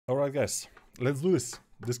Alright guys, let's do this.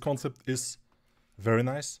 This concept is very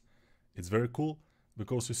nice. It's very cool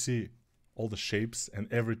because you see all the shapes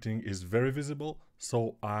and everything is very visible.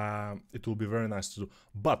 So it will be very nice to do.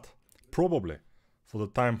 But probably for the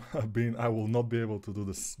time being I will not be able to do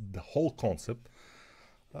this, the whole concept.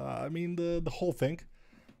 I mean the whole thing.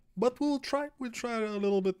 But we'll try a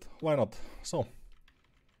little bit. Why not? So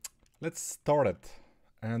let's start it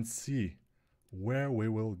and see where we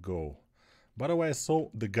will go. By the way, I saw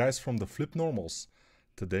the guys from the Flip Normals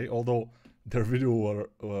today, although their video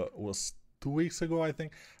was 2 weeks ago, I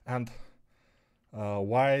think, and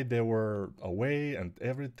why they were away and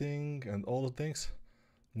everything and all the things.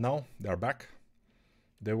 Now they're back.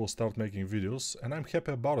 They will start making videos, and I'm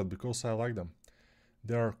happy about it because I like them.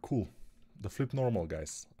 They are cool. The Flip Normal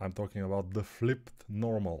guys. I'm talking about the Flipped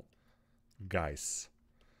Normal guys.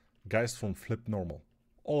 Guys from Flip Normal.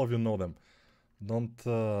 All of you know them. Don't,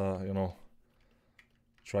 you know,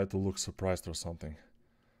 try to look surprised or something.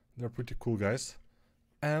 They're pretty cool guys.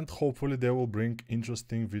 And hopefully they will bring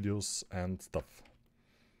interesting videos and stuff.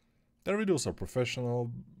 Their videos are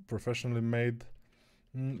professionally made.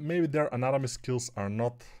 Maybe their anatomy skills are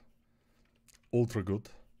not ultra good,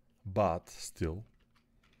 but still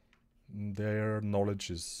their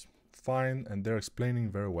knowledge is fine and they're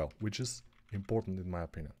explaining very well, which is important in my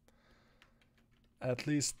opinion. At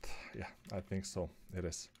least, yeah, I think so. It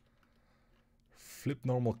is. Flip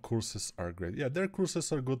Normal courses are great. Yeah, their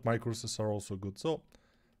courses are good. My courses are also good. So,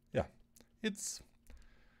 yeah, it's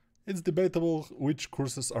debatable which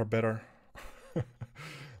courses are better.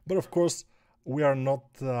 But of course, we are not,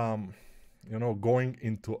 you know, going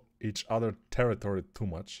into each other territory too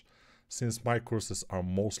much, since my courses are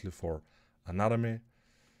mostly for anatomy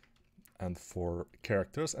and for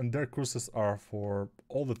characters, and their courses are for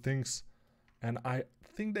all the things. And I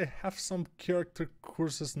think they have some character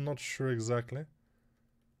courses, not sure exactly.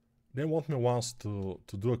 They want me once to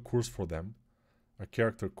do a course for them, a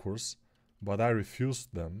character course, but I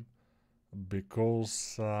refused them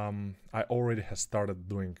because I already had started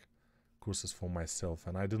doing courses for myself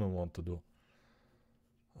and I didn't want to do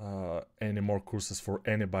any more courses for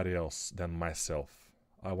anybody else than myself.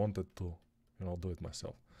 I wanted to, you know, do it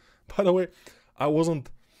myself. By the way,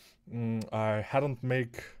 I hadn't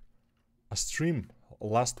make a stream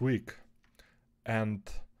last week, and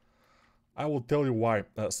I will tell you why.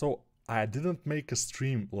 So I didn't make a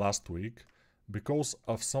stream last week because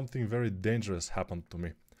of something very dangerous happened to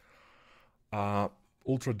me.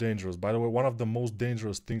 Ultra dangerous. By the way, one of the most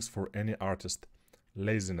dangerous things for any artist,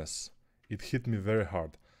 laziness. It hit me very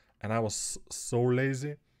hard, and I was so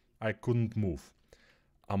lazy I couldn't move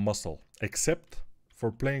a muscle, except for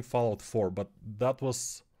playing Fallout 4. But that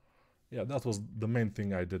was, yeah, that was the main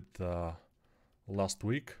thing I did last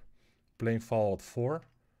week, playing Fallout 4.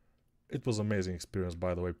 It was an amazing experience,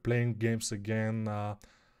 by the way. Playing games again,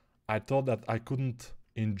 I thought that I couldn't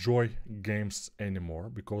enjoy games anymore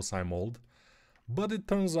because I'm old, but it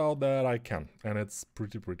turns out that I can, and it's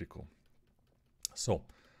pretty cool. So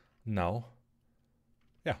now,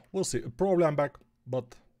 yeah, we'll see. Probably I'm back,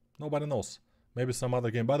 but nobody knows. Maybe some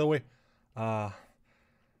other game. By the way,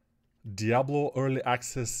 Diablo Early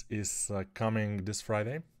Access is coming this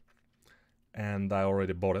Friday, and I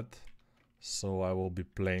already bought it, so I will be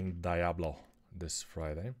playing Diablo this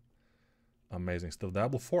Friday. Amazing stuff.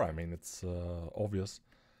 Diablo 4, I mean, it's obvious.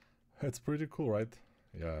 It's pretty cool, right?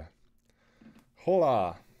 Yeah.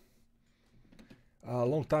 Hola!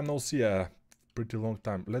 Long time no see, pretty long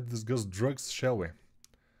time. Let's discuss drugs, shall we?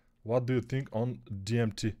 What do you think on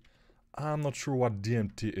DMT? I'm not sure what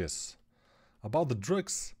DMT is. About the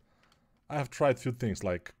drugs, I have tried few things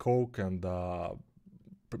like coke and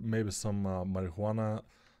maybe some marijuana,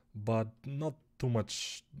 but not too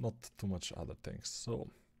much other things. So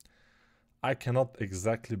I cannot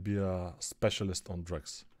exactly be a specialist on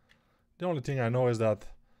drugs. The only thing I know is that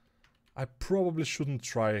I probably shouldn't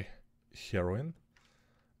try heroin,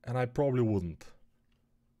 and I probably wouldn't,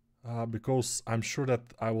 because I'm sure that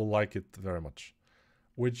I will like it very much,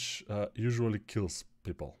 which usually kills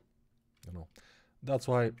people, you know. That's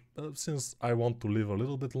why, since I want to live a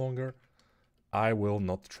little bit longer, I will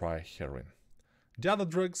not try heroin. The other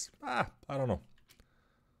drugs, I don't know.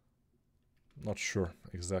 Not sure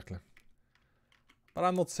exactly. But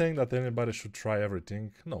I'm not saying that anybody should try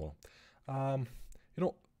everything. No. You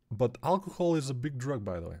know, but alcohol is a big drug,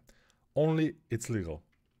 by the way. Only it's legal.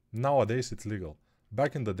 Nowadays it's legal.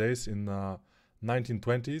 Back in the days in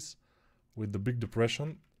 1920s, with the Big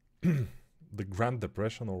Depression, the Grand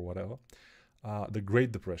Depression or whatever, the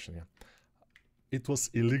Great Depression, yeah. It was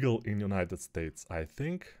illegal in United States, I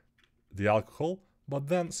think, the alcohol, but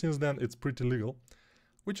then, since then, it's pretty legal.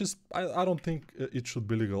 which is I don't think it should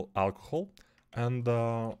be legal. Alcohol and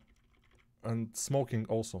smoking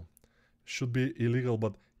also should be illegal,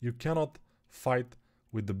 but you cannot fight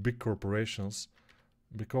with the big corporations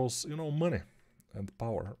because, you know, money and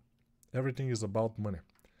power. Everything is about money.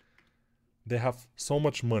 They have so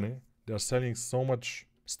much money, they're selling so much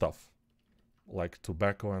stuff like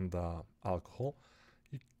tobacco and alcohol.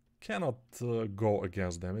 You cannot go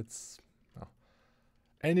against them. It's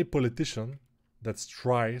any politician that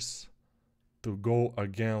tries to go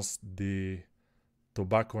against the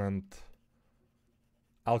tobacco and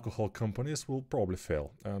alcohol companies will probably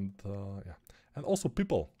fail. And yeah, and also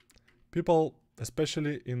people,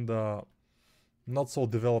 especially in the not so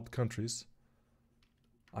developed countries,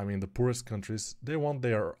 I mean the poorest countries, they want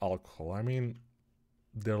their alcohol. I mean,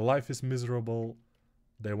 their life is miserable,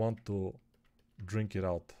 they want to drink it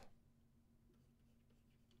out.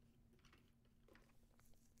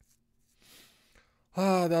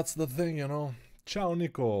 That's the thing, you know. Ciao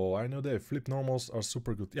Nico, I know they flip normals are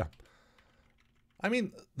super good. Yeah, I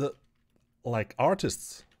mean, the like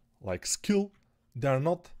artists, like skill, they are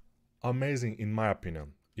not amazing in my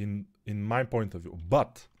opinion, in my point of view.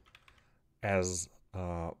 But as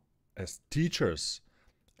teachers,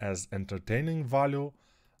 as entertaining value,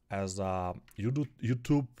 as a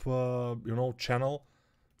YouTube you know, channel,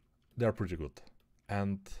 they're pretty good.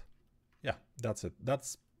 And yeah, that's it.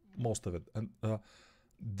 That's most of it. And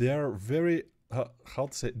they're very how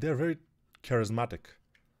to say, they're very charismatic.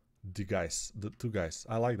 The two guys,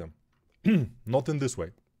 I like them. Not in this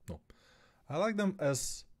way, no. I like them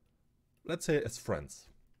as, let's say, as friends.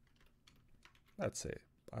 Let's say,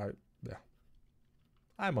 yeah.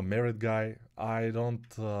 I'm a married guy. I don't,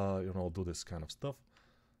 you know, do this kind of stuff.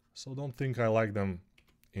 So don't think I like them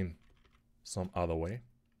in some other way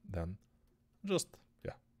than just,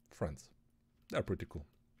 yeah, friends. They're pretty cool.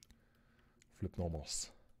 Flip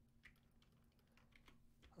normals.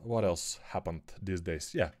 What else happened these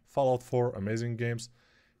days? Yeah, Fallout 4, amazing games.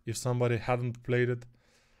 If somebody hadn't played it,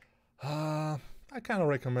 I kind of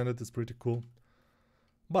recommend it. It's pretty cool.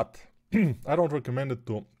 But I don't recommend it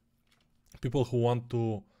to people who want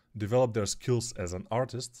to develop their skills as an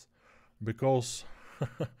artist, because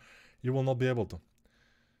you will not be able to.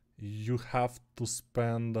 You have to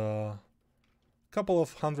spend a couple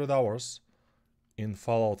of 100 hours in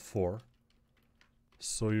Fallout 4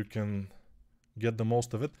 so you can get the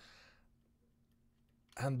most of it.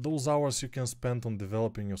 And those hours you can spend on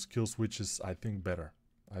developing your skills, which is, I think, better.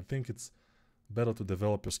 I think it's better to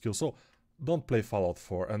develop your skills. So don't play Fallout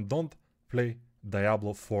 4 and don't play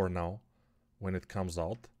Diablo 4 now when it comes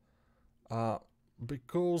out.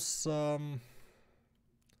 Because...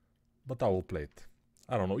 but I will play it.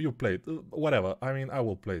 I don't know, you play it. Whatever, I mean, I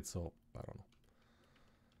will play it, so I don't know.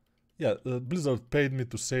 Yeah, Blizzard paid me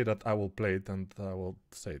to say that I will play it, and I will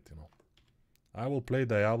say it, you know. I will play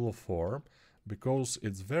Diablo 4 because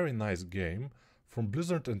it's very nice game from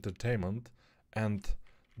Blizzard Entertainment, and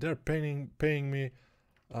they're paying me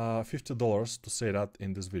 $50 to say that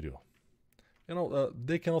in this video. You know,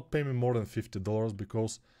 they cannot pay me more than $50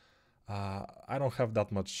 because I don't have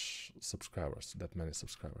that much subscribers, that much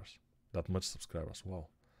subscribers. Wow,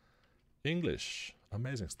 English,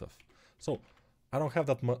 amazing stuff. So I don't have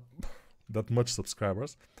that much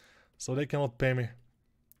subscribers, so they cannot pay me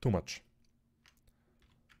too much.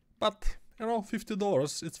 But you know,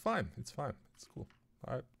 $50, it's fine. It's fine. It's cool.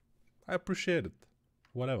 I appreciate it.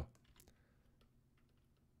 Whatever.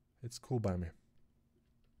 It's cool by me.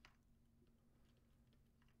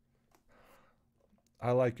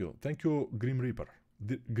 I like you. Thank you, Grim Reaper.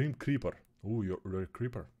 Grim Creeper. Ooh, you're a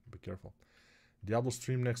creeper. Be careful. Diablo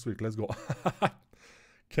stream next week. Let's go.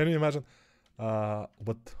 Can you imagine?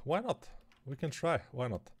 But why not? We can try. Why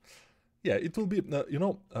not? Yeah, it will be, you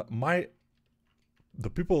know, the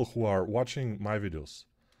people who are watching my videos,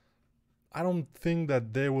 I don't think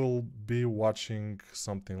that they will be watching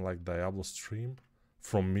something like Diablo stream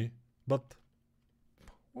from me, but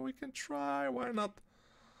we can try. Why not?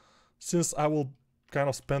 Since I will kind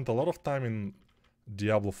of spend a lot of time in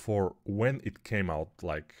Diablo 4 when it came out,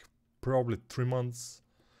 like probably 3 months.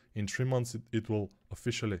 In 3 months it will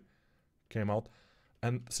officially came out,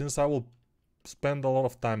 and since I will spend a lot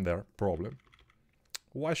of time there, probably,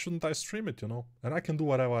 why shouldn't I stream it, you know? And I can do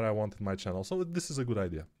whatever I want in my channel, so this is a good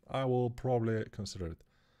idea. I will probably consider it.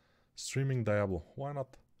 Streaming Diablo, why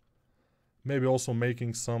not? Maybe also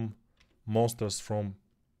making some monsters from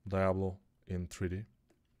Diablo in 3D.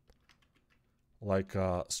 Like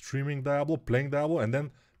streaming Diablo, playing Diablo, and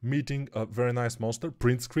then meeting a very nice monster,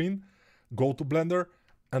 print screen, go to Blender,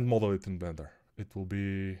 and model it in Blender. It will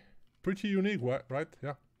be pretty unique, right?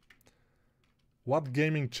 Yeah. What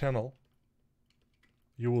gaming channel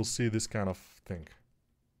you will see this kind of thing.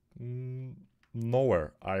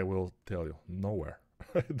 Nowhere, I will tell you. Nowhere.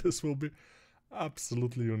 This will be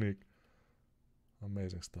absolutely unique.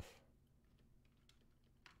 Amazing stuff.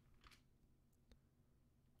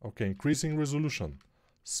 Okay, increasing resolution.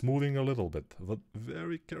 Smoothing a little bit. But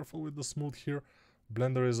very careful with the smooth here.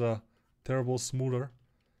 Blender is a terrible smoother.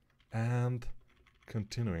 And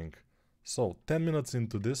continuing. So, 10 minutes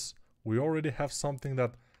into this, we already have something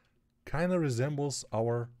that kind of resembles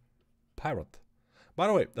our Pirlot. By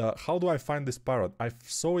the way, how do I find this Pirlot? I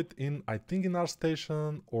saw it in, I think in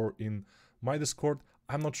ArtStation or in my Discord,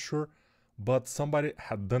 I'm not sure, but somebody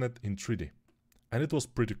had done it in 3D. And it was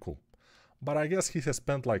pretty cool. But I guess he has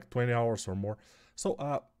spent like 20 hours or more. So,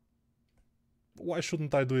 why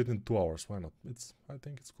shouldn't I do it in 2 hours? Why not? I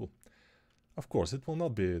think it's cool. Of course, it will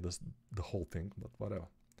not be the whole thing, but whatever.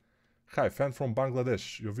 Hi, fan from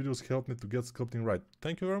Bangladesh. Your videos help me to get sculpting right.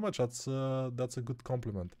 Thank you very much. That's a good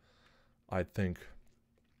compliment. I think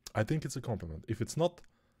it's a compliment. If it's not,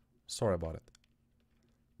 sorry about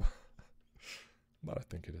it. But I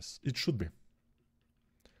think it is. It should be.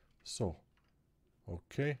 So,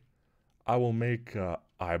 okay. I will make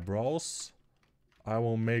eyebrows. I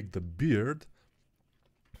will make the beard.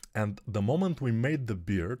 And the moment we made the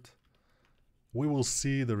beard, we will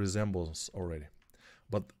see the resemblance already.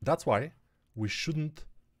 But that's why we shouldn't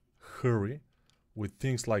hurry with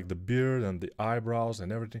things like the beard and the eyebrows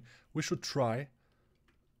and everything. We should try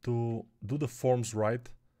to do the forms right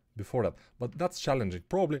before that. But that's challenging.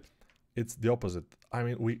 Probably it's the opposite. I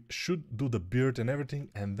mean, we should do the beard and everything,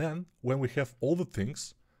 and then when we have all the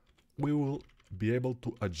things, we will be able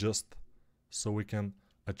to adjust so we can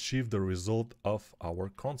achieve the result of our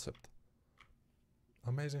concept.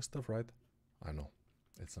 Amazing stuff, right? I know.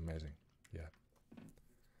 It's amazing. Yeah.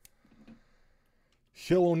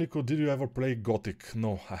 Hello, Nico. Did you ever play Gothic?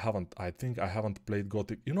 No, I haven't. I think I haven't played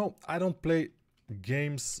Gothic. You know, I don't play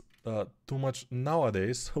games too much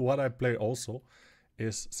nowadays. What I play also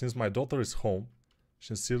is, since my daughter is home,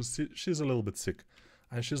 she's a little bit sick.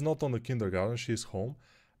 And she's not on the kindergarten, she's home.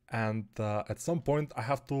 And at some point, I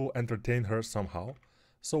have to entertain her somehow.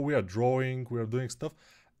 So we are drawing, we are doing stuff.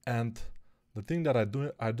 And the thing that I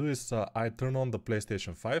do is I turn on the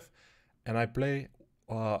PlayStation 5 and I play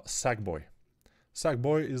Sackboy.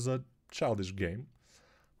 Sackboy is a childish game,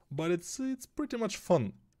 but it's pretty much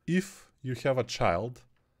fun if you have a child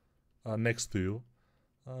next to you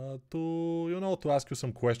to ask you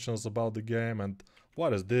some questions about the game and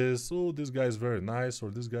what is this? Oh, this guy is very nice,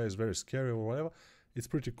 or this guy is very scary, or whatever. It's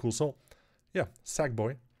pretty cool. So yeah,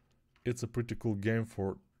 Sackboy, it's a pretty cool game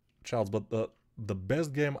for child, but the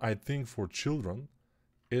best game I think for children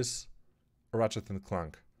is Ratchet and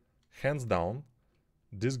Clank. Hands down,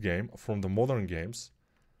 this game from the modern games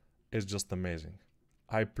is just amazing.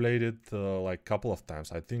 I played it like a couple of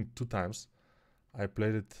times. I think 2 times. I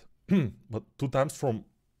played it, but 2 times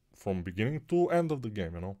from beginning to end of the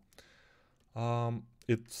game. You know,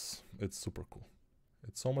 it's super cool.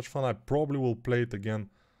 It's so much fun. I probably will play it again.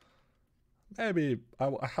 Maybe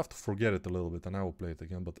I have to forget it a little bit and I will play it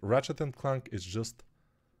again. But Ratchet and Clank is just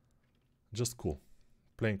cool,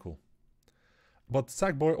 plain cool. But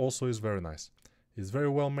Sackboy also is very nice. It's very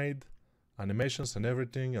well made, animations and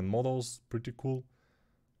everything, and models pretty cool.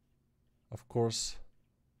 Of course,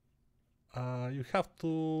 you have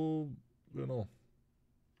to,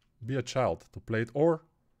 be a child to play it, or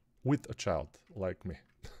with a child like me.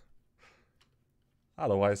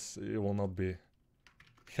 Otherwise, you will not be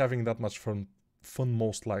having that much fun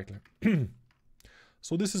most likely.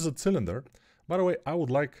 So this is a cylinder. By the way, I would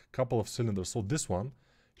like a couple of cylinders. So this one,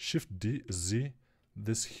 Shift D, Z,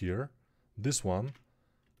 this here. This one,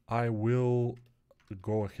 I will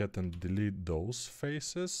go ahead and delete those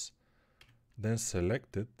faces, then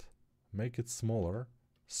select it, make it smaller,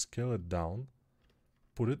 scale it down,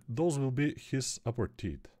 put it, those will be his upper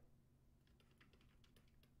teeth.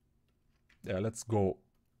 Yeah, let's go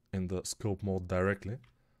in the scope mode directly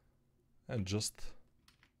and just,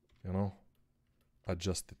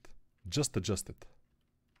 adjust it. Just adjust it.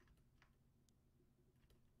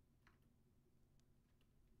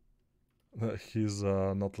 He's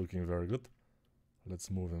not looking very good. Let's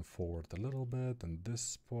move him forward a little bit and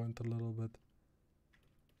this point a little bit.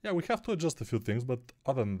 Yeah, we have to adjust a few things, but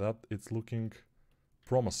other than that, it's looking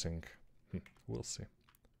promising. We'll see.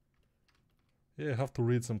 Yeah, I have to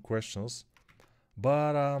read some questions.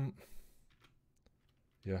 But,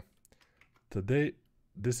 yeah. Today,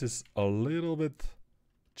 this is a little bit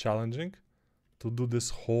challenging to do this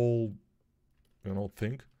whole,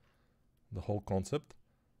 thing. The whole concept.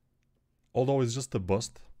 Although it's just a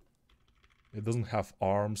bust. It doesn't have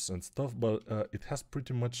arms and stuff, but it has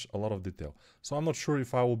pretty much a lot of detail. So I'm not sure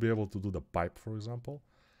if I will be able to do the pipe, for example,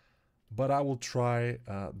 but I will try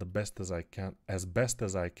the best as I can, as best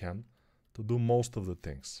as I can, to do most of the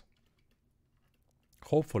things.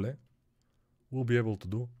 Hopefully, we'll be able to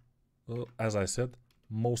do, as I said,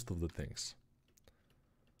 most of the things.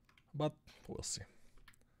 But we'll see.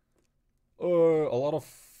 A lot of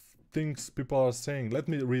things people are saying. Let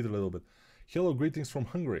me read a little bit. Hello, greetings from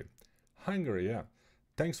Hungary. Hungary, yeah.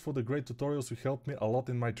 Thanks for the great tutorials. You helped me a lot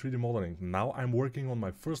in my 3D modeling. Now I'm working on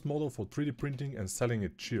my first model for 3D printing and selling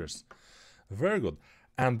it. Cheers. Very good.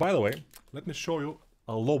 And by the way, let me show you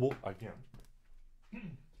a Lobo again.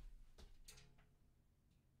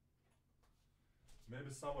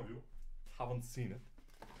 Maybe some of you haven't seen it.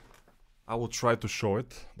 I will try to show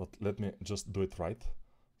it, but let me just do it right.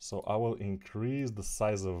 So I will increase the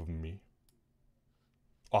size of me.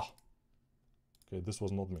 Ah, okay, this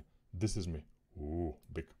was not me. This is me. Ooh,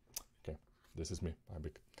 big. Okay, this is me. I'm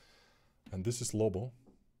big. And this is Lobo.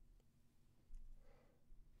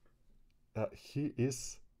 He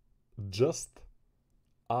is just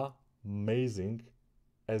amazing,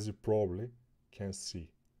 as you probably can see.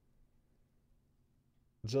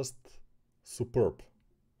 Just superb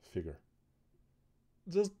figure.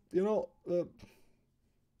 Just, you know,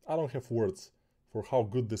 I don't have words for how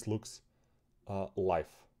good this looks live,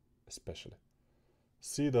 especially.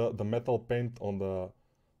 See the metal paint on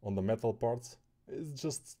the metal parts? It's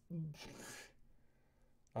just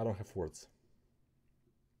I don't have words.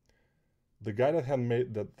 The guy that had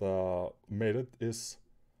made it is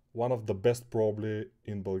one of the best probably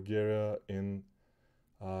in Bulgaria in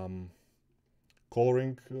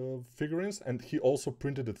coloring figurines, and he also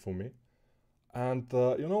printed it for me. And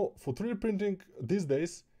you know, for 3D printing these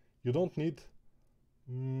days, you don't need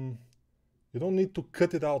to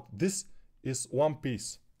cut it out. This is one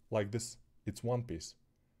piece, like this. It's one piece,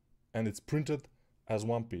 and it's printed as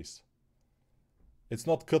one piece. It's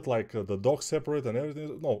not cut like the dog separate and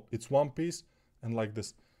everything. No, it's one piece and like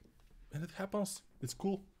this, and it happens. It's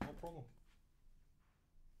cool, no problem.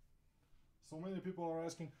 So many people are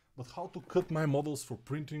asking, but how to cut my models for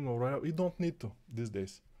printing or whatever? You don't need to these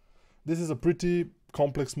days. This is a pretty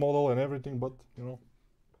complex model and everything, but you know,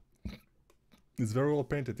 it's very well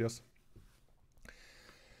painted, yes.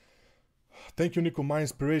 Thank you, Nico. My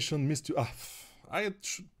inspiration missed you. I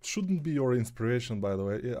shouldn't be your inspiration, by the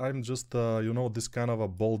way. I'm just, you know, this kind of a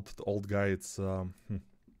bold old guy. It's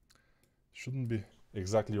shouldn't be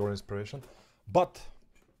exactly your inspiration. But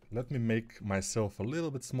let me make myself a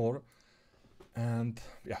little bit smaller. And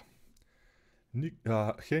yeah.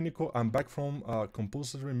 Hey Nico, I'm back from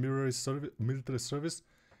compulsory military service.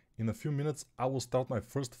 In a few minutes, I will start my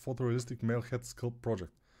first photorealistic male head sculpt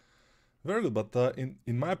project. Very good, but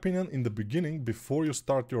in my opinion, in the beginning, before you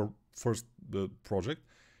start your first project,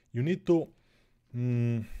 you need to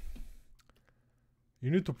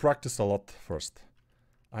practice a lot first.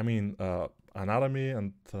 I mean, anatomy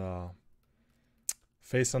and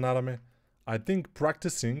face anatomy. I think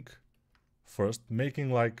practicing first,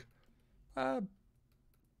 making like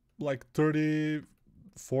 30,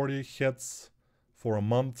 40 heads for a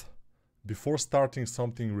month before starting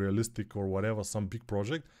something realistic or whatever, some big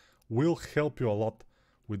project, will help you a lot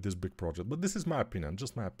with this big project. But this is my opinion,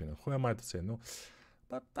 just my opinion. Who am I to say no?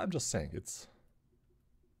 But I'm just saying it's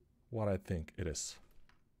what I think it is.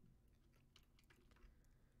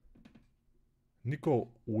 Nico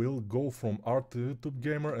will go from art to YouTube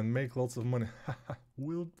gamer and make lots of money.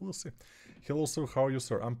 We'll see. Hello, sir. How are you,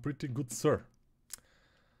 sir? I'm pretty good, sir.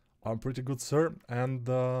 I'm pretty good, sir. And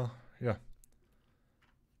yeah,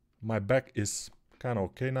 my back is kind of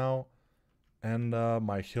okay now. And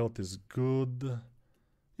my health is good.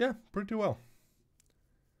 Yeah, pretty well.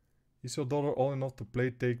 Is your daughter old enough to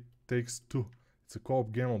play Takes Two? It's a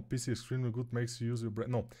co-op game on PC, extremely good, makes you use your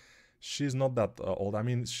brain. No, she's not that old. I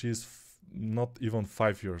mean, she's not even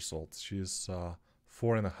 5 years old. She's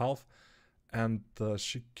 4.5, and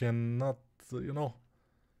she cannot, you know,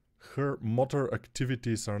 her motor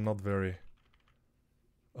activities are not very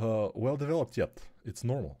well developed yet. It's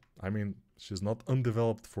normal. I mean, she's not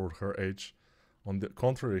undeveloped for her age. On the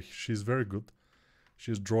contrary, she's very good.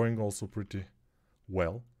 She's drawing also pretty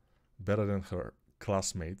well, better than her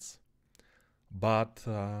classmates. But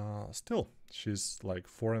still, she's like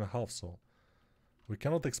 4.5, so we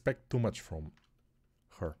cannot expect too much from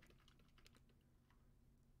her.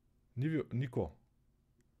 Nico,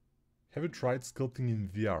 have you tried sculpting in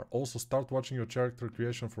VR? Also, start watching your character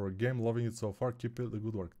creation for a game. Loving it so far. Keep it the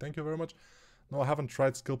good work. Thank you very much. No, I haven't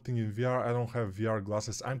tried sculpting in VR. I don't have VR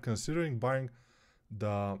glasses. I'm considering buying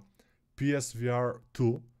the PSVR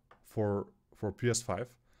 2 for PS5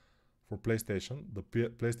 for PlayStation, the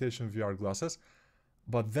PlayStation VR glasses.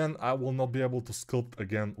 But then I will not be able to sculpt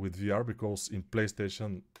again with VR because in PlayStation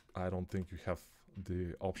I don't think you have the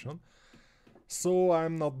option. So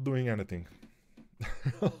I'm not doing anything.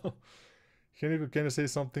 Can you say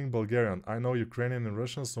something Bulgarian? I know Ukrainian and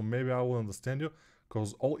Russian, so maybe I will understand you, because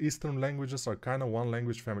all Eastern languages are kind of one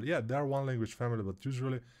language family. Yeah, they are one language family, but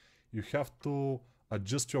usually you have to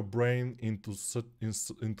adjust your brain into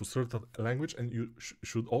certain language, and you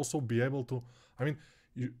should also be able to. I mean,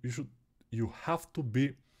 you have to be.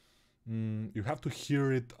 You have to hear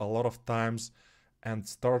it a lot of times, and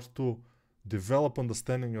start to develop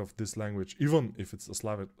understanding of this language, even if it's a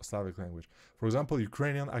Slavic language. For example,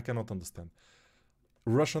 Ukrainian I cannot understand.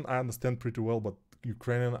 Russian I understand pretty well, but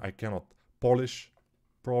Ukrainian I cannot. Polish,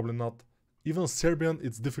 probably not. Even Serbian,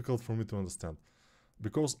 it's difficult for me to understand,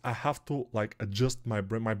 because I have to like adjust my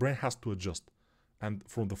brain. My brain has to adjust, and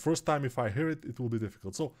from the first time if I hear it, it will be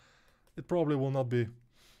difficult. So it probably will not be.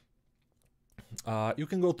 You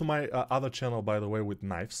can go to my other channel, by the way, with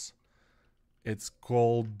knives. It's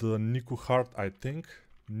called Niku Hard, I think.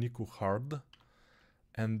 Niku Hard.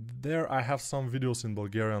 And there I have some videos in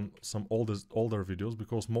Bulgarian, some older videos,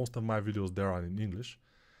 because most of my videos there are in English.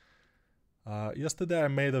 Yesterday I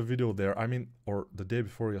made a video there, or the day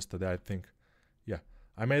before yesterday, I think. Yeah,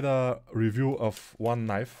 I made a review of one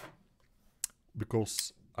knife,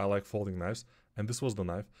 because I like folding knives, and this was the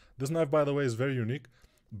knife. This knife, by the way, is very unique,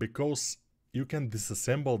 because you can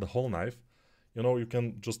disassemble the whole knife. You know, you can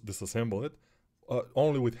just disassemble it,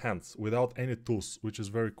 only with hands, without any tools, which is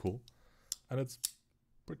very cool. And it's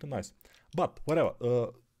pretty nice. But whatever,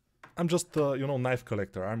 I'm just you know, knife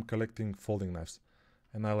collector. I'm collecting folding knives,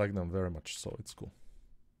 and I like them very much, so it's cool.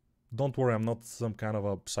 Don't worry, I'm not some kind of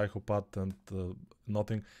a psychopath and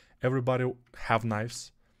nothing. Everybody have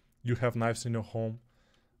knives. You have knives in your home,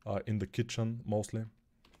 in the kitchen mostly,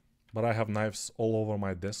 but I have knives all over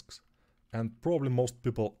my desks, and probably most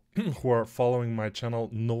people who are following my channel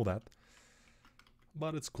know that.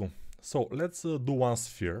 But it's cool. So let's do one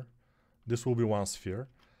sphere. This will be one sphere,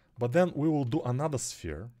 but then we will do another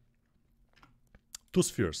sphere. Two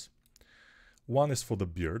spheres. One is for the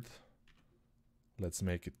beard. Let's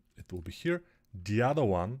make it, it will be here. The other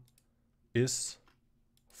one is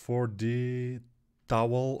for the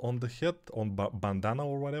towel on the head, on bandana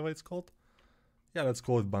or whatever it's called. Yeah, let's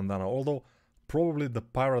call it bandana. Although probably the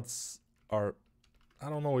pirates are, I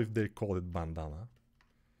don't know if they call it bandana.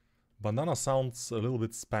 Bandana sounds a little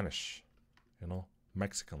bit Spanish, you know,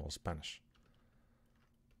 Mexican or Spanish.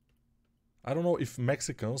 I don't know if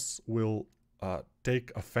Mexicans will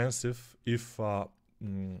take offensive if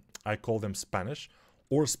I call them Spanish,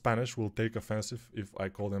 or Spanish will take offensive if I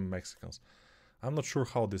call them Mexicans. I'm not sure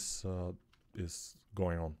how this is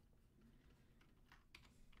going on.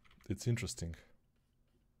 It's interesting.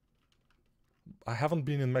 I haven't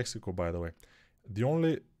been in Mexico, by the way. The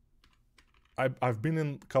only... I've been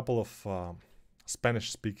in a couple of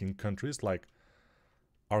Spanish-speaking countries, like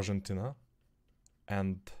Argentina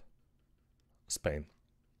and Spain.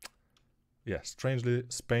 Yeah, strangely,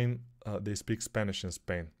 Spain, they speak Spanish in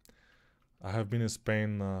Spain. I have been in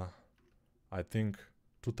Spain, I think,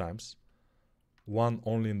 2 times. One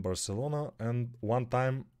only in Barcelona, and one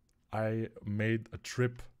time I made a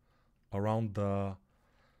trip around the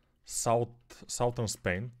southern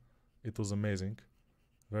Spain. It was amazing.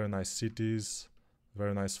 Very nice cities,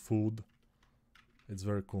 very nice food. It's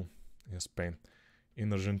very cool in Spain.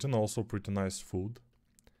 In Argentina also pretty nice food.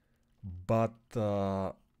 But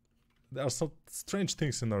there are some strange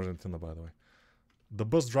things in Argentina, by the way. The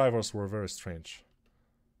bus drivers were very strange.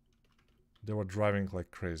 They were driving like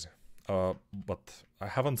crazy. But I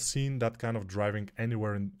haven't seen that kind of driving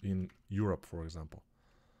anywhere in Europe, for example.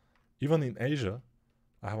 Even in Asia,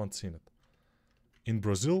 I haven't seen it. In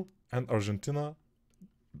Brazil and Argentina,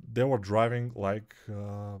 they were driving like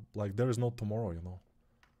there is no tomorrow, you know.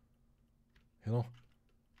 You know.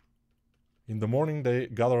 In the morning, they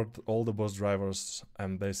gathered all the bus drivers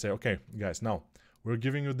and they say, okay, guys, now we're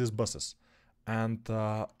giving you these buses. And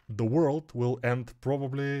the world will end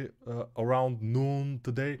probably around noon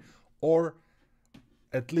today, or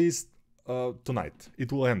at least tonight.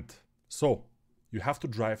 It will end. So you have to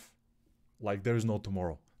drive like there is no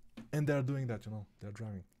tomorrow. And they're doing that, you know. They're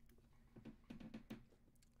driving.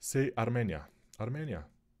 Say Armenia. Armenia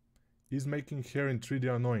is making hair in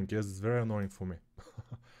 3D annoying. Yes, it's very annoying for me.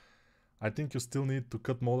 I think you still need to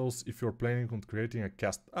cut models if you're planning on creating a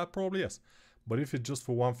cast. Probably yes. But if it's just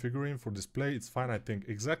for one figurine for display, it's fine, I think.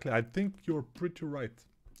 Exactly, I think you're pretty right.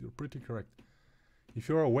 You're pretty correct. If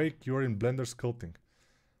you're awake, you're in Blender sculpting.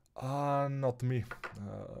 Not me.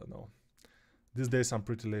 No. These days I'm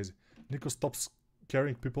pretty lazy. Nico, stop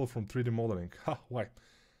carrying people from 3D modeling. Ha, why?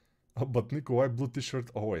 But Nico, why blue t-shirt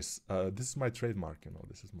always? This is my trademark, you know,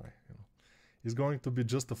 this is my, you know. Is going to be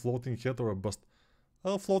just a floating head or a bust?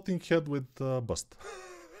 A floating head with bust.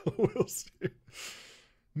 We'll see.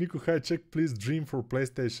 Nico, hi, check please Dream for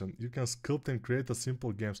PlayStation. You can sculpt and create a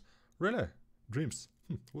simple games. Really? Dreams?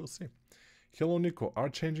 We'll see. Hello, Nico. Are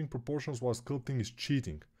changing proportions while sculpting is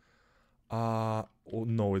cheating? Oh,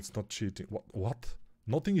 no, it's not cheating. What?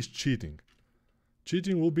 Nothing is cheating.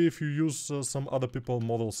 Cheating will be if you use some other people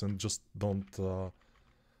models and just don't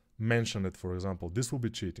mention it, for example. This will be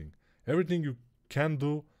cheating. Everything you can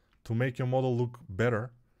do to make your model look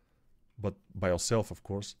better, but by yourself, of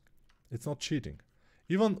course, it's not cheating.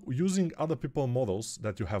 Even using other people models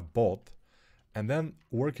that you have bought and then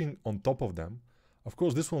working on top of them, of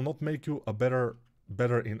course, this will not make you a better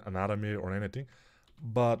in anatomy or anything,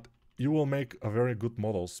 but you will make a very good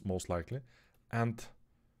models, most likely, and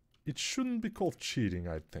it shouldn't be called cheating,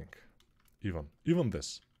 I think, even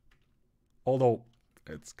this. Although,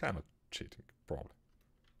 it's kind of cheating, probably.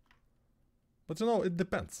 But you know, it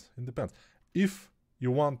depends. It depends. If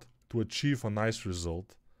you want to achieve a nice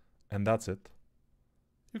result, and that's it,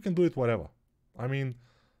 you can do it whatever. I mean,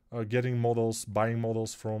 getting models, buying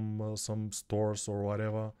models from some stores or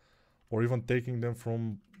whatever, or even taking them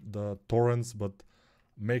from the torrents, but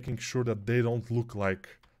making sure that they don't look like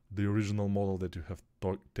the original model that you have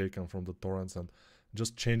taken from the torrents and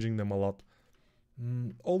just changing them a lot.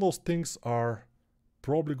 All those things are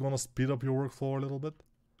probably gonna speed up your workflow a little bit.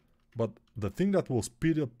 But the thing that will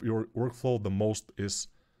speed up your workflow the most is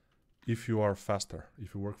if you are faster,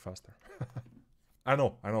 if you work faster. I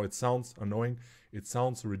know, it sounds annoying, it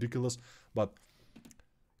sounds ridiculous, but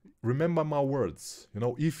remember my words, you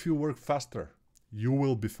know, if you work faster, you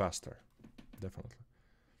will be faster, definitely.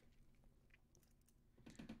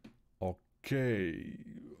 Okay,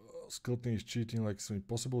 sculpting is cheating, like it's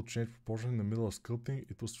impossible to change proportion in the middle of sculpting.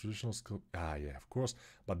 It was traditional sculpt. Ah, yeah, of course,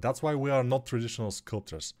 but that's why we are not traditional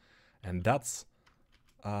sculptors. And that's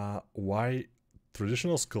why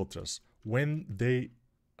traditional sculptors, when they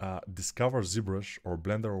discover ZBrush or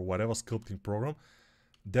Blender or whatever sculpting program,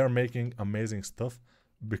 they're making amazing stuff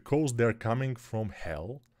because they're coming from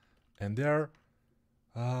hell and they're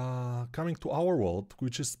coming to our world,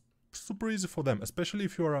 which is super easy for them, especially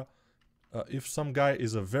if you're if some guy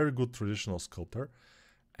is a very good traditional sculptor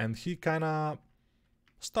and he kind of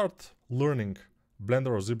start learning Blender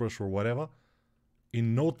or ZBrush or whatever.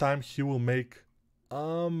 In no time, he will make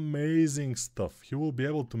amazing stuff. He will be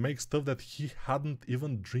able to make stuff that he hadn't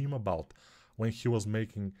even dreamed about when he was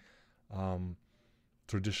making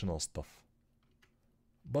traditional stuff.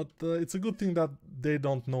 But it's a good thing that they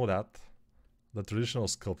don't know that, the traditional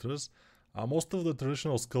sculptors. Most of the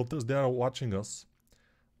traditional sculptors, they are watching us,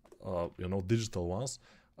 you know, digital ones,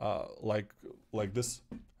 like this,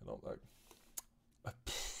 you know, like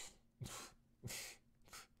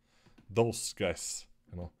those guys,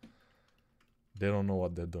 you know, they don't know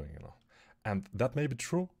what they're doing, you know. And that may be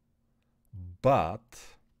true, but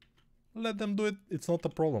let them do it. It's not a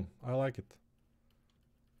problem. I like it.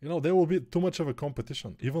 You know, there will be too much of a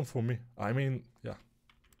competition, even for me. I mean, yeah,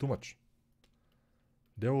 too much.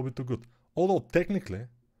 They will be too good. Although technically,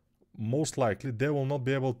 most likely, they will not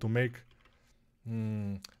be able to make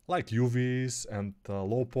like UVs and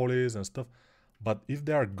low polys and stuff. But if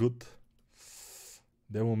they are good,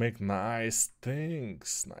 they will make nice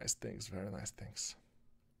things, very nice things.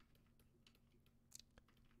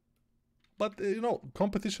 But, you know,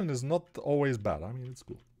 competition is not always bad. I mean, it's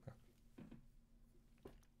cool. Yeah.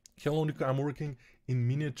 Hello, Nico. I'm working in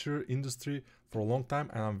miniature industry for a long time,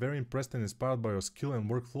 and I'm very impressed and inspired by your skill and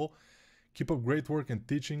workflow. Keep up great work and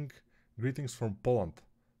teaching. Greetings from Poland.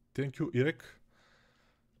 Thank you, Irek.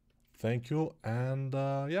 Thank you. And,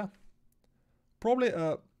 yeah. Probably,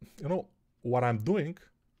 you know, what I'm doing,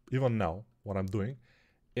 even now, what I'm doing,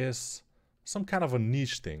 is some kind of a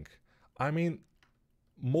niche thing. I mean,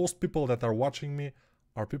 most people that are watching me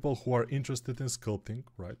are people who are interested in sculpting,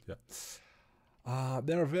 right? Yeah.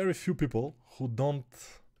 There are very few people who don't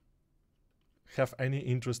have any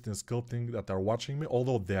interest in sculpting that are watching me,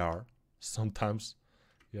 although there are sometimes.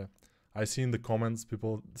 Yeah. I see in the comments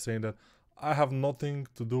people saying that I have nothing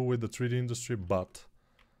to do with the 3D industry, but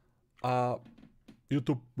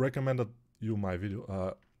YouTube recommended my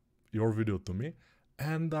video, your video to me,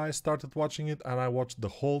 and I started watching it, and I watched the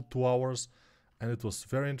whole 2 hours, and it was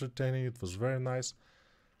very entertaining. It was very nice.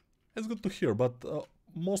 It's good to hear, but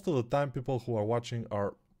most of the time people who are watching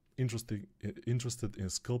are interested in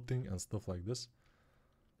sculpting and stuff like this.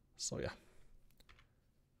 So yeah.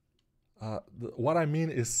 What I mean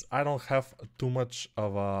is I don't have too much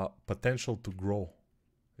of a potential to grow.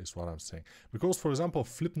 is what I'm saying. Because, for example,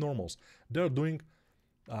 flip normals, they're doing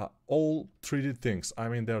all 3D things. I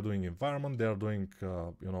mean, they're doing environment, they're doing,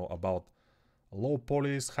 you know, about low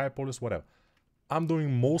polys, high polys, whatever. I'm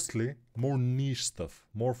doing mostly more niche stuff,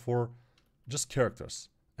 more for just characters.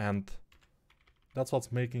 And that's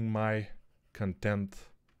what's making my content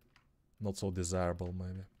not so desirable,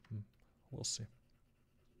 maybe. We'll see.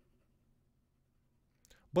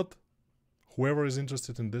 But whoever is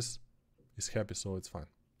interested in this is happy, so it's fine.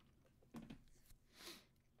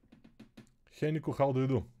 Hey Nico, how do you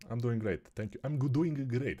do? I'm doing great, thank you. I'm doing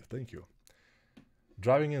great, thank you.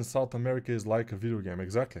 Driving in South America is like a video game,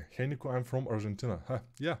 exactly. Hey Nico, I'm from Argentina. Huh,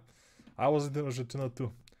 yeah, I was in Argentina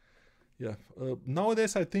too. Yeah,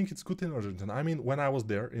 nowadays I think it's good in Argentina. I mean, when I was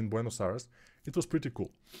there in Buenos Aires, it was pretty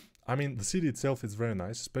cool. I mean, the city itself is very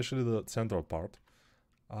nice, especially the central part.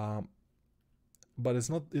 But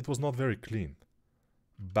it was not very clean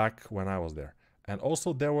back when I was there. And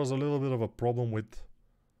also there was a little bit of a problem with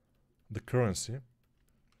the currency.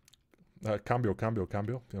 Cambio,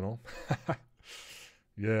 you know.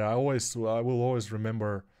 Yeah, I will always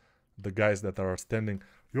remember the guys that are standing.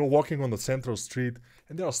 You're walking on the central street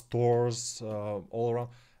and there are stores all around.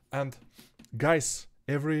 And guys,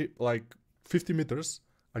 every like 50 meters,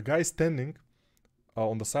 a guy standing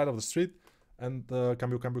on the side of the street and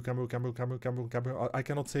cambio. I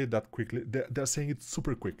cannot say it that quickly. They're saying it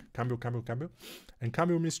super quick. Cambio. And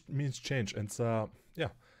cambio means change. And yeah,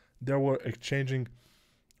 they were exchanging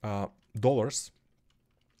dollars.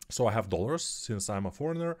 So I have dollars, since I'm a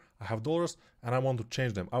foreigner, I have dollars and I want to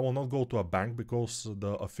change them. I will not go to a bank because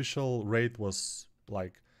the official rate was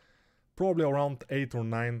like probably around 8 or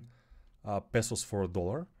 9 pesos for a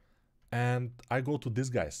dollar. And I go to these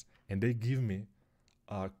guys and they give me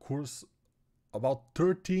a course about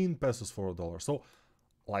 13 pesos for a dollar. So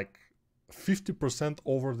like 50%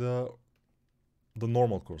 over the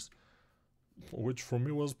normal course, which for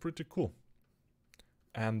me was pretty cool.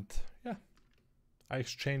 And yeah, I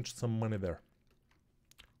exchanged some money there.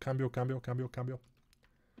 Cambio.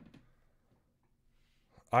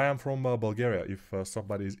 I am from Bulgaria, if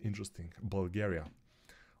somebody is interested. Bulgaria.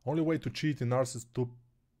 Only way to cheat in ours is to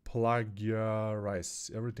plagiarize.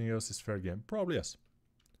 Everything else is fair game. Probably yes.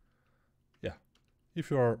 Yeah.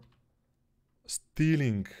 If you are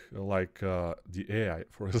stealing like the AI,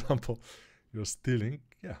 for example, you're stealing,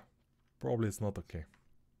 yeah, probably it's not okay,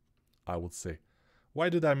 I would say. Why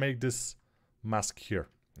did I make this mask here?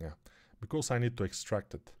 Yeah, because I need to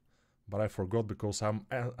extract it, but I forgot because I'm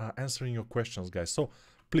answering your questions, guys. So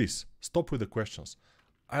please stop with the questions.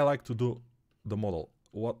 I like to do the model.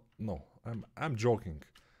 What? No, I'm joking.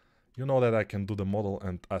 You know that I can do the model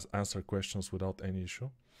and answer questions without any issue.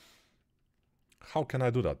 How can I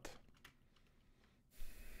do that?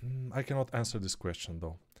 I cannot answer this question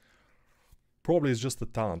though. Probably it's just a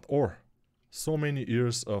talent or so many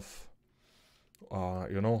years of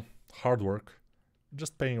you know, hard work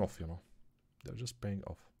just paying off, you know. They're just paying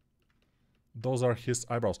off. Those are his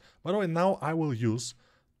eyebrows. By the way, now I will use,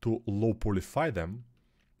 to low polyfy them,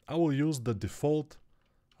 I will use the default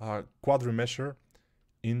quad remesher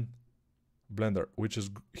in Blender, which is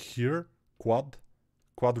here, quad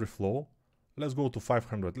reflow. Let's go to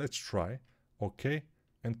 500. Let's try. Okay,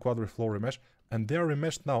 and quad reflow remesh, and they're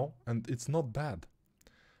remeshed now, and it's not bad.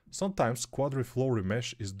 Sometimes quad reflow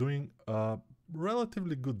remesh is doing a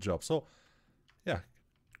relatively good job. So yeah,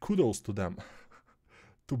 kudos to them,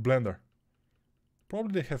 to Blender.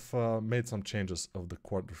 Probably they have made some changes of the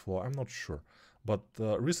quad reflow. I'm not sure, but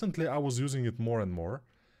recently I was using it more and more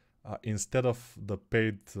instead of the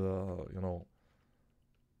paid, you know,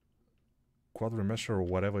 quad remesher or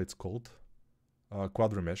whatever it's called,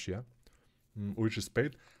 quad remesh, yeah, which is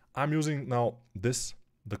paid. I'm using now this,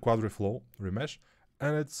 the quad reflow remesh,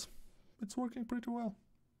 and it's working pretty well.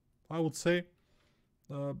 I would say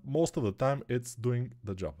most of the time it's doing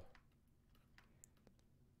the job.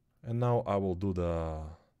 And now I will do the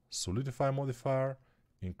solidify modifier,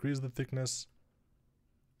 increase the thickness,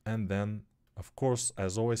 and then of course,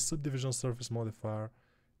 as always, subdivision surface modifier,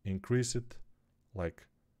 increase it like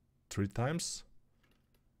 3 times,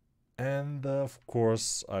 and of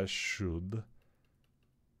course I should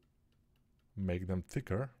make them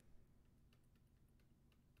thicker,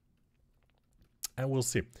 and we'll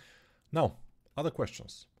see. Now, other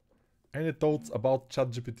questions. Any thoughts about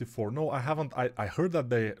ChatGPT 4? No, I haven't. I heard that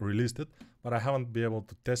they released it, but I haven't been able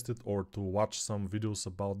to test it or to watch some videos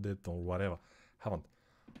about it or whatever. Haven't.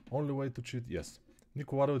 Only way to cheat? Yes.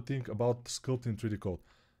 Nico, what do you think about sculpting 3D code?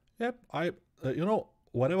 Yep, you know,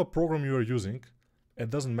 whatever program you are using, it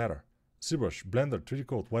doesn't matter. ZBrush, Blender, 3D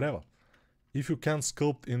code, whatever. If you can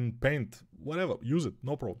sculpt in Paint, whatever, use it,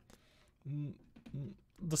 no problem.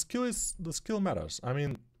 the skill matters. I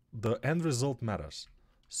mean, the end result matters.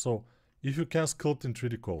 So if you can sculpt in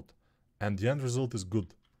 3D code and the end result is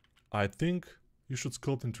good, I think you should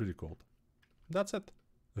sculpt in 3D code. That's it.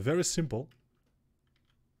 Very simple,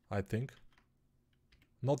 I think.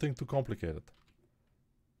 Nothing too complicated.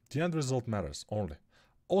 The end result matters only.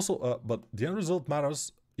 Also, but the end result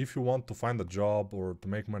matters if you want to find a job or to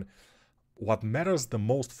make money. What matters the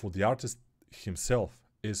most for the artist himself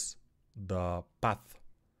is the path.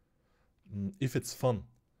 If it's fun,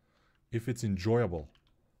 if it's enjoyable,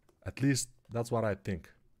 at least that's what I think.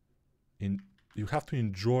 You have to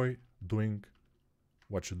enjoy doing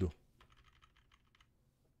what you do.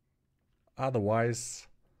 Otherwise,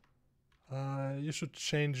 you should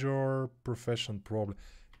change your profession probably.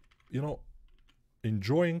 You know,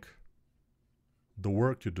 enjoying the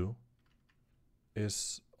work you do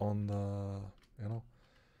is on the, you know,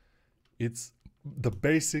 it's the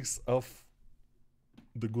basics of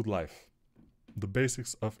the good life. The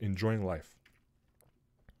basics of enjoying life.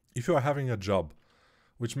 If you are having a job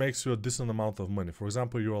which makes you a decent amount of money, for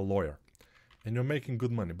example, you're a lawyer and you're making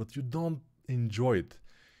good money, but you don't enjoy it.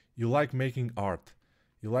 You like making art,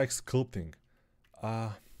 you like sculpting.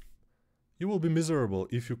 You will be miserable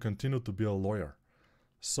if you continue to be a lawyer.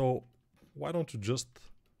 So why don't you just,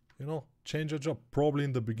 you know, change your job? Probably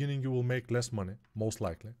in the beginning you will make less money, most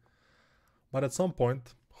likely. But at some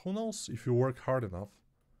point, who knows, if you work hard enough,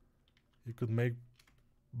 you could make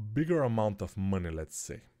bigger amount of money, let's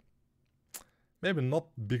say. Maybe not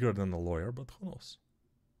bigger than a lawyer, but who knows?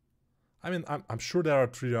 I mean, I'm sure there are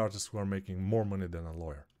 3D artists who are making more money than a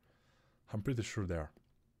lawyer. I'm pretty sure they are.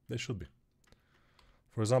 They should be.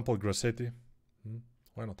 For example, Grassetti.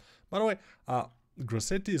 Why not? By the way,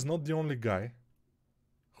 Grassetti is not the only guy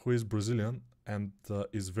who is Brazilian and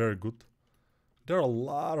is very good. There are a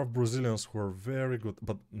lot of Brazilians who are very good,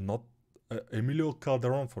 but not Emilio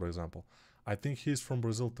Calderon, for example. I think he's from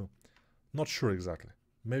Brazil too. Not sure exactly.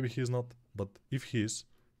 Maybe he's not, but if he is,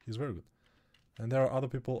 he's very good. And there are other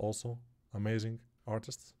people also, amazing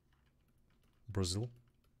artists. Brazil.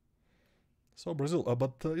 So Brazil,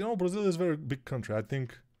 but you know, Brazil is a very big country. I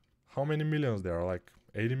think, how many millions there are? Like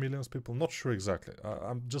 80 million people? Not sure exactly.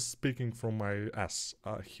 I'm just speaking from my ass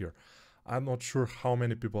here. I'm not sure how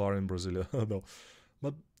many people are in Brazil though.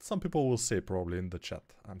 But some people will say probably in the chat.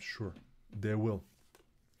 I'm sure they will.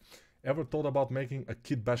 Ever thought about making a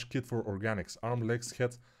kit bash kit for organics? Arm, legs,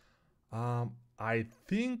 heads? I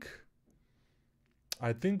think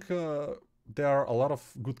there are a lot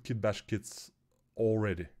of good kit bash kits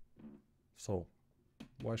already. So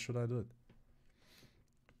why should I do it?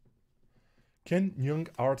 Can young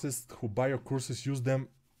artists who buy your courses use them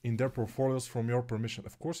in their portfolios from your permission?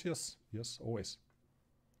 Of course, yes. Yes, always.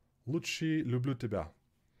 Лучший люблю тебя.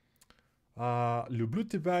 Люблю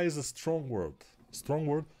тебя is a strong word. Strong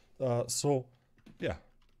word. So, yeah.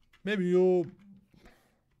 Maybe you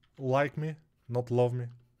like me, not love me.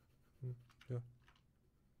 Yeah.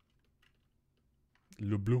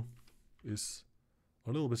 Люблю is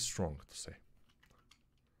a little bit strong to say.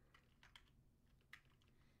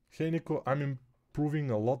 Hey Nico, I'm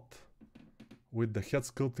improving a lot with the head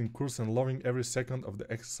sculpting course and loving every second of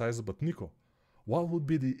the exercise, but Nico, what would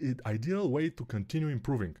be the ideal way to continue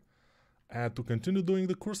improving and to continue doing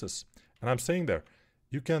the courses? And I'm saying there,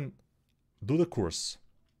 you can do the course,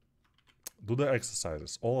 do the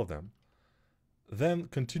exercises, all of them, then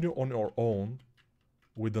continue on your own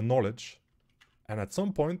with the knowledge, and at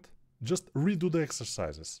some point just redo the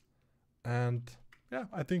exercises. And yeah,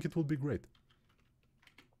 I think it would be great.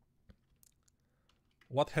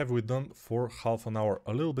 What have we done for half an hour?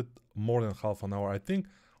 A little bit more than half an hour. I think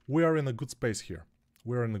we are in a good space here.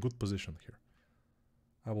 We are in a good position here.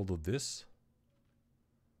 I will do this.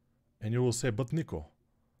 And you will say, but Nico,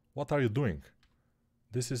 what are you doing?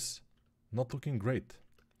 This is not looking great.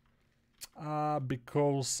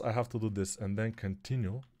 Because I have to do this and then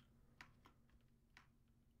continue.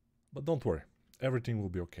 But don't worry, everything will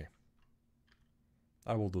be okay.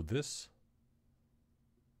 I will do this.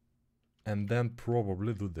 And then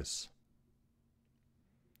probably do this.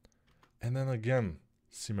 And then again,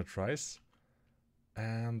 symmetrize.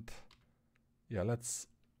 And yeah, let's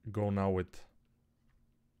go now with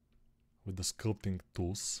the sculpting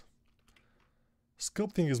tools.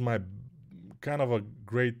 Sculpting is my kind of a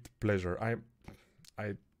great pleasure. I'm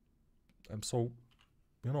so,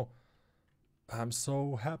 you know, I'm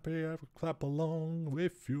so happy I clap along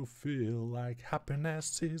if you feel like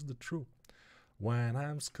happiness is the truth. When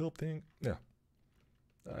I'm sculpting, yeah,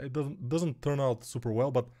 it doesn't turn out super well,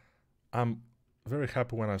 but I'm very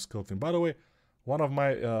happy when I'm sculpting. By the way, one of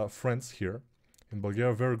my friends here in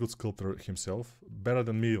Bulgaria, very good sculptor himself, better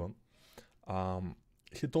than me even,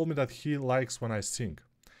 he told me that he likes when I sing.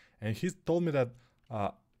 And he told me that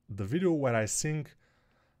the video where I sing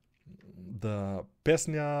the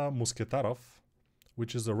Pesnya Musketarov,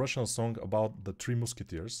 which is a Russian song about the Three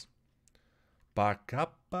Musketeers. Пока,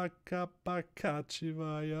 пока,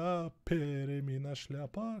 покачивая перьями на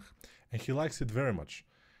шляпах. And he likes it very much.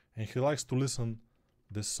 And he likes to listen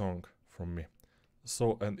this song from me.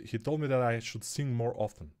 So, and he told me that I should sing more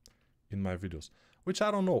often in my videos. Which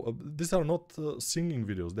I don't know. These are not singing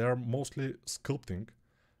videos. They are mostly sculpting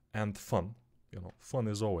and fun. You know, fun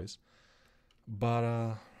is always.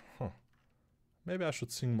 But, maybe I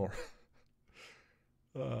should sing more.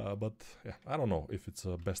 But, yeah, I don't know if it's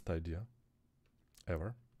a best idea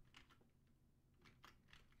ever.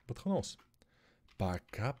 But who knows?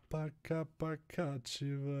 Пока-пока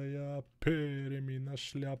покачивая перьями на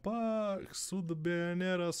шляпах, судьбе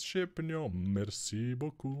не расщепнем, merci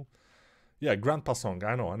beaucoup. Yeah, grandpa song,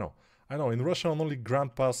 I know. In Russian only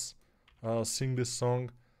grandpas sing this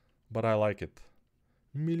song, but I like it.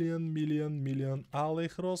 Million, million, million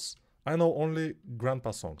alых роз. I know only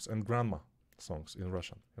grandpa songs and grandma songs in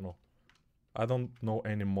Russian, you know. I don't know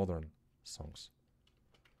any modern songs.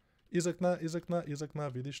 Из окна,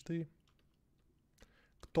 видишь ты.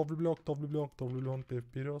 Кто влюблен, ты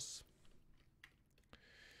вперед.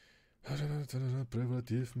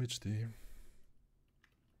 Превратив мечты.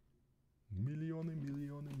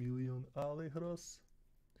 Миллион алых роз.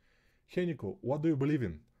 Hey Nico, what do you believe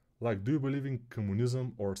in? Like, do you believe in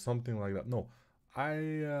communism or something like that? No,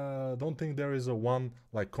 I don't think there is a one,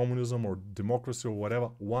 like communism or democracy or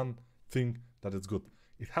whatever, one thing that is good.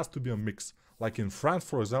 It has to be a mix. Like in France,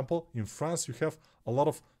 for example, in France you have a lot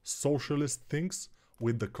of socialist things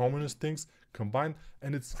with the communist things combined,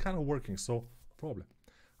 and it's kind of working, so probably.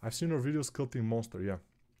 I've seen your video sculpting monster, yeah.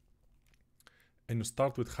 And you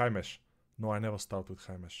start with high mesh. No, I never start with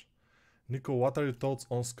high mesh. Nico, what are your thoughts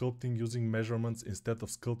on sculpting using measurements instead of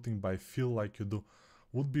sculpting by feel like you do?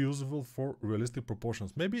 Would be useful for realistic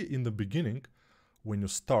proportions. Maybe in the beginning, when you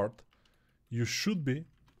start, you should be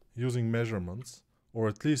using measurements, or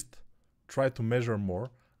at least try to measure more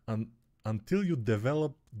until you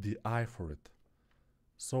develop the eye for it.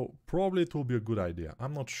 So probably it will be a good idea.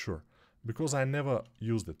 I'm not sure, because I never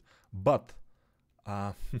used it. But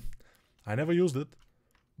I never used it,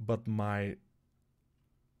 but my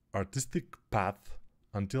artistic path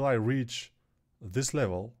until I reach this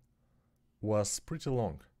level was pretty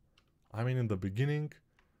long. I mean, in the beginning,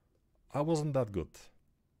 I wasn't that good.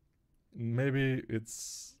 Maybe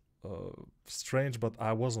it's strange, but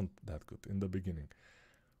I wasn't that good in the beginning.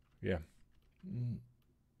 Yeah.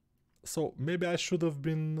 So maybe I should have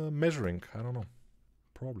been measuring. I don't know.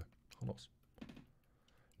 Probably. Who knows?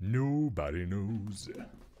 Nobody knows.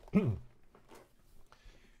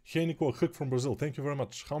 Hey Nico, Hook from Brazil. Thank you very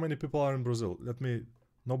much. How many people are in Brazil?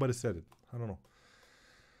 Nobody said it. I don't know.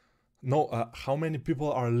 No, how many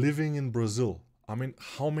people are living in Brazil? I mean,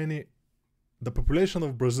 the population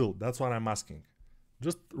of Brazil, that's what I'm asking.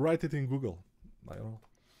 Just write it in Google. I don't know.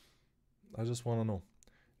 I just want to know.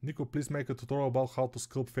 Nico, please make a tutorial about how to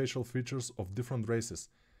sculpt facial features of different races.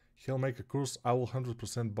 He'll make a course. I will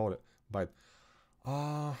 100% buy it.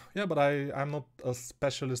 Yeah, but I'm not a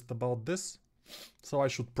specialist about this, so I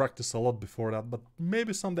should practice a lot before that. But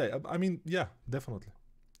maybe someday. I mean, yeah, definitely.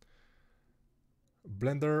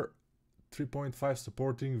 Blender 3.5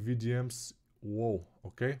 supporting VDMs. Wow,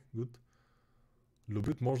 okay, good.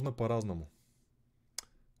 Любить можно по-разному.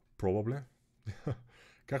 Probably.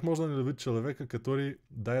 Как можно да любить човека, который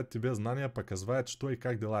дает тебе знания, показывает что и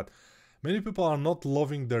как делать? Many people are not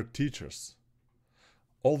loving their teachers.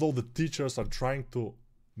 Although the teachers are trying to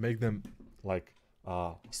make them like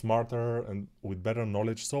smarter and with better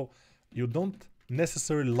knowledge. So you don't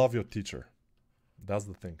necessarily love your teacher. That's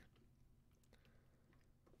the thing.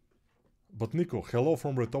 But Nico, hello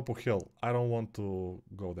from Retopo Hill. I don't want to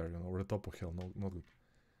go there, you know. Retopo Hill, no, not good.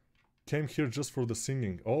 Came here just for the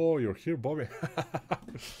singing. Oh, you're here, Bobby.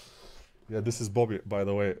 Yeah, this is Bobby, by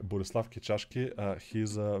the way, Borislav Kichashki.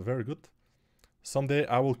 He's very good. Someday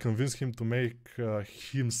I will convince him to make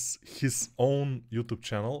his own YouTube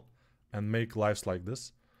channel and make lives like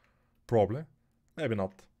this. Probably. Maybe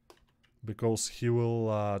not. Because he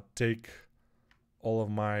will take all of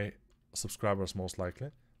my subscribers most likely.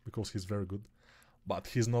 Because he's very good. But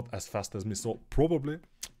he's not as fast as me. So probably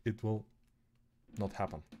it will not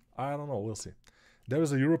happen. I don't know. We'll see. There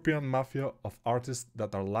is a European mafia of artists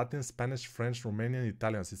that are Latin, Spanish, French, Romanian,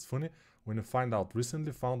 Italians. It's funny when you find out.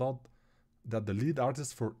 Recently found out that the lead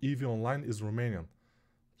artist for Eevee Online is Romanian.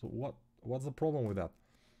 So what's the problem with that?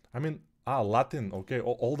 I mean, Latin, okay,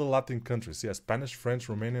 all the Latin countries, yeah, Spanish, French,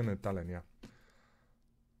 Romanian, Italian, yeah.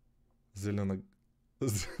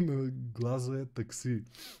 Glazuje taxi.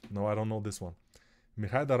 No, I don't know this one.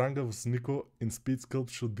 Mihai Daranga vs Nico in speed sculpt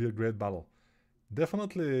should be a great battle.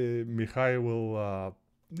 Definitely Mihai will,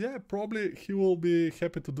 yeah, probably he will be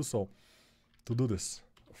happy to do so. To do this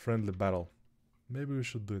friendly battle. Maybe we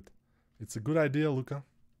should do it. It's a good idea, Luca.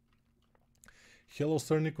 Hello,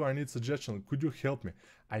 Sir Nico, I need suggestion. Could you help me?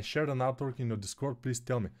 I shared an artwork in your Discord, please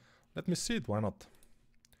tell me. Let me see it, why not?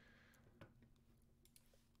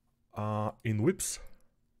 In whips?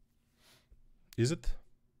 Is it?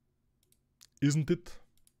 Isn't it?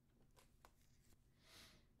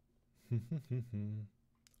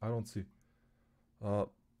 I don't see.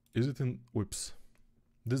 Is it in whips?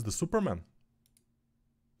 This is the Superman?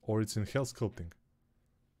 Or it's in Hell Sculpting?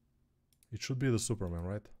 It should be the Superman,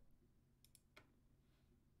 right?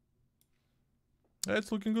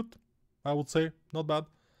 It's looking good, I would say. Not bad.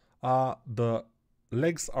 The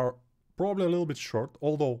legs are probably a little bit short,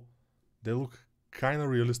 although they look kind of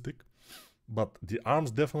realistic. But the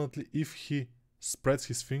arms definitely, if he spreads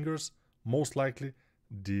his fingers, most likely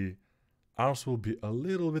the arms will be a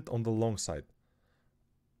little bit on the long side.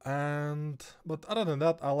 But other than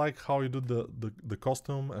that, I like how you do the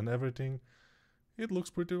costume and everything. It looks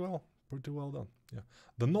pretty well done. Yeah,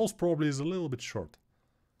 the nose probably is a little bit short,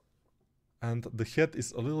 and the head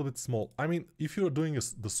is a little bit small. I mean, if you're doing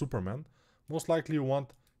the Superman, most likely you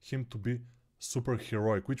want him to be super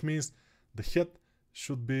heroic, which means the head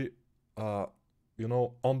should be, you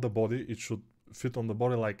know, on the body. It should fit on the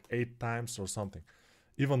body like 8 times or something,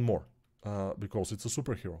 even more, because it's a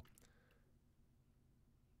superhero.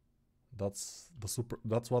 That's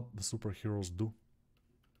what the superheroes do.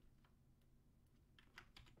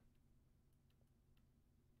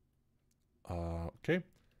 Okay.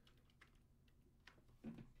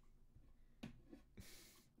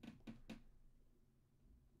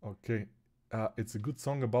 Okay. It's a good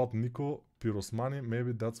song about Nico Pirosmani.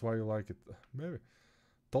 Maybe that's why you like it. Maybe.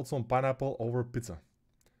 Thoughts on pineapple over pizza?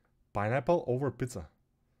 Pineapple over pizza.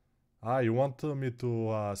 You want me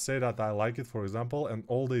to say that I like it, for example, and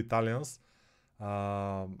all the Italians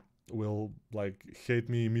will like hate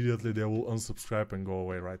me immediately. They will unsubscribe and go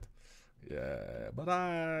away, right? Yeah, but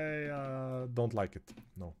I don't like it.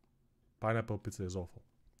 No, pineapple pizza is awful.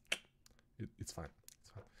 It's fine.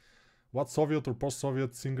 It's fine. What Soviet or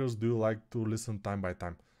post-Soviet singers do you like to listen time by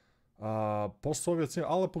time? Post-Soviet singer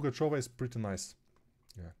Alla Pugacheva is pretty nice.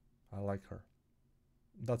 Yeah, I like her.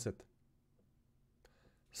 That's it.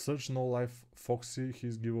 Search No Life Foxy,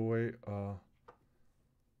 his giveaway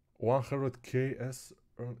 100k S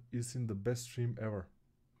is in the best stream ever.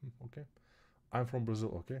 Okay. I'm from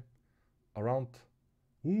Brazil, okay. Around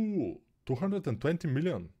 220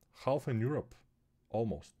 million, half in Europe.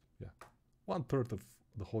 Almost, yeah. 1/3 of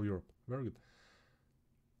the whole Europe. Very good.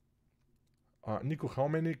 Nico, how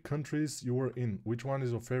many countries you were in? Which one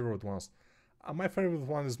is your favorite ones? My favorite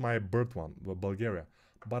one is my birth one, Bulgaria.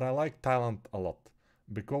 But I like Thailand a lot,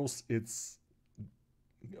 because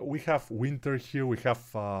we have winter here, we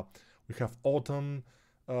have autumn,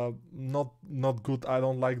 not good. I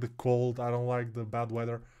don't like the cold, I don't like the bad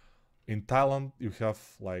weather. In Thailand you have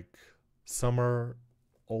like summer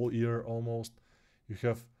all year almost. You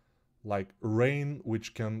have like rain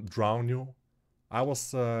which can drown you. I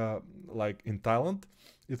was like in Thailand,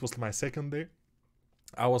 it was my second day.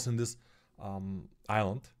 I was in this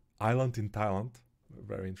island in Thailand,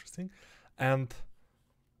 very interesting, and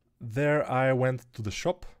there I went to the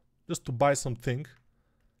shop just to buy something,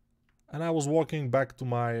 and I was walking back to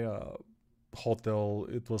my hotel.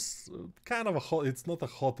 It was kind of it's not a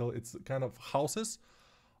hotel, it's kind of houses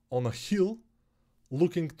on a hill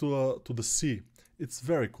looking to the sea. It's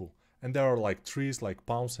very cool, and there are like trees, like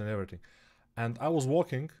palms and everything. And I was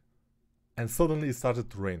walking, and suddenly it started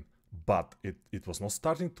to rain. But it was not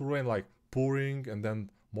starting to rain like pouring and then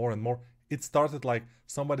more and more. It started like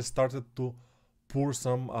somebody started to pour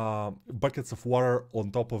some buckets of water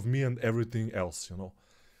on top of me and everything else, you know.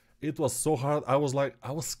 It was so hard. I was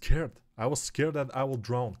scared. I was scared that I will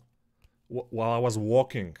drown while I was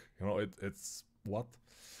walking, you know. It's what?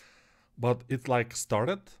 But it like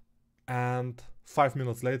started, and 5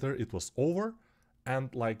 minutes later it was over,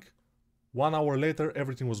 and like 1 hour later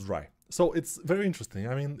everything was dry. So it's very interesting.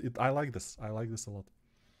 I mean, I like this. I like this a lot.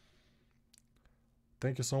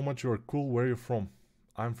 Thank you so much. You are cool. Where are you from?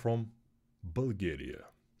 I'm from Bulgaria.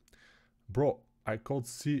 Bro, I code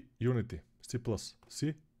C Unity, C+,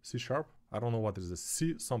 C, C sharp. I don't know what is this.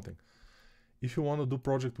 C something. If you want to do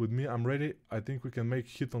project with me, I'm ready. I think we can make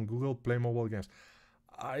hit on Google, play mobile games.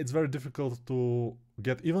 It's very difficult to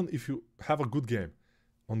get, even if you have a good game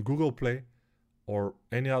on Google Play or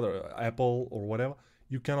any other Apple or whatever,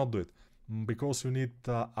 you cannot do it. because you need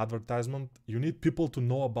advertisement. You need people to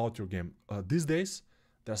know about your game. These days,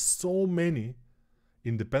 there's so many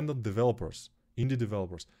independent developers, indie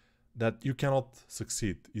developers, that you cannot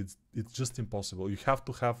succeed. It's just impossible. You have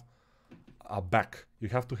to have a back. You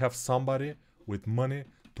have to have somebody with money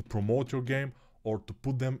to promote your game or to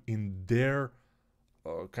put them in their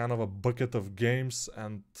kind of a bucket of games,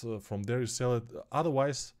 and from there you sell it.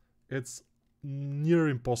 Otherwise, it's near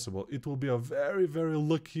impossible. It will be a very, very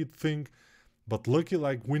lucky thing, but lucky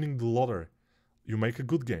like winning the lottery. You make a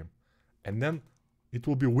good game, and then it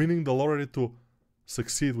will be winning the lottery to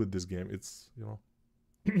succeed with this game. It's, you know,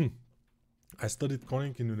 I studied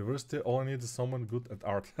coding in university. All I need is someone good at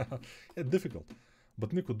art. Yeah, difficult.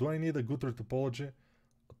 But Nico, do I need a good topology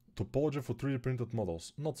for 3D printed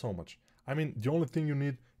models? Not so much. I mean, the only thing you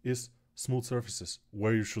need is smooth surfaces,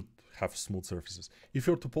 where you should have smooth surfaces. If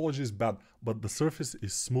your topology is bad, but the surface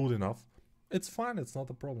is smooth enough, it's fine, it's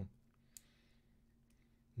not a problem.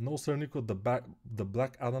 No sir, Nico, the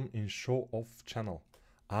Black Adam in show off channel.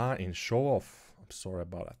 Ah, in show off. I'm sorry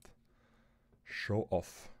about that. Show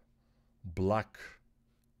off. Black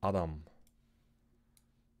Adam.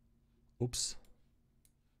 Oops.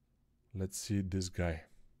 Let's see this guy.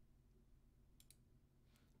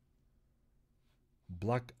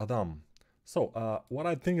 Black Adam. So, what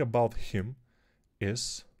I think about him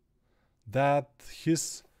is that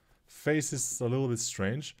his face is a little bit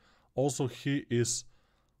strange. Also, he is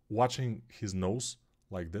watching his nose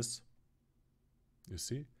like this. You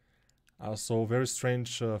see? So, very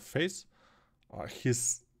strange face.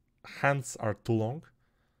 His hands are too long.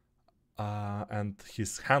 And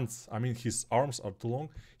his hands, I mean, his arms are too long.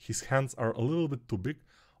 His hands are a little bit too big.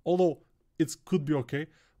 Although, it could be okay.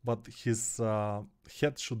 But his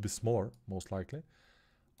head should be smaller, most likely.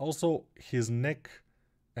 Also, his neck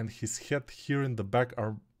and his head here in the back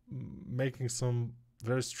are making some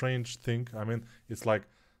very strange thing. I mean, it's like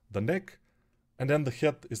the neck, and then the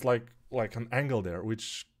head is like an angle there,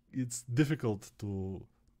 which it's difficult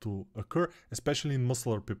to occur, especially in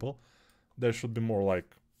muscular people. There should be more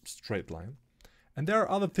like straight line. And there are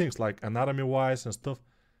other things like anatomy-wise and stuff.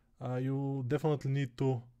 You definitely need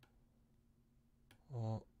to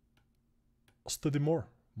study more,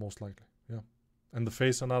 most likely. Yeah, and the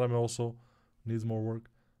face anatomy also needs more work.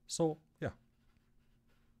 So yeah,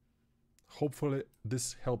 hopefully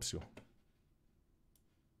this helps you.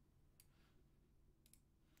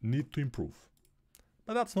 Need to improve,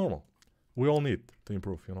 but that's normal. We all need to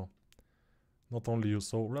improve, you know. Not only you.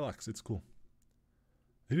 So relax, it's cool.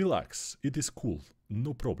 Relax, it is cool,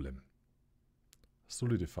 no problem.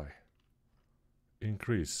 Solidify.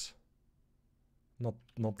 Increase.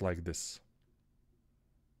 Not like this.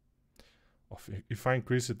 If I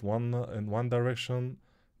increase it in one direction,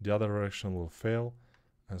 the other direction will fail,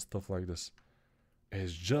 and stuff like this. It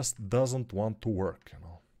just doesn't want to work, you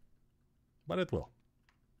know. But it will.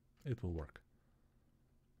 It will work.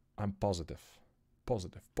 I'm positive.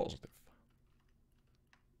 Positive, positive.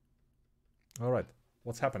 Alright,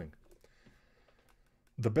 what's happening?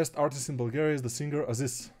 The best artist in Bulgaria is the singer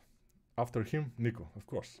Aziz. After him, Nico. Of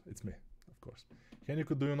course, it's me. Of course. Hey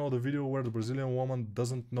Nico, do you know the video where the Brazilian woman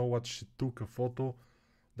doesn't know what she took a photo?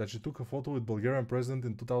 That she took a photo with Bulgarian president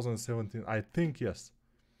in 2017? I think yes.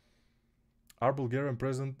 Our Bulgarian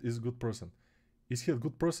president is a good person. Is he a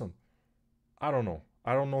good person? I don't know.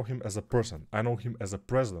 I don't know him as a person. I know him as a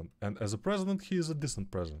president. And as a president, he is a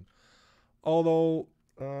decent president. Although,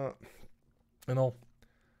 you know,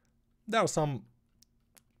 there are some,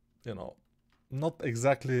 you know, not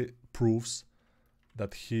exactly proofs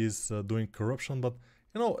that he's doing corruption, but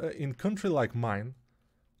you know, in a country like mine,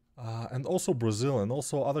 and also Brazil and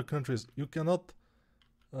also other countries, you cannot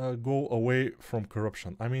go away from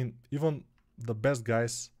corruption. I mean, even the best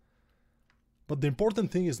guys. But the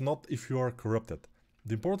important thing is not if you are corrupted.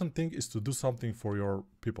 The important thing is to do something for your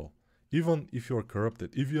people, even if you are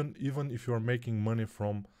corrupted, even if you are making money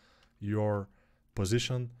from your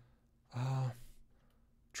position.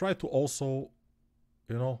 Try to also,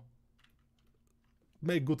 you know,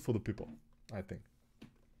 make good for the people, I think.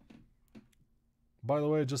 By the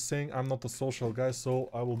way, just saying, I'm not a social guy, so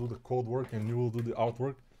I will do the code work and you will do the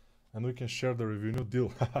artwork, and we can share the review. No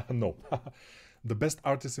deal. No. The best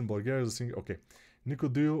artist in Bulgaria is a singer. Okay. Nico,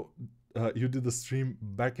 do you did the stream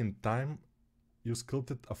back in time? You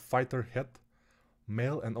sculpted a fighter head,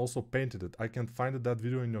 male, and also painted it. I can't find that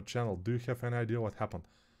video in your channel. Do you have any idea what happened?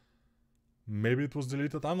 Maybe it was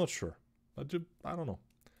deleted, I'm not sure. But I don't know.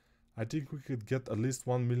 I think we could get at least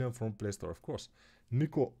 1 million from Play Store, of course.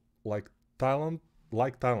 Nico, like Thailand,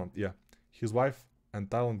 yeah. His wife and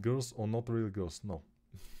Thailand girls, or not really girls? No.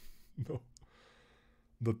 No.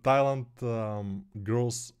 The Thailand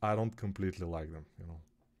girls, I don't completely like them, you know.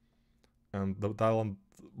 And the Thailand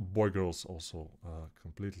boy girls also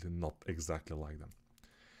completely not exactly like them.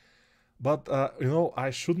 But, you know,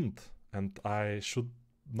 I shouldn't and I should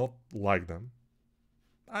not like them.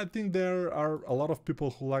 I think there are a lot of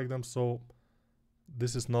people who like them, so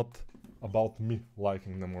this is not about me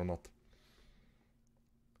liking them or not.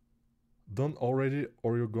 Done already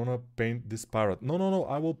or you're gonna paint this parrot? No, no, no,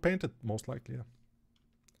 I will paint it most likely, yeah.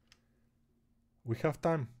 We have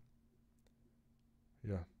time.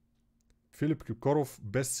 Yeah. Philip Kirkorov,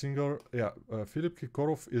 best singer. Yeah, Philip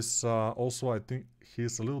Kirkorov is also, I think, he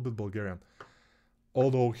is a little bit Bulgarian.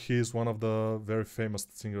 Although he is one of the very famous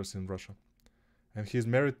singers in Russia. And he's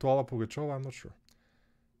married to Alla Pugacheva, I'm not sure.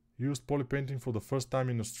 Used poly painting for the first time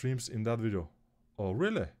in your streams in that video. Oh,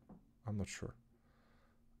 really? I'm not sure.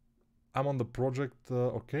 I'm on the project,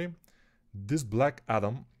 okay. This Black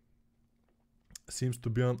Adam seems to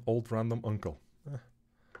be an old random uncle.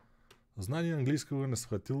 Знание английского не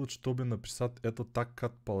схватило, чтобы написать это так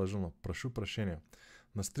как положено. Прошу прощения.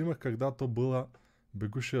 На стримах когда-то была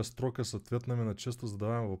бегущая строка с ответами на често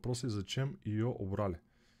задаваемые вопросы, зачем ее убрали.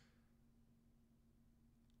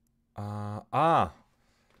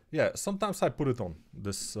 Yeah, sometimes I put it on.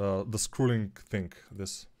 This, the scrolling thing.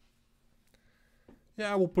 This.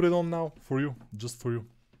 Yeah, I will put it on now for you. Just for you.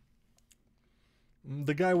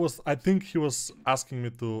 The guy was, I think he was asking me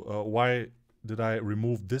to, why did I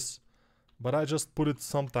remove this? But I just put it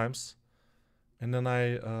sometimes. And then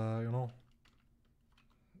I, you know,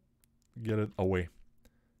 get it away.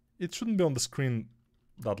 It shouldn't be on the screen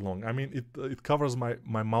that long. I mean, it covers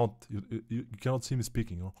my mouth. You cannot see me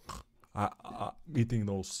speaking, you know. I'm eating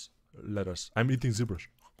those letters. I'm eating ZBrush.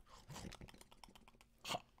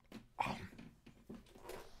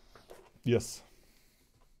 Yes.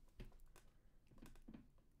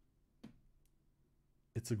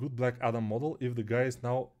 It's a good Black Adam model if the guy is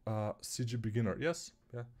now CG beginner. Yes,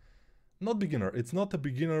 yeah. Not beginner. It's not a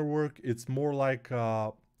beginner work. It's more like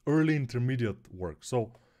early intermediate work.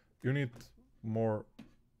 So you need more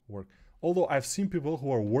work. Although I've seen people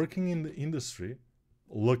who are working in the industry,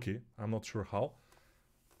 lucky, I'm not sure how,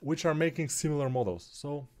 which are making similar models.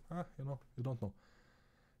 So, you know, you don't know.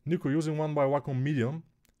 Nico using 1x Wacom Medium.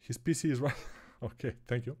 His PC is right. Okay,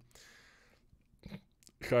 thank you.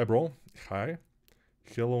 Hi, bro. Hi.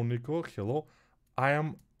 Hello, Nico. Hello. I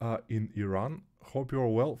am in Iran. Hope you are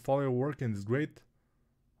well. Follow your work and it's great.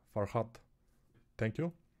 Farhat. Thank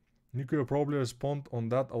you. Nico, you probably respond on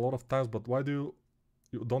that a lot of times, but why do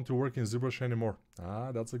don't you work in ZBrush anymore?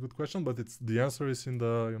 That's a good question, but it's the answer is in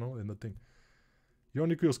the, you know, in the thing. Yo,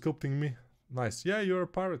 Nico, you're sculpting me. Nice. Yeah, you're a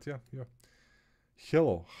pirate. Yeah, yeah.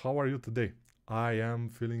 Hello. How are you today? I am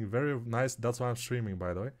feeling very nice. That's why I'm streaming,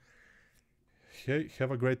 by the way. Hey,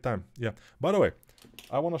 have a great time. Yeah. By the way,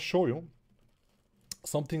 I want to show you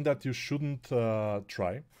something that you shouldn't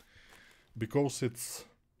try because it's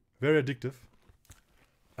very addictive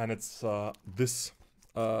and it's this.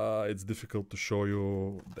 It's difficult to show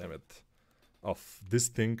you. Damn it! Of this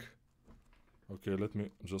thing. Okay, let me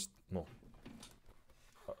just no.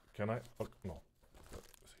 Can I? No.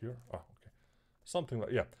 Here. Okay. Something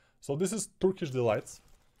like yeah. So this is Turkish delights.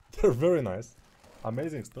 They're very nice,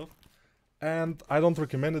 amazing stuff. And I don't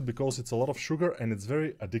recommend it because it's a lot of sugar and it's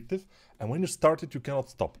very addictive. And when you start it, you cannot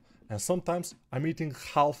stop. And sometimes I'm eating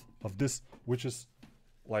half of this, which is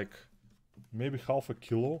like maybe half a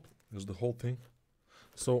kilo is the whole thing.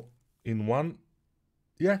 So in one,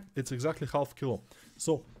 yeah, it's exactly half kilo.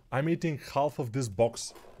 So I'm eating half of this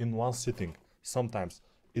box in one sitting. Sometimes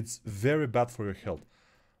it's very bad for your health.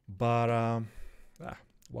 But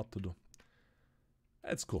what to do?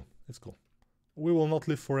 It's cool. It's cool. We will not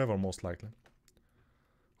live forever, most likely.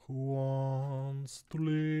 Who wants to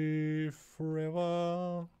live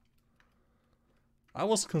forever? I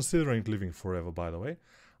was considering living forever, by the way.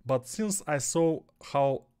 But since I saw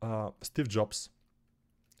how Steve Jobs,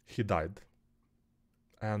 he died.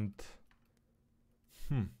 And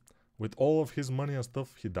with all of his money and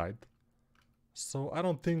stuff, he died. So I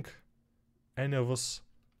don't think any of us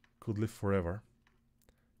could live forever.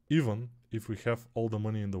 Even if we have all the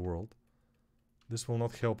money in the world. This will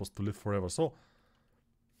not help us to live forever. So,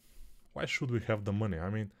 why should we have the money? I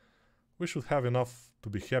mean, we should have enough to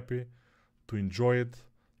be happy, to enjoy it,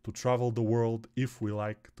 to travel the world if we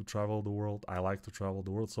like to travel the world. I like to travel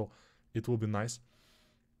the world, so it will be nice.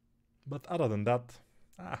 But other than that,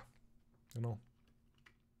 you know,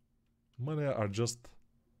 money are just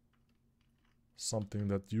something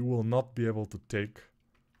that you will not be able to take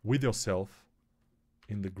with yourself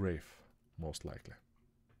in the grave, most likely.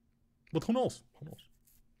 But who knows? Who knows?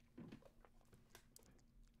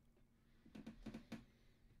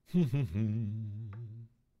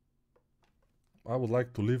 I would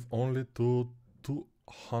like to live only to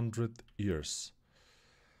 200 years.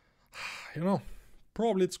 You know,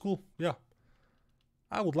 probably it's cool, yeah.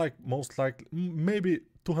 I would like, most likely, maybe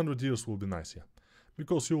 200 years will be nice, yeah.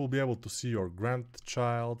 Because you will be able to see your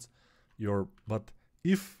grandchild, but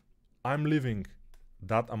if I'm living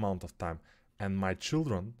that amount of time and my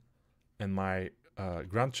children and my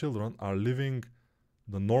grandchildren are living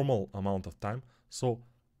the normal amount of time, so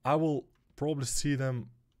I will probably see them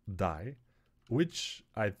die, which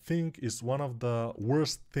I think is one of the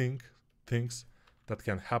worst things that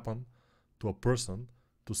can happen to a person,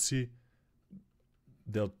 to see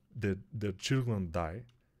their children die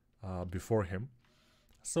before him.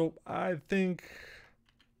 So I think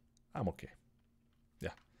I'm okay.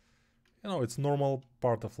 Yeah. You know, it's normal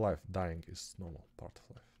part of life. Dying is normal part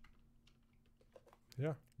of life.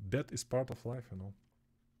 Yeah, death is part of life, you know.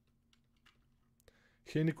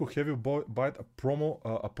 Hey Nico, have you bought a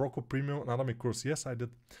Proco Premium Anatomy course? Yes, I did.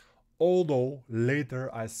 Although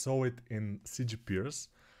later I saw it in CG Peers,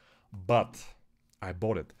 but I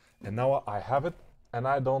bought it. And now I have it and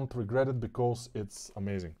I don't regret it because it's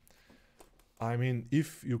amazing. I mean,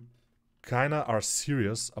 if you kinda are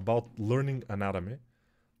serious about learning anatomy,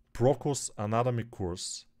 Proco's anatomy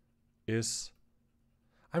course is...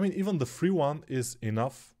 I mean, even the free one is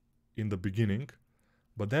enough in the beginning,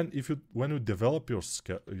 but then when you develop your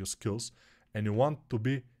skills and you want to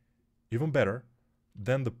be even better,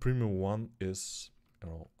 then the premium one is, you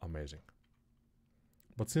know, amazing.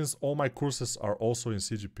 But since all my courses are also in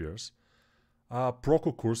CG Peers,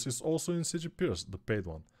 Proco course is also in CG Peers, the paid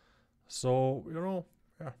one. So, you know,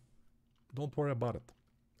 yeah, don't worry about it.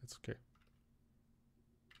 It's okay.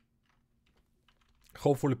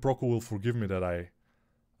 Hopefully Proco will forgive me that I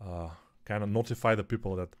kind of notify the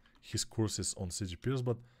people that his course is on CG Peers,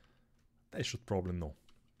 but they should probably know.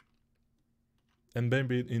 And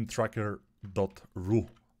maybe in tracker.ru,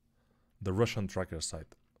 the Russian tracker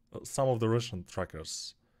site. Some of the Russian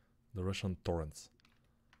trackers, the Russian torrents.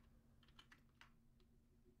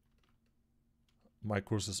 My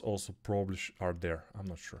courses also probably are there. I'm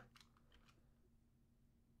not sure.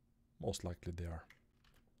 Most likely they are.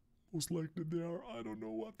 Most likely they are. I don't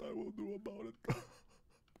know what I will do about it.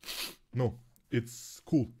 No, it's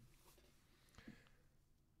cool.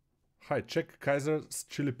 Hi, check Kaiser's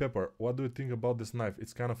chili pepper. What do you think about this knife?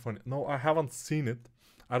 It's kind of funny. No, I haven't seen it.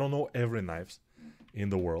 I don't know every knives in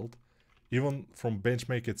the world. Even from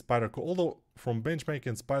Benchmake and Spyderco. Although from Benchmake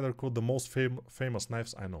and Spyderco, the most famous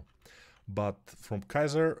knives I know. But from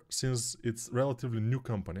Kaiser, since it's relatively new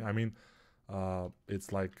company, I mean,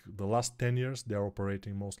 it's like the last 10 years they are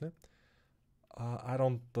operating mostly. I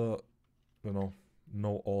don't, you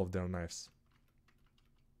know all of their knives.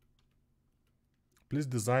 Please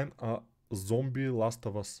design a zombie Last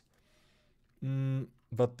of Us.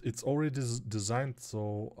 But it's already designed,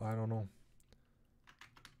 so I don't know.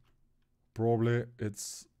 Probably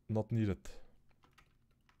it's not needed.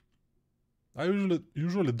 I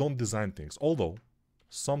usually don't design things, although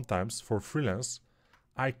sometimes for freelance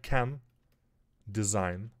I can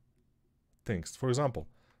design things. For example,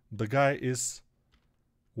 the guy is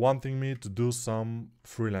wanting me to do some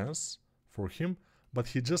freelance for him, but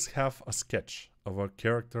he just have a sketch of a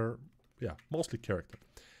character, yeah, mostly character.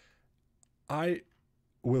 I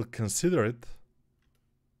will consider it.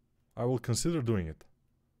 I will consider doing it.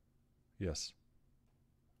 Yes.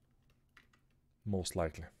 Most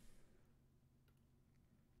likely.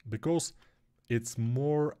 Because it's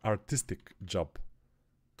more artistic job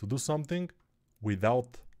to do something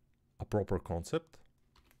without a proper concept.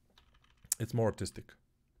 It's more artistic.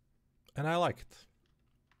 And I like it.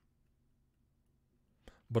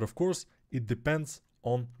 But of course, it depends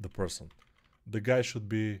on the person. The guy should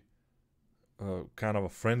be kind of a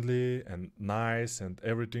friendly and nice, and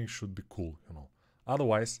everything should be cool, you know.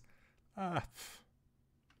 Otherwise, I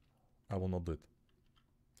will not do it.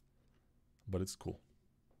 But it's cool.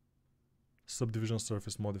 Subdivision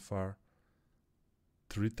surface modifier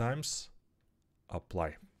 3 times.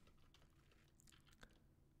 Apply.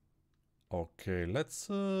 Okay, let's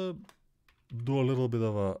do a little bit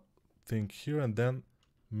of a thing here and then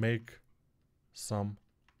make some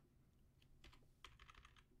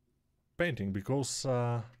painting, because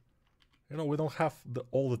you know, we don't have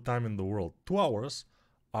all the time in the world. 2 hours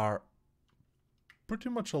are pretty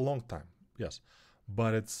much a long time, yes,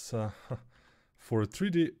 but it's for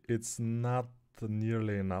 3D it's not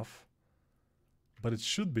nearly enough, but it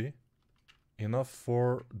should be enough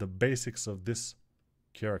for the basics of this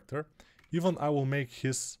character. Even I will make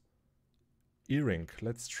his earring.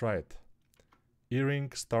 Let's try it.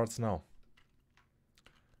 Earring starts now.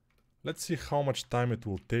 Let's see how much time it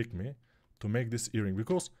will take me to make this earring,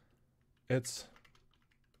 because it's...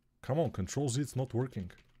 Come on, Control Z, it's not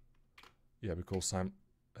working. Yeah, because I'm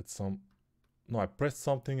at some... No, I pressed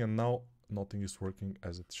something and now nothing is working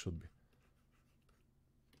as it should be.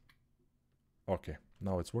 Okay,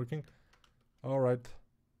 now it's working. Alright.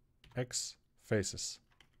 X, faces.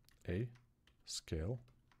 A, scale,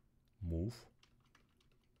 move.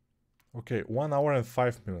 Okay, 1 hour and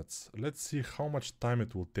 5 minutes. Let's see how much time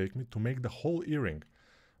it will take me to make the whole earring.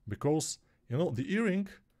 Because, you know, the earring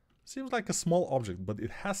seems like a small object, but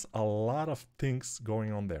it has a lot of things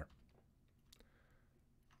going on there.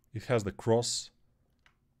 It has the cross.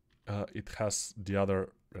 It has the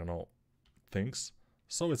other, you know, things.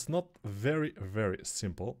 So it's not very, very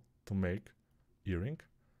simple to make earring.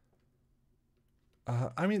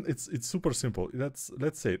 I mean, it's super simple. Let's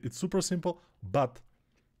say it's super simple, but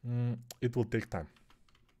it will take time.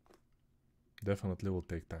 Definitely will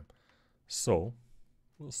take time. So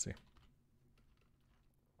we'll see.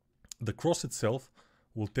 The cross itself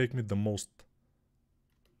will take me the most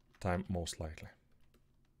time, most likely.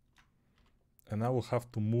 And I will have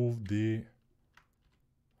to move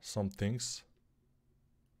some things.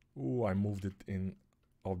 Ooh, I moved it in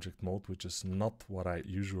object mode, which is not what I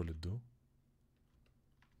usually do.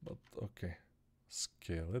 But okay,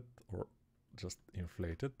 scale it or just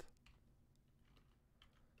inflate it.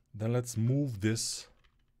 Then let's move this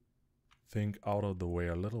thing out of the way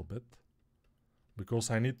a little bit, because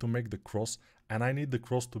I need to make the cross and I need the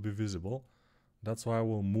cross to be visible. That's why I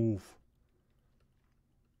will move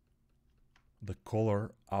the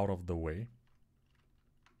color out of the way.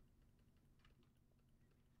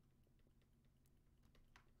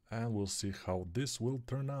 And we'll see how this will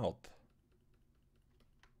turn out.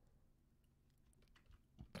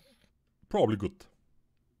 Probably good.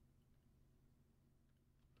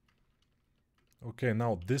 Okay,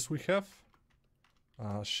 now this we have.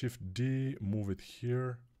 Shift D, move it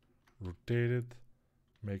here, rotate it,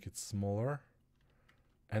 make it smaller.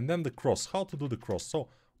 And then the cross. How to do the cross? So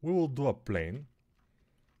we will do a plane.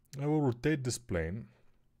 I will rotate this plane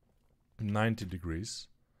 90 degrees.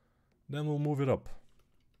 Then we'll move it up.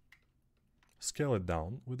 Scale it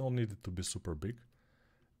down. We don't need it to be super big.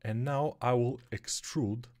 And now I will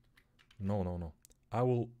extrude. No. I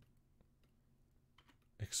will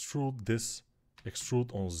extrude this,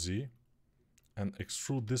 extrude on Z, and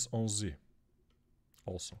extrude this on Z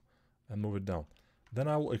also, and move it down. Then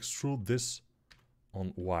I will extrude this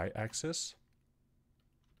on Y axis,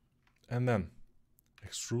 and then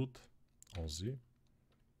extrude on Z,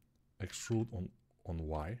 extrude on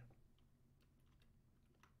Y,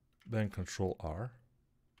 then Control R,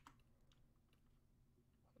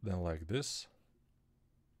 then like this,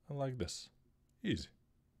 and like this. Easy.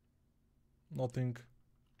 Nothing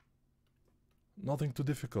too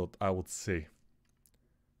difficult, I would say.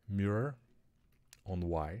 Mirror on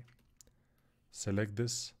Y, select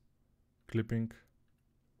this, clipping,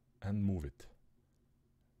 and move it.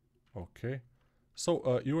 Okay.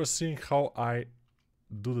 So you are seeing how I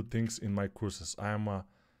do the things in my courses. I am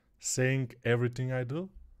saying everything I do,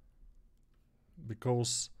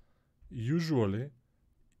 because usually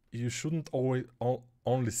you shouldn't always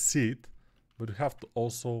only see it, but you have to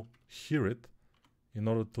also hear it in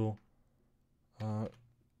order to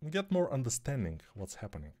get more understanding what's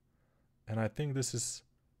happening. And I think this is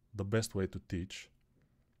the best way to teach.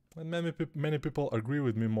 And many people agree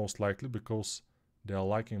with me, most likely, because they are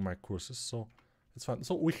liking my courses, so it's fine.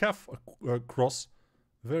 So we have a cross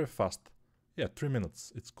very fast. Yeah, 3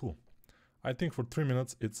 minutes. It's cool. I think for 3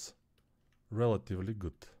 minutes it's relatively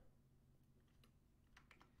good.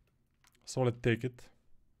 So let's take it.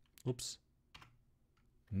 Oops.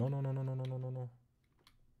 No.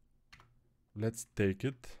 Let's take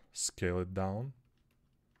it, scale it down,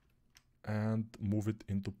 and move it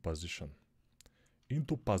into position.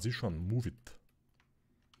 Into position, move it.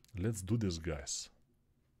 Let's do this, guys.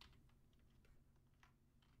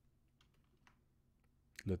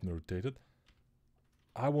 Let me rotate it.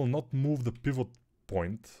 I will not move the pivot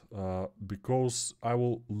point because I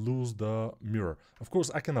will lose the mirror. Of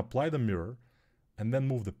course, I can apply the mirror and then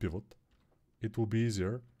move the pivot. It will be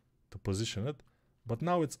easier to position it. But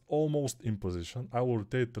now it's almost in position. I will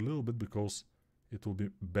rotate it a little bit because it will be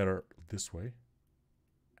better this way.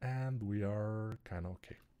 And we are kind of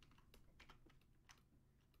okay.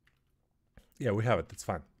 Yeah, we have it. It's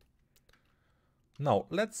fine. Now,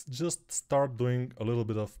 let's just start doing a little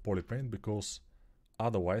bit of polypaint, because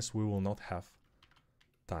otherwise we will not have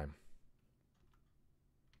time.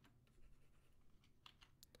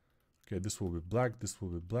 Okay, this will be black, this will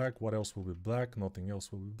be black. What else will be black? Nothing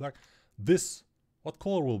else will be black. This, what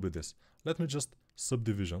color will be this? Let me just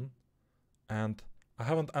subdivision And I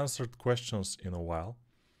haven't answered questions in a while,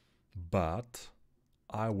 but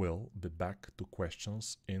I will be back to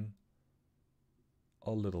questions in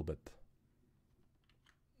a little bit.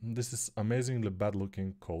 This is amazingly bad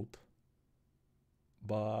looking code,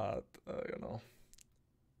 but you know,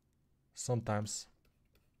 sometimes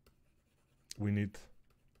we need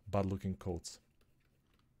bad looking codes.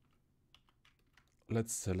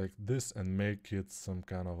 Let's select this and make it some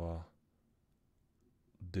kind of a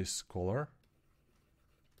this color.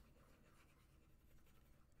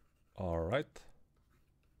 All right.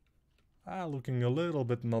 Looking a little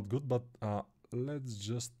bit not good, but let's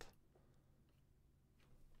just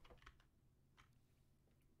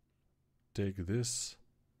take this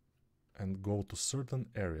and go to certain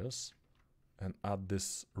areas and add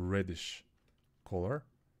this reddish color.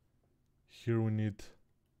 Here we need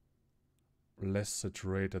less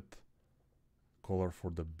saturated color for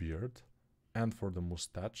the beard and for the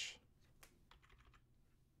mustache.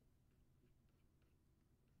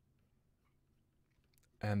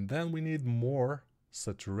 And then we need more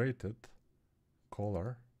saturated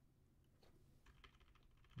color,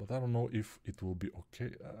 but I don't know if it will be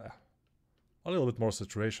okay. A little bit more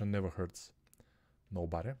saturation never hurts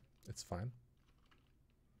nobody. It's fine.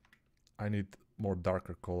 I need more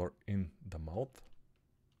darker color in the mouth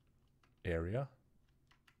area.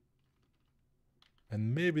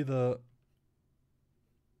 And maybe a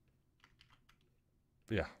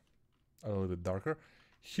little bit darker.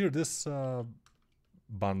 Here, this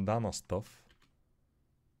bandana stuff,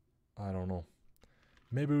 I don't know.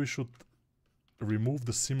 Maybe we should remove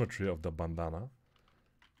the symmetry of the bandana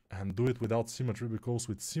and do it without symmetry, because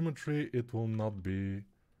with symmetry it will not be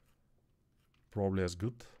probably as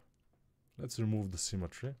good. Let's remove the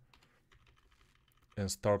symmetry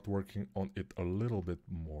and start working on it a little bit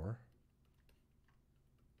more.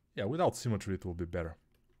 Yeah, without symmetry it will be better.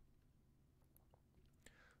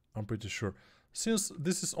 I'm pretty sure. Since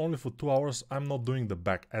this is only for 2 hours, I'm not doing the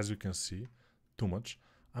back, as you can see, too much.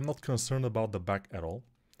 I'm not concerned about the back at all.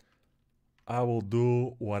 I will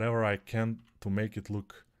do whatever I can to make it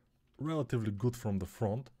look relatively good from the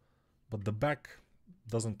front, but the back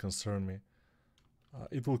doesn't concern me.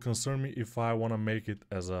 It will concern me if I want to make it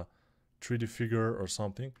as a 3D figure or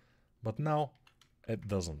something, but now it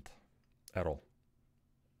doesn't at all.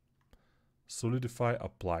 Solidify,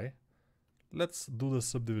 apply. Let's do the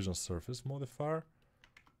subdivision surface modifier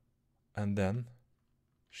and then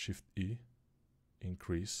Shift E,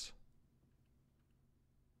 increase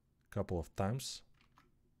a couple of times,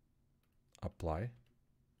 apply,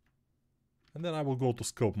 and then I will go to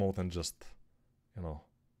scope mode and just, you know,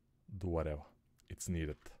 do whatever it's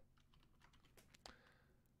needed.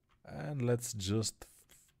 And let's just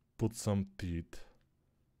put some teeth,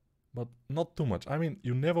 but not too much. I mean,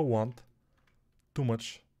 you never want too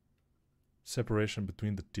much separation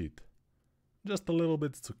between the teeth. Just a little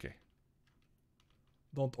bit, it's okay.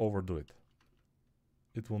 Don't overdo it.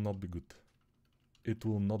 It will not be good. It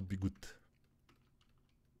will not be good.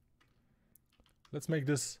 Let's make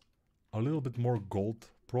this a little bit more gold,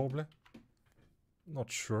 probably.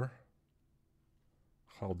 Not sure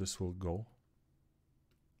how this will go.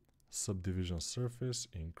 Subdivision surface,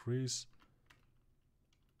 increase.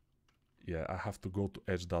 Yeah, I have to go to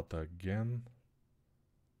edge data again.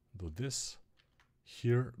 Do this.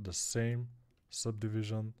 Here, the same.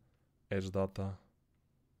 Subdivision, edge data,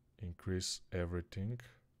 increase everything.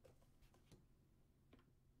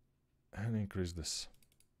 And increase this.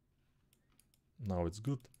 Now it's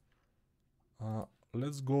good.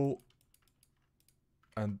 Let's go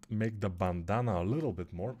and make the bandana a little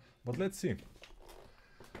bit more. But let's see.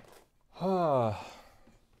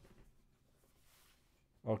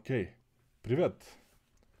 Окей. Привет.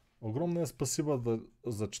 Огромное спасибо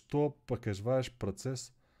за что показываешь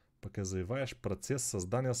процесс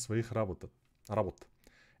создания своих работ.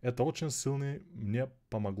 Это очень сильно мне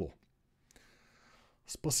помогло.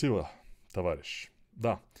 Спасибо, товарищ.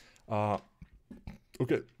 Да.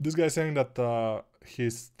 Okay, this guy is saying that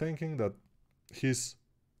he's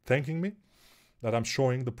thanking me that I'm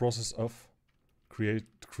showing the process of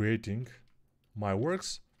creating my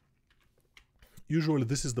works. Usually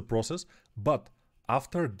this is the process, but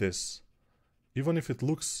after this, even if it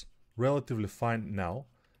looks relatively fine now,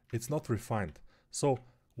 it's not refined. So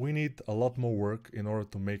we need a lot more work in order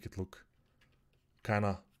to make it look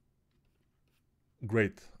kinda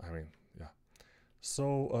great. I mean, yeah.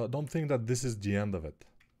 So don't think that this is the end of it.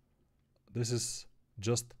 This is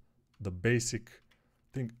just the basic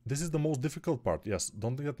thing. This is the most difficult part. Yes,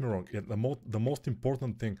 don't get me wrong. The most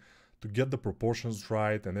important thing, to get the proportions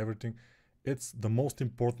right and everything, it's the most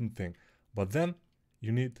important thing. But then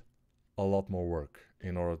you need a lot more work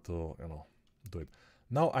in order to, you know, do it.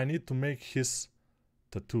 Now I need to make his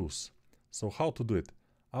tattoos. So how to do it?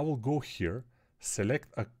 I will go here, select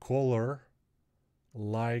a color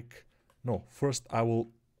like... No, first I will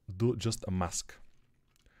do just a mask.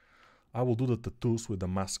 I will do the tattoos with the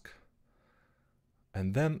mask.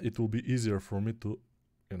 And then it will be easier for me to,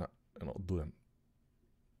 you know, do them.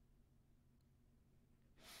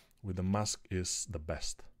 With the mask is the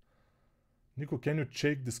best. Nico, can you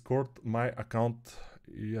check Discord my account?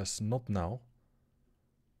 Yes, not now,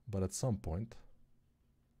 but at some point.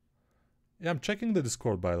 Yeah, I'm checking the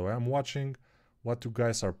Discord, by the way. I'm watching what you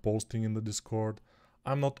guys are posting in the Discord.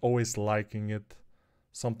 I'm not always liking it.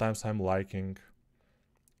 Sometimes I'm liking.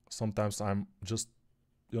 Sometimes I'm just,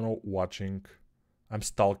 you know, watching. I'm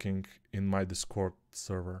stalking in my Discord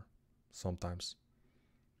server sometimes.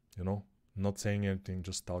 You know, not saying anything,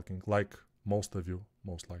 just stalking, like most of you,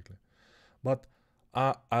 most likely. But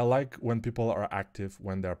I like when people are active,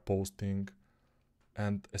 when they're posting.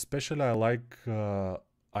 And especially I like,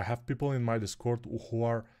 I have people in my Discord who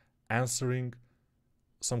are answering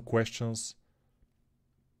some questions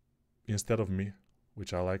instead of me,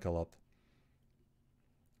 which I like a lot.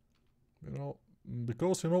 You know,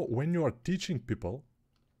 because, you know, when you are teaching people,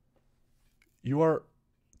 you are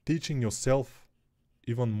teaching yourself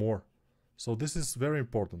even more. So this is very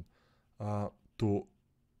important.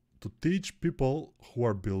 To teach people who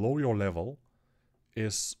are below your level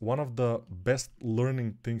is one of the best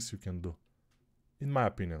learning things you can do. In my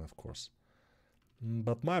opinion, of course.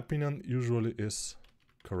 But my opinion usually is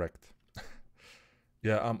correct.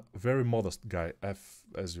 Yeah, I'm a very modest guy,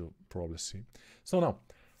 as you probably see. So now,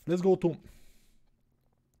 let's go to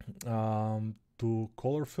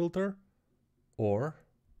color filter, or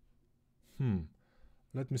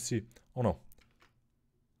let me see. Oh no,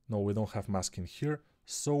 no, we don't have mask in here.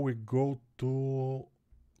 So we go to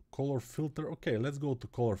color filter. Okay, let's go to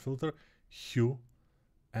color filter, hue,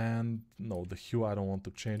 and no, the hue I don't want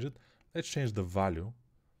to change it. Let's change the value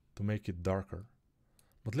to make it darker.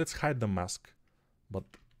 But let's hide the mask. But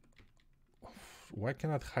why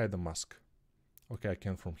cannot hide the mask? Okay, I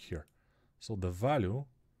can from here. So the value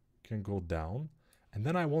can go down, and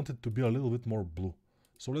then I want it to be a little bit more blue.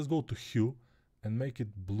 So let's go to hue and make it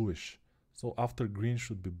bluish. So after green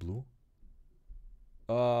should be blue.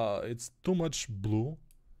 It's too much blue.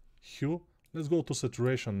 Hue. Let's go to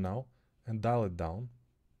saturation now and dial it down.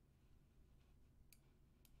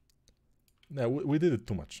 Yeah, we did it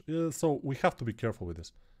too much. So we have to be careful with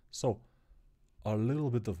this. So a little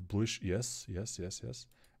bit of bluish, yes.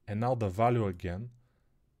 And now the value again,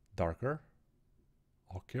 darker.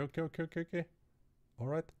 Okay. All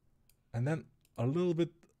right. And then a little bit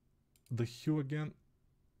the hue again.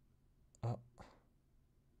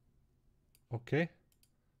 Okay.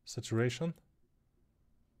 Saturation.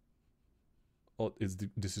 Oh,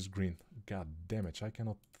 this is green. God damn it, I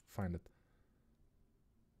cannot find it.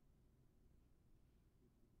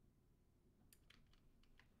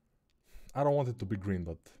 I don't want it to be green,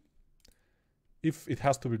 but if it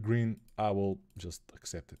has to be green, I will just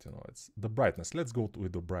accept it, you know. It's the brightness. Let's go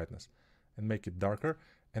with the brightness and make it darker.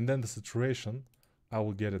 And then the saturation, I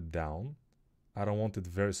will get it down. I don't want it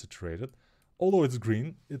very saturated. Although it's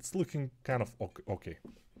green, it's looking kind of okay.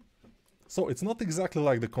 So it's not exactly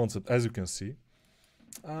like the concept, as you can see.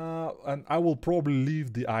 And I will probably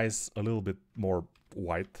leave the eyes a little bit more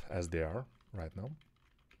white as they are right now.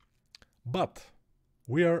 But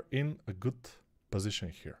we are in a good position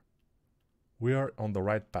here. We are on the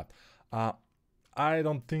right path. I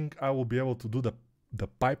don't think I will be able to do the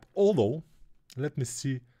pipe, although let me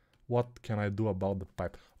see what can I do about the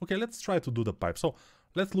pipe. Okay, let's try to do the pipe. So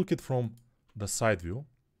let's look it from the side view,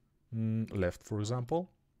 left for example,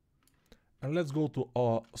 and let's go to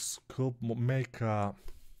sculpt, make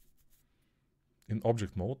in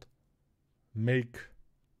object mode, make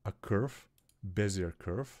a curve, Bezier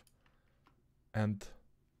curve, and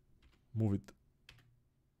move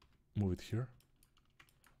it here.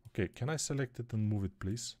 Okay, can I select it and move it,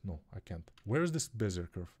 please? No, I can't. Where is this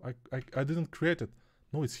Bezier curve? I didn't create it.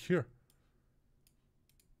 No, it's here.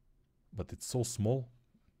 But it's so small.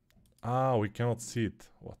 Ah, we cannot see it.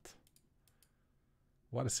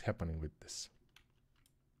 What is happening with this?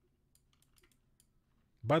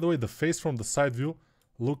 By the way, the face from the side view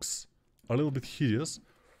looks a little bit hideous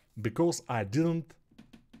because I didn't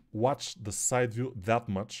watch the side view that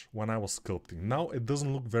much when I was sculpting. Now it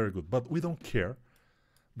doesn't look very good, but we don't care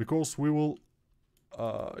because we will,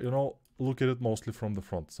 you know, look at it mostly from the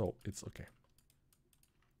front, so it's okay.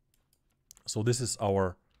 So this is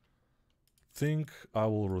our thing. I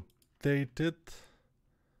will rotate it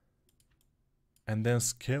and then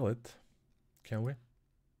scale it. Can we?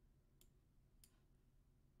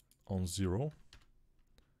 On 0.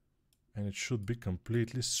 and it should be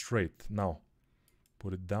completely straight. Now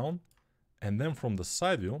put it down, and then from the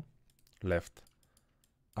side view, left,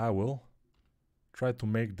 I will try to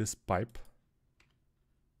make this pipe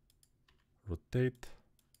rotate.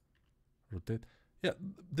 Yeah,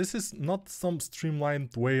 this is not some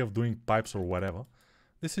streamlined way of doing pipes or whatever.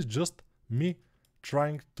 This is just me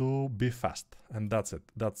trying to be fast, and that's it.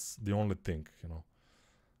 That's the only thing, you know.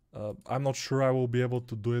 I'm not sure I will be able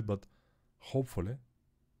to do it, but hopefully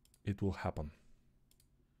it will happen.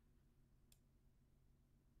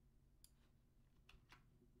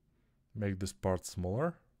 Make this part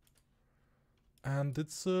smaller, and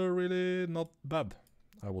it's really not bad,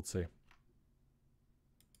 I would say.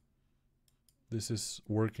 This is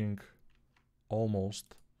working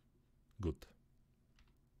almost good.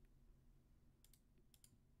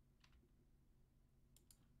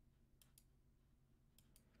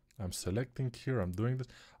 I'm selecting here, I'm doing this.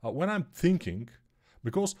 When I'm thinking,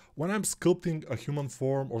 because when I'm sculpting a human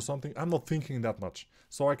form or something, I'm not thinking that much.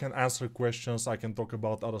 So I can answer questions, I can talk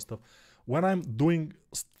about other stuff. When I'm doing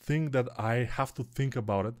thing that I have to think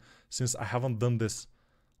about it, since I haven't done this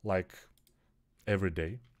like every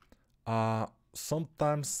day,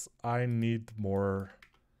 sometimes I need more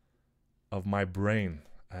of my brain,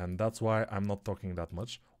 and that's why I'm not talking that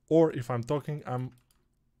much. Or if I'm talking, I'm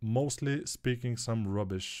mostly speaking some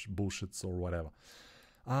rubbish, bullshits or whatever.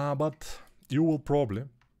 But you will probably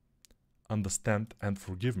understand and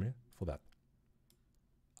forgive me for that.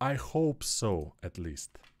 I hope so, at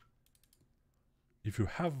least. If you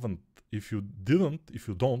haven't, if you don't,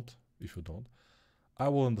 I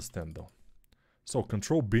will understand though. So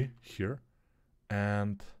Control B here,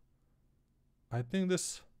 and I think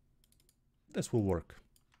this will work.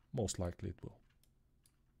 Most likely it will.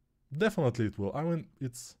 Definitely it will. I mean,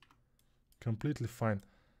 it's completely fine.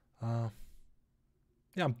 Yeah,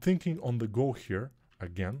 I'm thinking on the go here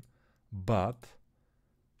again, but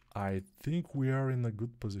I think we are in a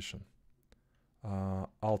good position.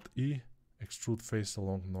 Alt E, extrude face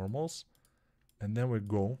along normals, and then we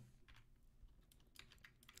go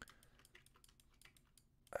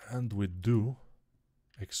and we do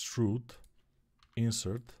extrude,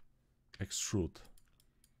 insert, extrude.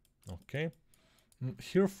 Okay.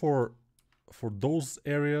 Here for those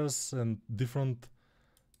areas and different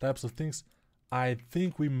types of things, I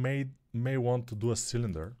think we may want to do a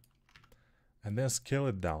cylinder and then scale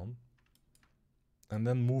it down and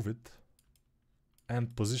then move it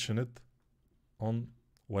and position it on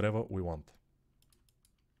whatever we want,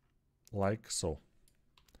 like so.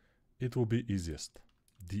 It will be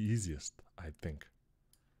the easiest, I think,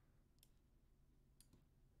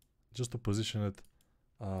 just to position it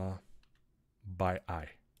by eye.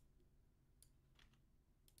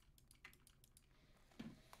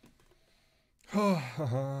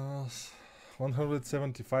 Oh,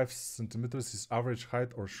 175 centimeters is average height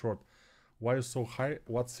or short. Why is so high?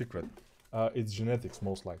 What's secret? It's genetics,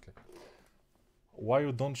 most likely. Why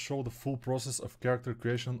you don't show the full process of character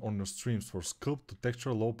creation on your streams, for sculpt to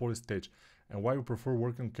texture low poly stage, and why you prefer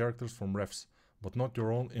working characters from refs but not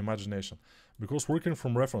your own imagination? Because working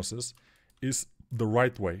from references is the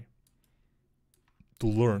right way to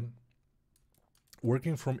learn.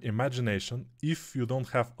 Working from imagination, if you don't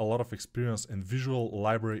have a lot of experience and visual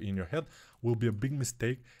library in your head, will be a big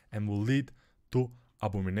mistake and will lead to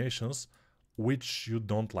abominations which you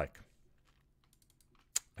don't like.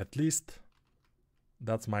 At least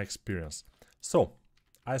that's my experience. So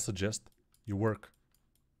I suggest you work,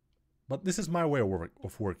 but this is my way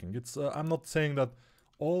of working. It's I'm not saying that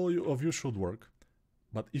all of you should work,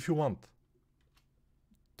 but if you want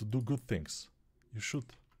to do good things, you should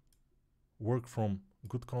work from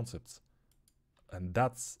good concepts, and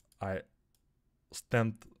that's, I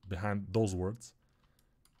stand behind those words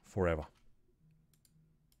forever.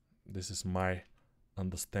 This is my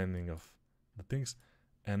understanding of the things,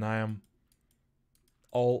 and I am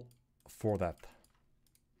all for that.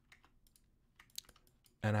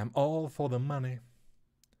 And I'm all for the money,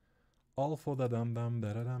 all for the dum dum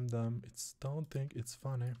da da dum dum. It's don't think it's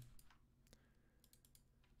funny.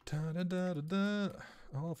 Da da da da da.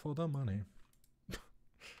 All for the money.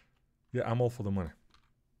 Yeah, I'm all for the money.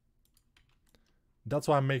 That's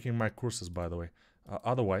why I'm making my courses, by the way.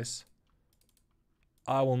 Otherwise,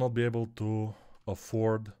 I will not be able to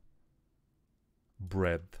afford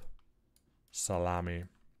bread, salami,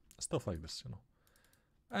 stuff like this, you know.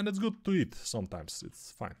 And it's good to eat sometimes.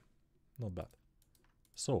 It's fine, not bad.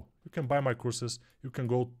 So you can buy my courses. You can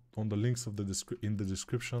go on the links of in the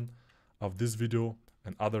description of this video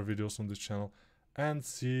and other videos on this channel and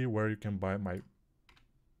see where you can buy my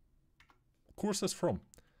courses from.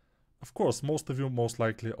 Of course, most of you most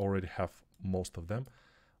likely already have most of them,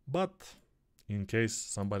 But in case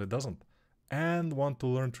somebody doesn't and want to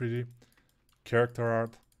learn 3D, character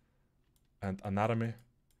art, and anatomy,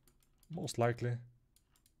 most likely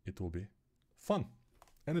it will be fun.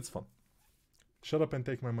 And it's fun. Shut up and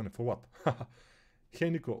take my money. For what? Hey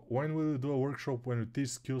Nico, when will you do a workshop when you teach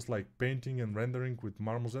skills like painting and rendering with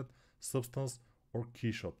Marmoset, Substance, or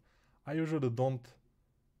Keyshot? I usually don't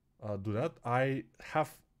do that. I have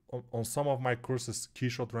on some of my courses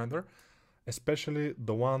Keyshot render, especially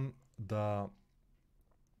the one,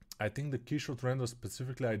 I think the Keyshot render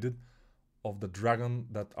specifically I did of the dragon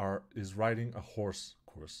that is riding a horse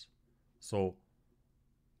course. So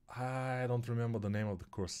I don't remember the name of the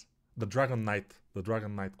course. The Dragon Knight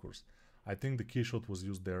course. I think the Keyshot was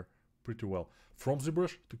used there pretty well. From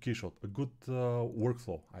ZBrush to Keyshot, a good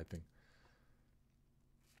workflow, I think.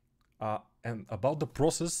 And about the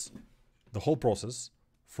process, the whole process,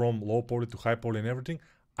 from low poly to high poly and everything,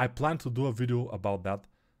 I plan to do a video about that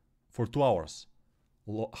for 2 hours.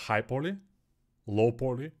 High poly, low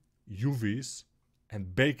poly, UVs,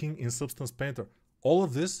 and baking in Substance Painter. All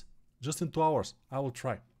of this just in 2 hours. I will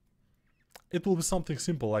try. It will be something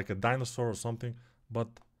simple like a dinosaur or something, but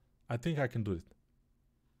I think I can do it.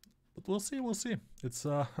 But we'll see, we'll see. It's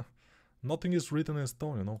nothing is written in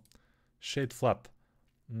stone, you know. Shade flat.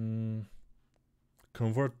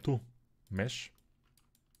 Convert to mesh.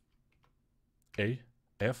 A,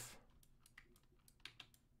 F.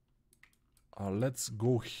 Let's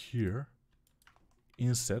go here.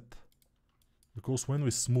 Inset. Because when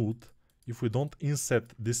we smooth, if we don't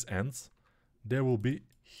inset these ends, they will be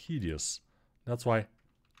hideous. That's why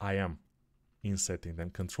I am insetting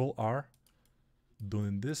them. Control R,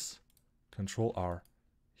 doing this, Control R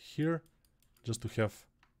here, just to have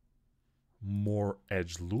more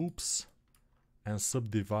edge loops, and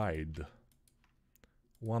subdivide.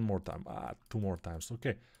 One more time, 2 more times.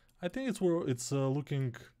 Okay, I think it's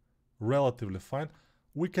looking relatively fine.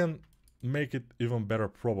 We can make it even better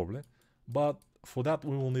probably, but for that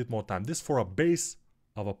we will need more time. This for a base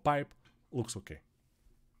of a pipe looks okay,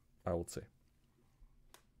 I would say.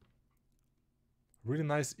 Really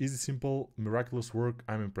nice, easy, simple, miraculous work.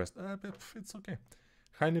 I'm impressed. It's okay.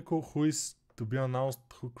 Hi Nico, who is to be announced,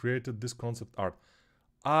 who created this concept art?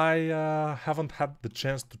 I haven't had the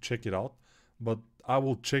chance to check it out, but I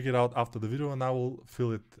will check it out after the video and I will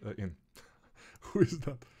fill it in. Who is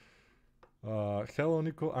that? Hello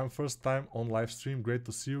Nico, I'm first time on live stream. Great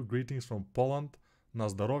to see you. Greetings from Poland. Na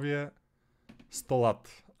zdrowie 100 lat.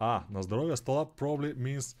 Na zdrowie 100 lat probably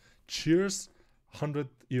means cheers 100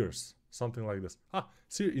 years. Something like this.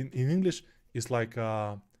 See, in English, it's like,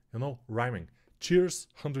 you know, rhyming. Cheers,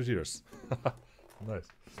 100 years. Nice.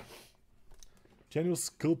 Can you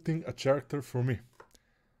sculpting a character for me?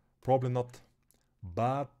 Probably not.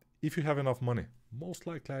 But if you have enough money, most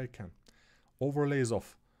likely I can. Overlay is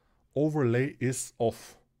off. Overlay is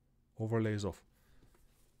off. Overlay is off.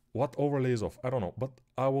 What overlay is off? I don't know. But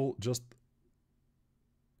I will just,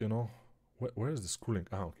 you know, where is the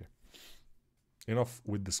scrolling? Okay. Enough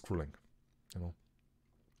with the scrolling, you know.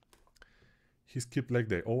 He skipped leg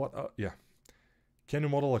day. Oh, what? Yeah. Can you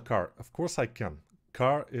model a car? Of course I can.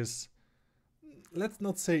 Car is, let's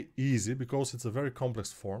not say easy, because it's a very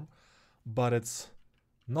complex form, but it's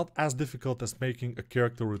not as difficult as making a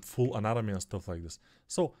character with full anatomy and stuff like this.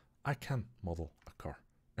 So I can model a car.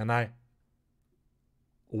 And I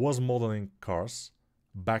was modeling cars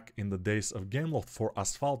back in the days of Gameloft for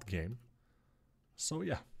Asphalt game. So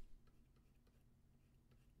yeah.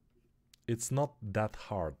 It's not that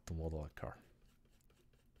hard to model a car.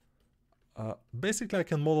 Basically, I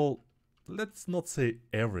can model, let's not say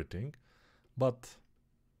everything, but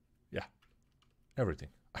yeah, everything.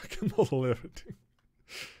 I can model everything.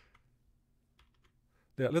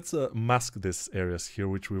 Yeah, let's mask these areas here,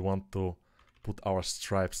 which we want to put our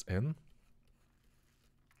stripes in.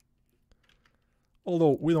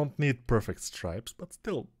 Although we don't need perfect stripes, but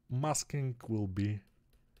still, masking will be,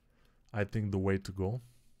 I think, the way to go.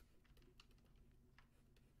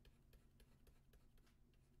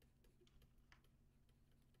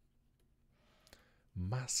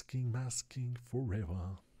 Masking, masking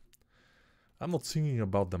forever. I'm not singing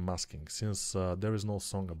about the masking, since there is no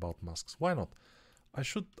song about masks. Why not?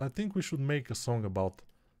 I think we should make a song about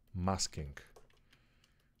masking.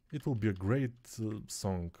 It will be a great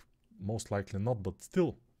song. Most likely not, but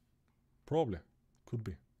still. Probably. Could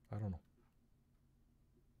be. I don't know.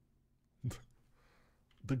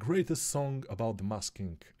 The greatest song about the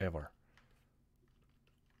masking ever.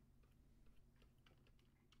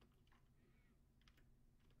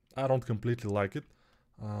 I don't completely like it,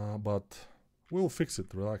 but we'll fix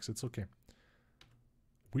it. Relax, it's okay.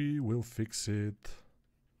 We will fix it.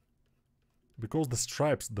 because the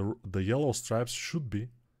stripes, the yellow stripes should be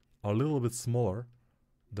a little bit smaller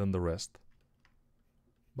than the rest.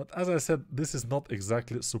 But as I said, this is not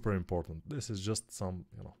exactly super important. This is just some,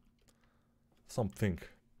 you know, something.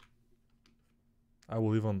 I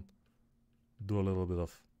will even do a little bit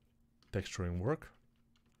of texturing work.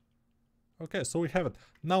 Okay, so we have it.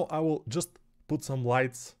 Now I will just put some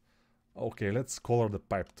lights. Okay, let's color the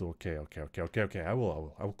pipe too. Okay. I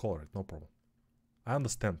will color it, no problem. I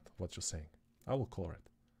understand what you're saying. I will color it.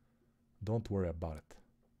 Don't worry about it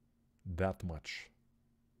that much.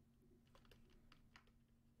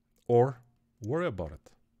 Or worry about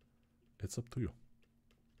it. It's up to you.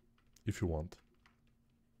 If you want,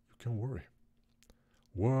 you can worry.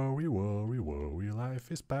 Worry, worry, worry,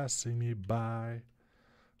 life is passing me by.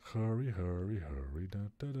 Hurry, hurry, hurry. Da,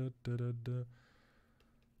 da, da, da, da, da.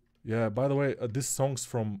 Yeah, by the way, these songs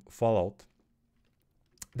from Fallout,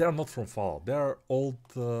 they are not from Fallout. They are old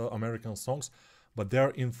American songs, but they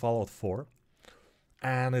are in Fallout 4.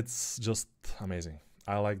 And it's just amazing.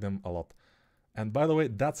 I like them a lot. And by the way,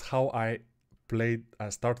 that's how I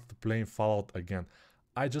started playing Fallout again.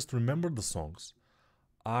 I just remember the songs.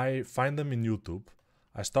 I find them in YouTube.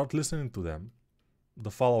 I start listening to them.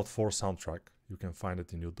 The Fallout 4 soundtrack, you can find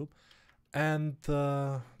it in YouTube. And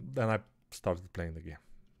then I started playing the game.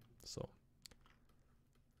 So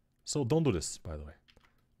don't do this, by the way.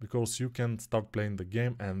 Because you can start playing the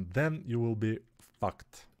game and then you will be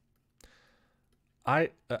fucked.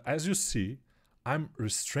 As you see, I'm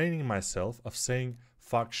restraining myself of saying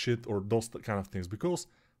fuck, shit, or those kind of things. Because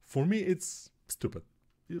for me, it's stupid.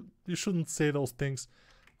 You shouldn't say those things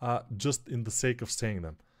just in the sake of saying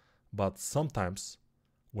them. But sometimes,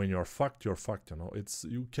 when you're fucked, you know.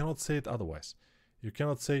 You cannot say it otherwise. You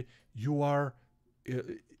cannot say you are...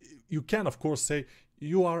 You can, of course, say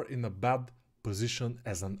you are in a bad position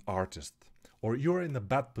as an artist. Or you're in a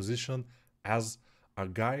bad position as a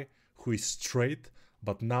guy who is straight,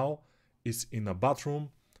 but now is in a bathroom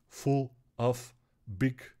full of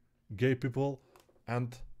big gay people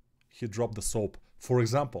and he dropped the soap. For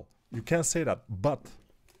example, you can say that, but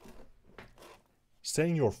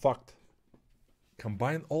saying you're fucked,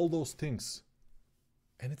 combine all those things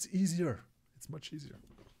and it's easier. It's much easier.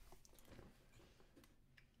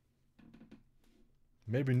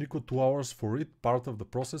 Maybe Nico 2 hours for it, part of the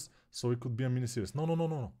process, so it could be a mini series.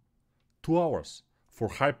 No. 2 hours for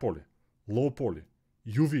high poly, low poly,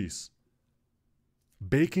 UVs,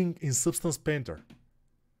 baking in Substance Painter.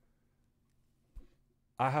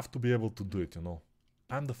 I have to be able to do it, you know.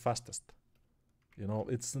 I'm the fastest. You know,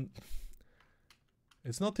 it's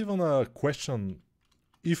not even a question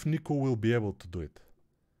if Nico will be able to do it.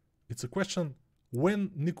 It's a question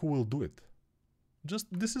when Nico will do it. Just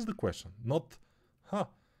this is the question, not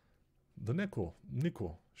the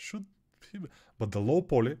Nico should he be? But the low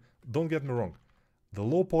poly, don't get me wrong, the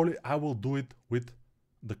low poly I will do it with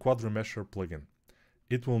the Quad Remesher plugin.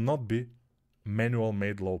 It will not be manual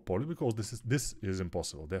made low poly because this is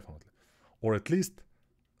impossible, definitely, or at least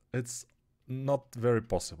it's not very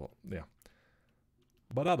possible. Yeah,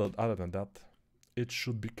 but other than that, it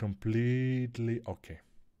should be completely okay.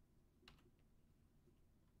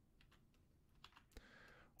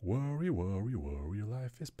 Worry, worry, worry,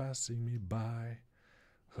 life is passing me by.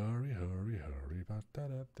 Hurry, hurry, hurry.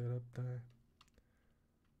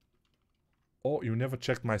 Oh, you never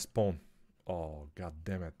checked my spawn. Oh, god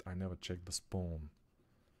damn it. I never checked the spawn.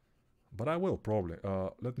 But I will, probably.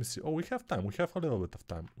 Let me see. Oh, we have time. We have a little bit of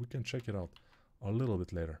time. We can check it out a little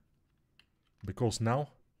bit later. Because now,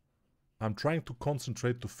 I'm trying to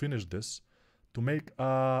concentrate to finish this. To make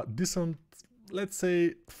a decent, let's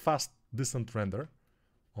say, fast, decent render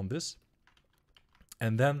on this,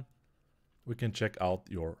 and then we can check out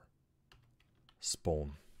your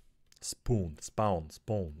spawn,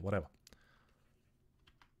 whatever.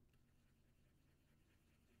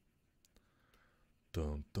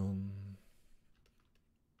 Dun, dun.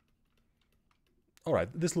 All right,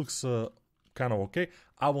 this looks kind of okay.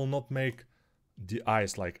 I will not make the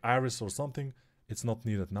eyes like iris or something. It's not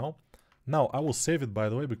needed now. Now I will save it, by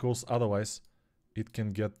the way, because otherwise it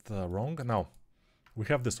can get wrong. Now we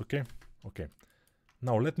have this, okay? Okay.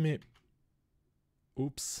 Now let me...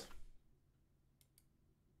 Oops.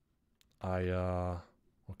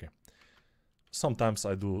 Okay. Sometimes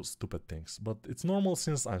I do stupid things, but it's normal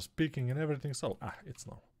since I'm speaking and everything, so it's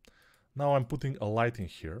normal. Now I'm putting a light in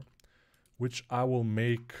here, which I will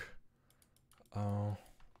make...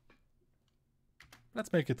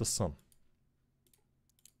 let's make it a sun.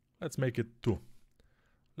 Let's make it 2.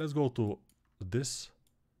 Let's go to this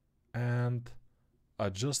and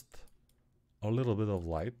adjust a little bit of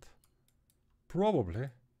light. Probably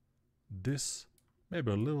this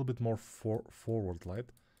maybe a little bit more forward light,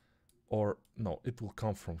 or no, it will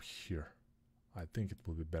come from here. I think it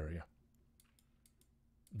will be better, yeah.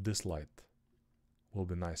 This light will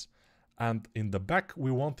be nice. And in the back,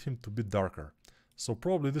 we want him to be darker. So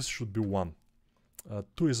probably this should be 1.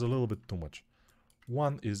 2 is a little bit too much.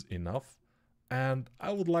 1 is enough. And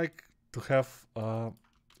I would like to have,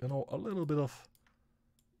 you know, a little bit of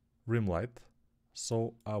rim light.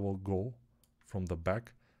 So I will go from the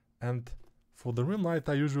back. And for the rim light,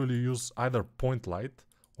 I usually use either point light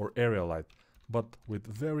or area light, but with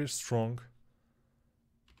very strong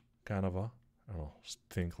kind of a, I don't know,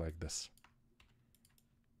 thing like this.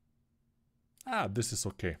 Ah, this is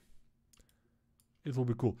okay. It will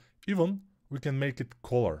be cool. Even we can make it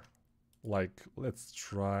color. Like, let's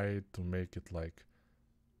try to make it like...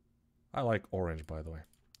 I like orange, by the way.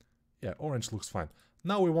 Yeah, orange looks fine.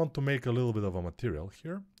 Now we want to make a little bit of a material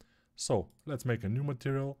here. So, let's make a new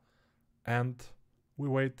material. And we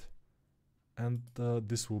wait. And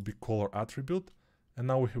this will be color attribute. And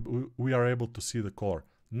now we are able to see the color.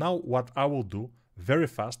 Now what I will do very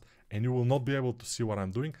fast, and you will not be able to see what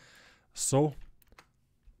I'm doing. So,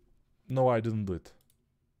 no, I didn't do it.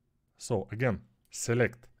 So again,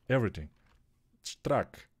 select everything,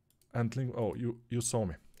 track, and link. Oh, you saw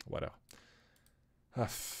me. Whatever.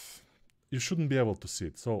 You shouldn't be able to see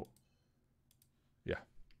it. So, yeah.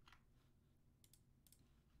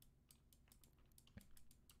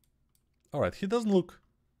 All right, he doesn't look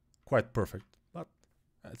quite perfect, but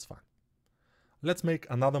it's fine. Let's make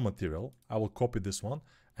another material. I will copy this one,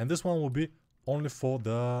 and this one will be only for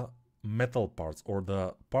the metal parts, or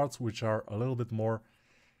the parts which are a little bit more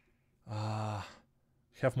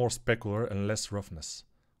have more specular and less roughness,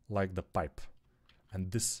 like the pipe,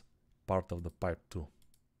 and this part of the pipe too,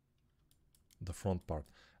 the front part.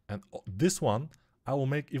 And this one I will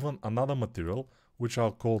make even another material which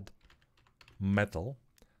I'll call metal,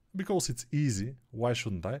 because it's easy. Why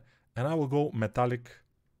shouldn't I? And I will go metallic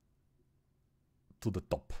to the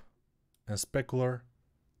top, and specular,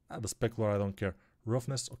 the specular I don't care.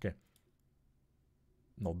 Roughness, okay.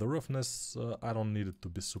 No, the roughness, I don't need it to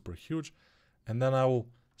be super huge. And then I will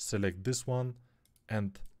select this one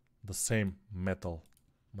and the same metal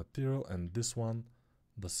material, and this one,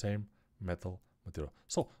 the same metal material.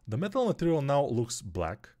 So the metal material now looks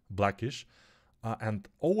blackish, and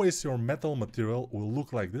always your metal material will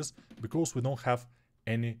look like this because we don't have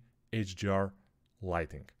any HDR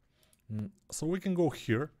lighting. So we can go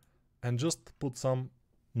here and just put some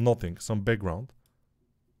background.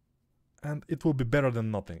 And it will be better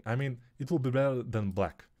than nothing. I mean, it will be better than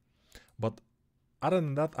black. But other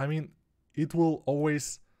than that, I mean, it will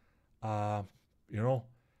always, you know,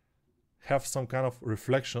 have some kind of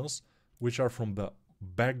reflections which are from the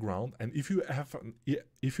background. And if you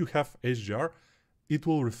have HDR, it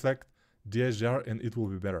will reflect the HDR and it will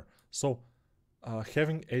be better. So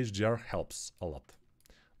having HDR helps a lot.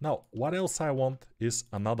 Now, what else I want is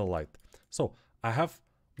another light. So I have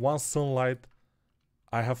one sunlight.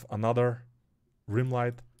 I have another rim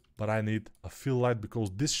light, but I need a fill light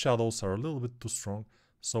because these shadows are a little bit too strong.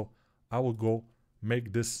 So I will go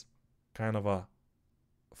make this kind of a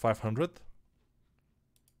 500,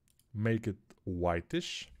 make it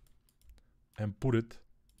whitish, and put it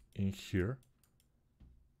in here.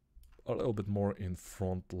 A little bit more in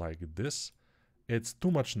front like this. It's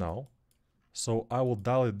too much now, so I will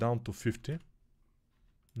dial it down to 50.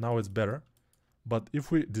 Now it's better. But if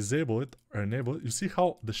we disable it or enable it, you see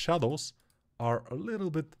how the shadows are a little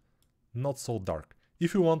bit not so dark.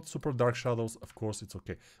 If you want super dark shadows, of course it's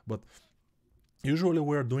okay. But usually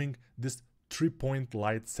we're doing this 3-point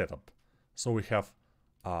light setup. So we have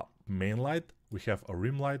a main light, we have a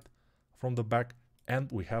rim light from the back,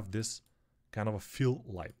 and we have this kind of a fill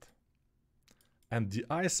light. And the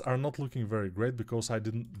eyes are not looking very great because I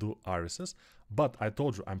didn't do irises. But I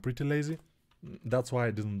told you, I'm pretty lazy. That's why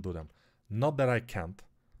I didn't do them. Not that I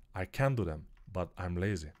can do them, but I'm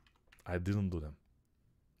lazy. I didn't do them.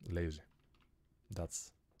 Lazy.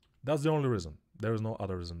 That's the only reason. There is no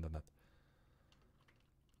other reason than that.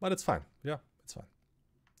 But it's fine. Yeah, it's fine.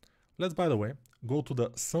 Let's, by the way, go to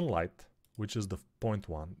the sunlight, which is the point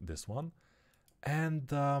one, this one. And,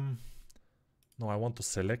 no, I want to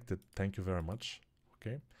select it. Thank you very much.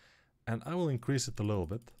 Okay. And I will increase it a little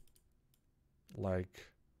bit. Like,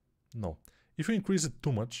 no. If you increase it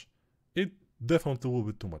too much, it definitely will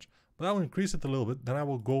be too much. But I will increase it a little bit. Then I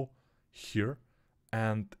will go here.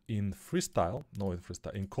 And in freestyle, no,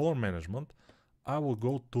 in color management, I will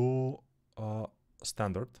go to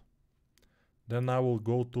standard. Then I will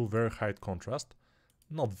go to very high contrast.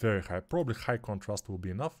 Not very high, probably high contrast will be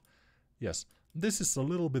enough. Yes, this is a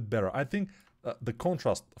little bit better. I think The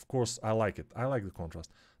contrast, of course, I like it. I like the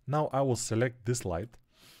contrast. Now I will select this light,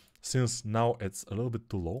 since now it's a little bit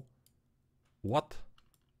too low. What?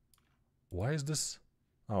 Why is this?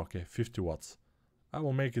 Oh, okay, 50 watts. I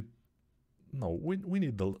will make it... No, we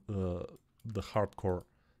need the hardcore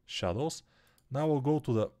shadows. Now we'll go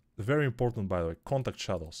to the very important, by the way, contact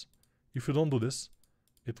shadows. If you don't do this,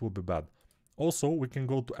 it will be bad. Also, we can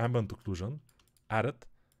go to ambient occlusion, add it,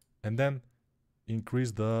 and then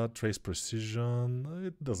increase the trace precision.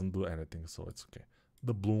 It doesn't do anything, so it's okay.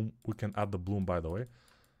 The bloom, we can add the bloom, by the way,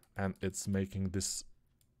 and it's making this,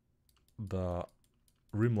 the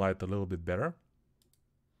rim light, a little bit better.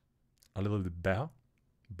 A little bit better.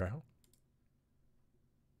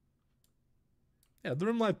 Yeah, the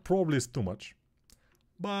rim light probably is too much,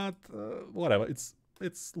 but whatever, it's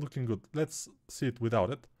looking good. Let's see it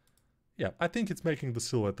without it. Yeah, I think it's making the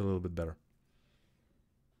silhouette a little bit better.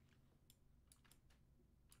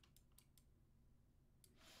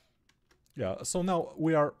 Yeah, so now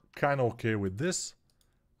we are kind of okay with this.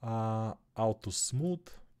 Auto smooth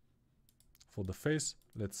for the face.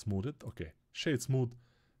 Let's smooth it. Okay, shade smooth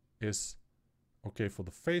is okay for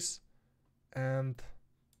the face, and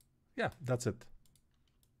yeah, that's it.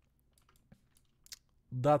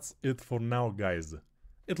 That's it for now, guys.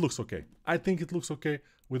 It looks okay. I think it looks okay.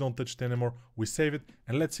 We don't touch it anymore. We save it,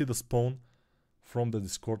 and let's see the spawn from the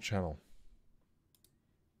Discord channel.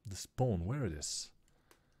 The spawn, where it is?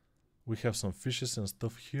 We have some fishes and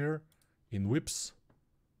stuff here in whips.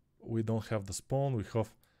 We don't have the spawn. We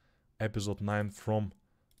have episode 9 from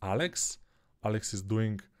Alex. Alex is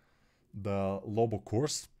doing the Lobo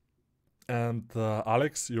course. And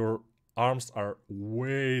Alex, your arms are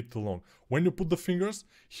way too long. When you put the fingers,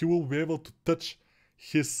 he will be able to touch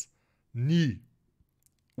his knee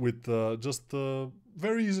with just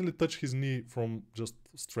very easily touch his knee from just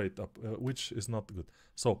straight up, which is not good.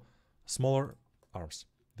 So, smaller arms,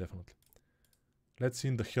 definitely. Let's see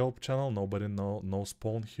in the help channel. Nobody, no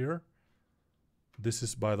spawn here. This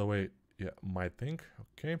is, by the way, yeah, my thing.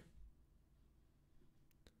 Okay.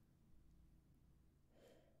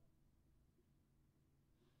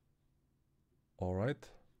 All right.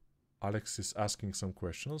 Alex is asking some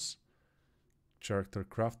questions. Character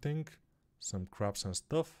crafting, some crafts and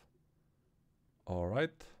stuff. All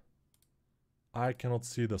right. I cannot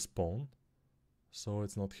see the spawn, so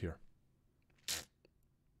it's not here.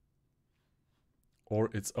 Or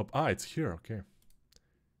it's up. Ah, it's here. Okay.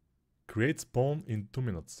 Create spawn in 2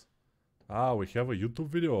 minutes. Ah, we have a YouTube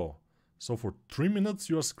video. So for 3 minutes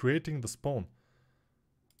you are creating the spawn.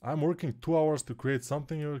 I'm working 2 hours to create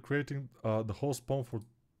something. You're creating the whole spawn for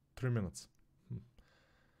 3 minutes.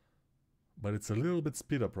 But it's a little bit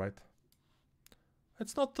speed up, right?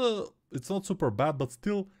 It's not super bad, but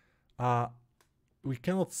still, we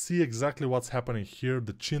cannot see exactly what's happening here.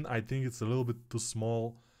 The chin, I think it's a little bit too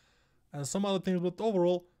small, and some other things. But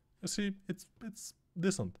overall, you see, it's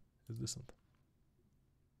decent. It's decent.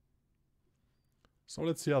 So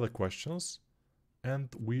let's see other questions, and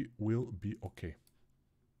we will be okay.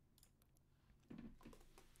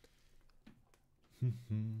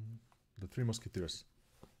 The Three Musketeers.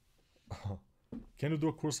 Can you do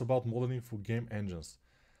a course about modeling for game engines?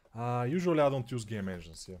 Usually I don't use game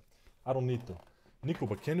engines, yeah. I don't need to. Nico,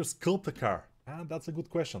 but can you sculpt a car? That's a good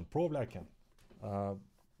question. Probably I can.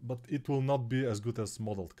 But it will not be as good as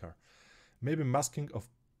modeled car. Maybe masking of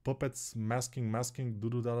puppets, masking,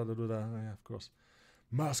 do-do-da-da-da-da. Yeah, of course.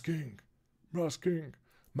 Masking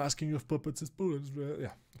of puppets is bullets.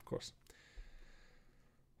 Yeah, of course.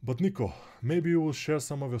 But Nico, maybe you will share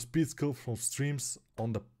some of your speed skills from streams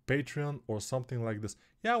on the Patreon or something like this.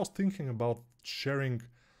 Yeah, I was thinking about sharing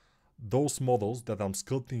those models that I'm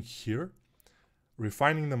sculpting here,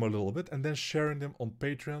 refining them a little bit, and then sharing them on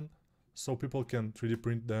Patreon so people can 3D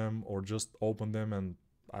print them or just open them and,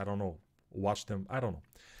 I don't know, watch them. I don't know.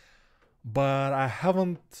 But I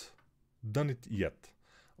haven't done it yet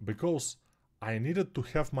because I needed to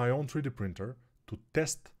have my own 3D printer to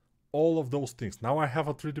test all of those things. Now I have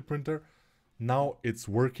a 3D printer. Now it's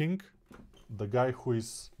working. The guy who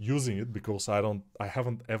is using it, because I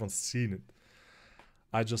haven't even seen it.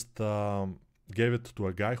 I just gave it to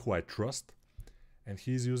a guy who I trust, and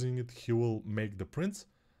he's using it. He will make the prints,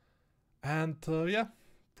 and yeah,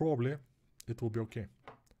 probably it will be okay.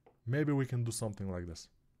 Maybe we can do something like this.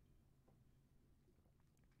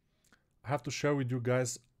 I have to share with you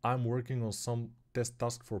guys, I'm working on some test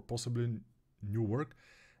task for possibly new work,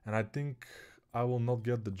 and I think I will not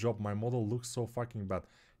get the job. My model looks so fucking bad.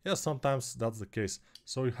 Yeah, sometimes that's the case,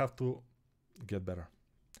 so you have to get better.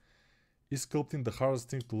 Is sculpting the hardest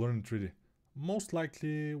thing to learn in 3D? Most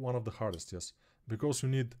likely one of the hardest, yes. Because you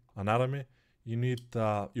need anatomy, you need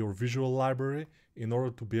your visual library in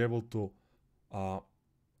order to be able to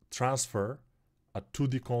transfer a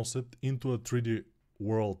 2D concept into a 3D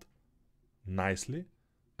world nicely,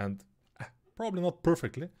 and probably not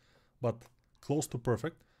perfectly, but close to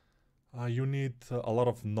perfect. You need a lot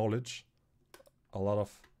of knowledge, a lot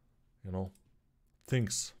of, you know,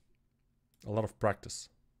 things, a lot of practice,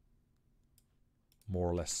 more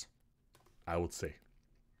or less, I would say.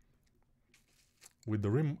 With the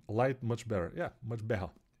rim light, much better. Yeah, much better,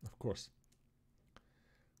 of course.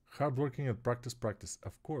 Hardworking and practice,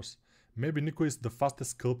 of course. Maybe Nico is the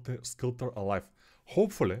fastest sculptor alive.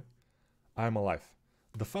 Hopefully, I'm alive.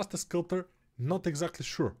 The fastest sculptor, not exactly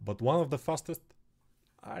sure, but one of the fastest,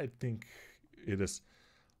 I think it is.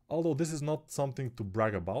 Although this is not something to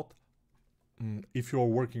brag about. If you're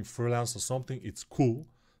working freelance or something, it's cool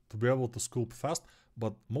to be able to sculpt fast,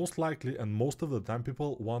 but most likely and most of the time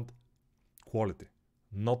people want quality,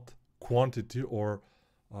 not quantity or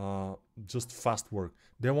just fast work.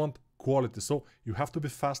 They want quality, so you have to be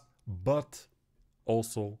fast, but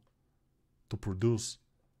also to produce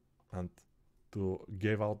and to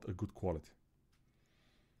give out a good quality.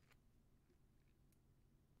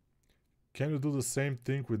 Can you do the same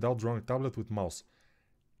thing without drawing tablet with mouse?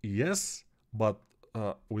 Yes, but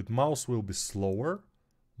with mouse will be slower,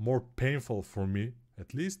 more painful for me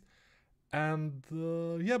at least, and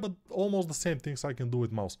yeah, but almost the same things I can do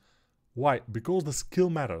with mouse. Why? Because the skill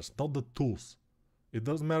matters, not the tools. It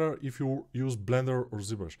doesn't matter if you use Blender or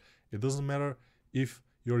ZBrush. It doesn't matter if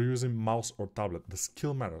you're using mouse or tablet. The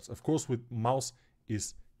skill matters. Of course, with mouse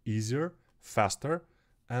is easier, faster,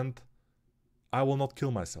 and I will not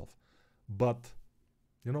kill myself. But,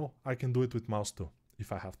 you know, I can do it with mouse too,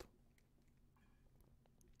 if I have to.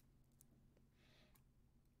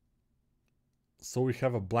 So we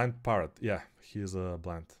have a blind parrot. Yeah, he is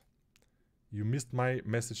blind. You missed my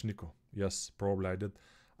message, Nico. Yes, probably I did.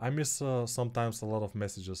 I miss sometimes a lot of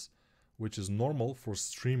messages, which is normal for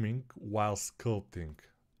streaming while sculpting,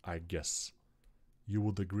 I guess. You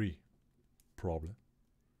would agree, probably.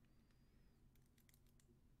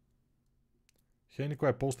 Hey Nico,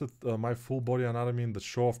 I posted my full body anatomy in the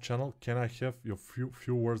show off channel. Can I have your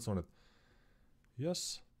few words on it?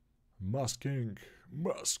 Yes. Masking.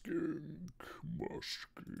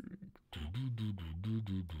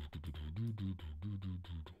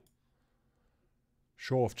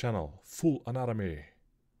 Show off channel, full anatomy.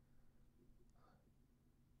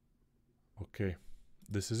 Okay,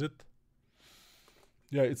 this is it.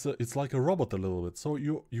 Yeah, it's like a robot a little bit. So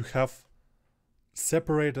you have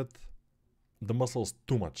separated the muscles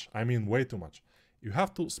too much. I mean, way too much. You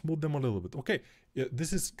have to smooth them a little bit. Okay,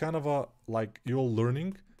 this is kind of a, like, you're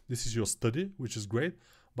learning. This is your study, which is great.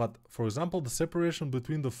 But for example, the separation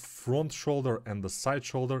between the front shoulder and the side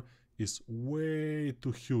shoulder is way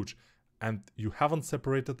too huge. And you haven't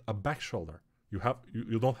separated a back shoulder.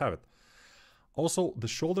 You don't have it. Also, the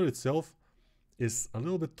shoulder itself is a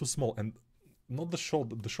little bit too small, and not the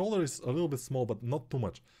shoulder. The shoulder is a little bit small, but not too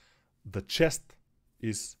much. The chest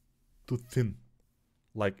is too thin.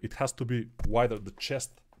 Like, it has to be wider. The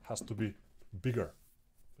chest has to be bigger,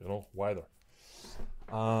 you know, wider.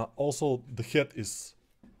 Also, the head is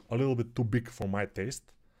a little bit too big for my taste.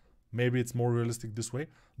 Maybe it's more realistic this way.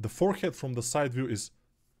 The forehead from the side view is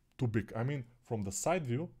too big. I mean, from the side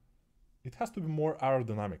view, it has to be more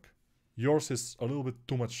aerodynamic. Yours is a little bit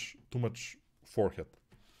too much forehead,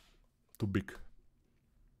 too big.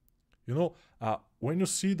 You know, when you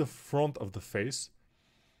see the front of the face,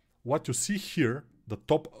 what you see here, the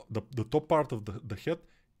top part of the head,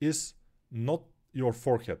 is not your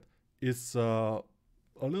forehead. It's a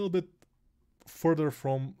little bit further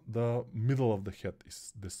from the middle of the head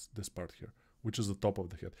is this part here, which is the top of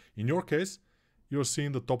the head. In your case, you're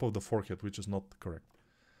seeing the top of the forehead, which is not correct.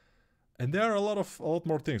 And there are a lot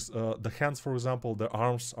more things. The hands, for example, the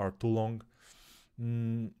arms are too long.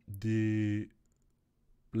 The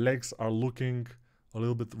legs are looking a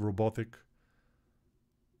little bit robotic.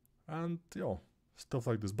 And, you know, stuff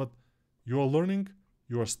like this. But you are learning,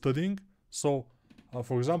 you are studying. So,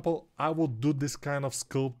 for example, I would do this kind of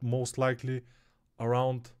sculpt most likely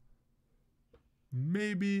around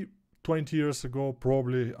maybe 20 years ago.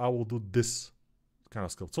 Probably I will do this kind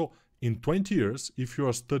of sculpt. So in 20 years, if you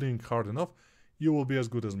are studying hard enough, you will be as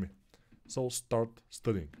good as me. So start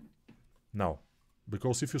studying now.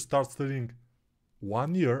 Because if you start studying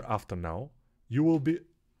 1 year after now, you will be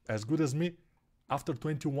as good as me after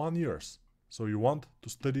 21 years. So you want to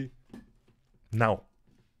study now.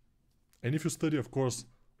 And if you study, of course,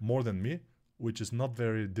 more than me, which is not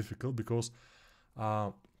very difficult, because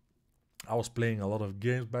I was playing a lot of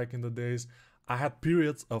games back in the days. I had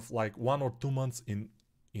periods of like 1 or 2 months in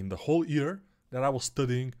the whole year that I was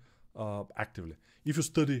studying actively. If you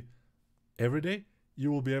study every day,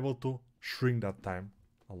 you will be able to shrink that time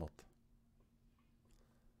a lot.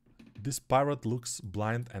 This pirate looks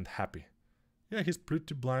blind and happy. Yeah, he's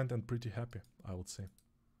pretty blind and pretty happy, I would say.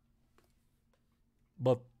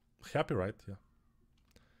 But happy, right? Yeah.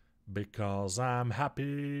 Because I'm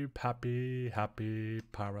happy, happy, happy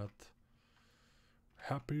pirate.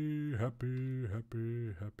 Happy, happy,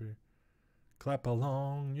 happy, happy. Clap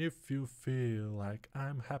along if you feel like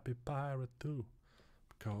I'm happy pirate too.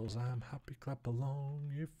 Because I'm happy, clap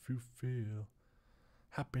along if you feel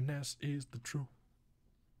happiness is the truth.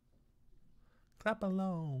 Clap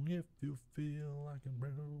along if you feel like a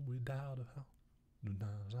room without a house.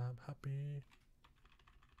 Because I'm happy.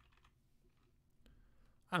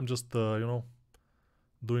 I'm just, you know,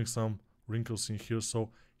 doing some wrinkles in here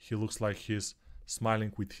so he looks like he's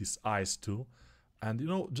smiling with his eyes too. And, you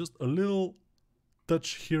know, just a little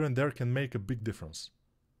touch here and there can make a big difference.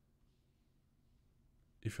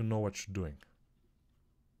 If you know what you're doing.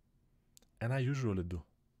 And I usually do.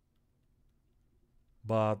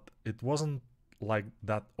 But it wasn't like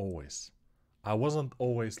that always. I wasn't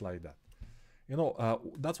always like that. You know,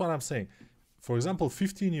 that's what I'm saying. For example,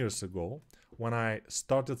 15 years ago, when I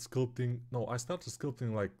started sculpting, no, I started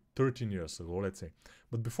sculpting like 13 years ago, let's say.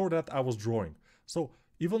 But before that, I was drawing. So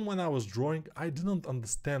even when I was drawing, I didn't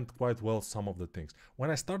understand quite well some of the things.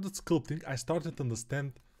 When I started sculpting, I started to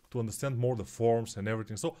understand more the forms and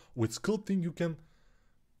everything. So with sculpting, you can,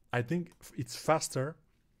 I think it's faster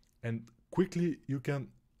and quickly you can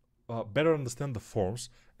better understand the forms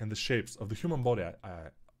and the shapes of the human body,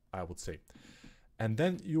 I would say. And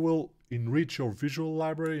then you will enrich your visual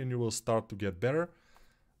library and you will start to get better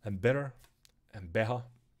and better and better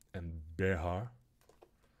and better.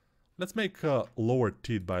 Let's make lower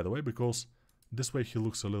teeth, by the way, because this way he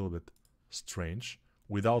looks a little bit strange.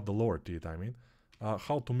 Without the lower teeth, I mean.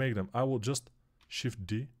 How to make them? I will just Shift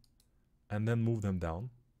D and then move them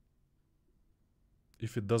down.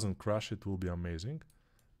 If it doesn't crash, it will be amazing.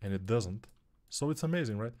 And it doesn't. So it's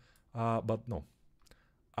amazing, right? But no.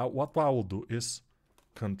 What I will do is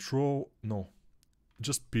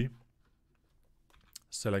just P,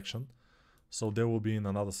 selection. So there will be in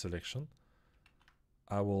another selection.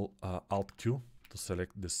 I will Alt Q to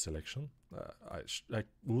select this selection. I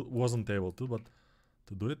wasn't able to, but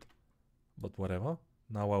to do it. But whatever.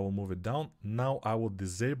 Now I will move it down. Now I will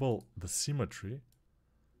disable the symmetry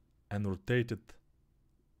and rotate it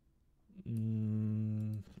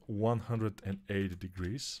 180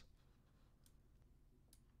 degrees.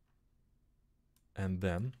 And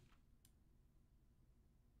then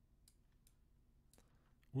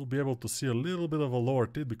we'll be able to see a little bit of a lower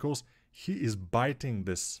teeth because he is biting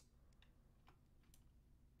this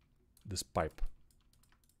pipe.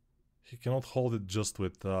 He cannot hold it just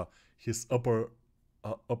with his upper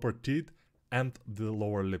teeth and the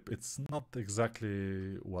lower lip. It's not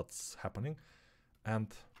exactly what's happening.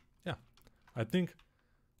 And yeah, I think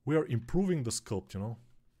we are improving the sculpt, you know.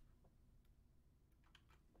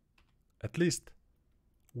 At least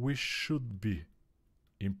we should be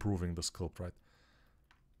improving the sculpt, right?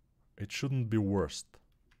 It shouldn't be worse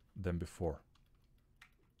than before.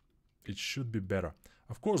 It should be better.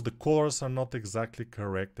 Of course, the colors are not exactly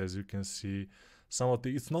correct, as you can see.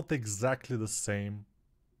 It's not exactly the same,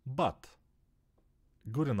 but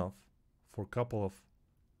good enough for a couple of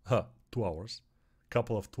 2 hours.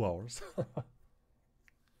 Couple of 2 hours.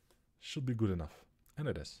 Should be good enough, and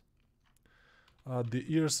it is. The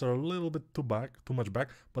ears are a little bit too much back,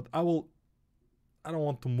 but I don't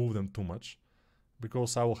want to move them too much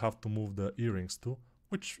because I will have to move the earrings too,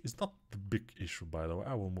 which is not the big issue, by the way.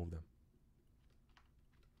 I will move them.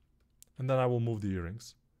 And then I will move the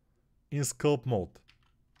earrings. In sculpt mode.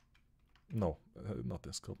 No, not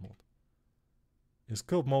in sculpt mode. In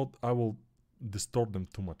sculpt mode, I will distort them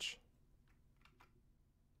too much.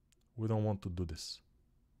 We don't want to do this.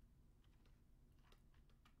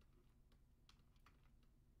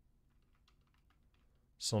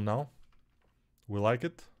 So now, we like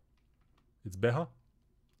it. It's better.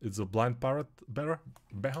 It's a blind parrot better.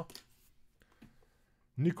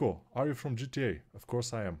 Nico, are you from GTA? Of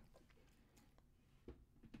course I am.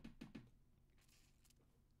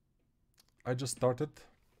 I just started.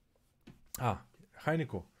 Hi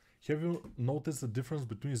Nico. Have you noticed the difference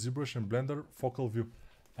between ZBrush and Blender focal view?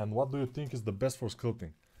 And what do you think is the best for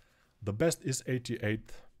sculpting? The best is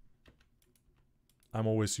 88. I'm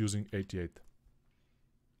always using 88.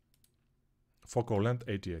 Focal length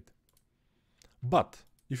 88. But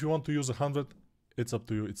if you want to use 100, it's up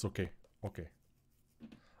to you. It's okay. Okay.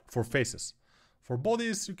 For faces. For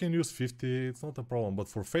bodies, you can use 50. It's not a problem. But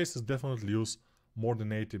for faces, definitely use more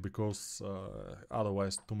than 80 because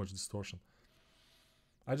otherwise too much distortion.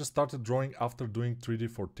 I just started drawing after doing 3D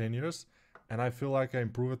for 10 years and I feel like I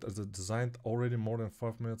improved as a design already more than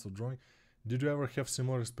 5 minutes of drawing. Did you ever have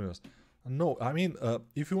similar experience? No, I mean,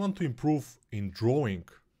 if you want to improve in drawing,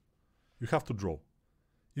 you have to draw.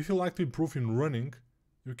 If you like to improve in running,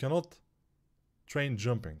 you cannot train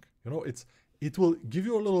jumping. You know, it will give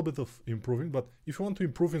you a little bit of improving, but if you want to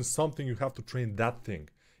improve in something, you have to train that thing.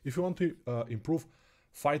 If you want to improve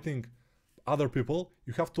fighting other people,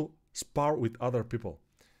 you have to spar with other people.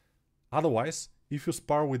 Otherwise, if you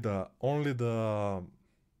spar with only the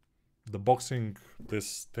boxing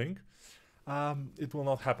this thing, it will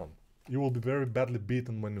not happen. You will be very badly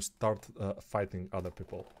beaten when you start fighting other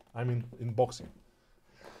people. I mean, in boxing.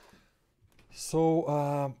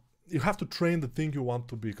 So you have to train the thing you want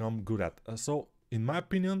to become good at. So in my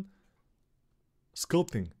opinion,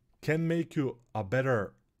 sculpting can make you a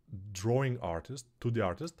better drawing artist, 2D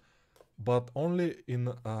artist, but only in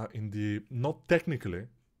the, not technically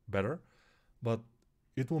better, but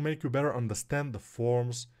it will make you better understand the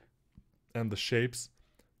forms and the shapes,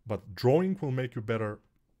 but drawing will make you better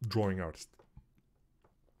drawing artist.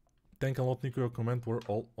 Thank you a lot, Nico. Your comment were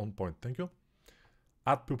all on point. Thank you.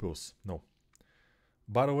 Add pupils. No.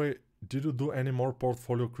 By the way, did you do any more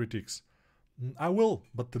portfolio critiques? I will,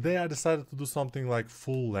 but today I decided to do something like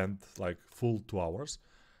full length, like full 2 hours,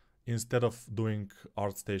 instead of doing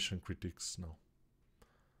ArtStation critiques now.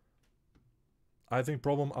 I think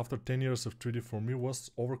problem after 10 years of 3D for me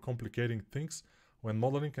was overcomplicating things when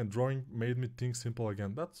modeling and drawing made me think simple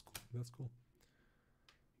again. That's cool. That's cool.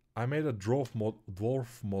 I made a dwarf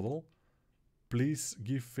model. Please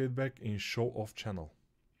give feedback in show off channel.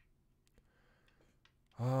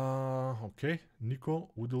 Okay.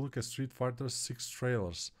 Nico, would you look at Street Fighter 6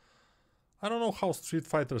 trailers? I don't know how Street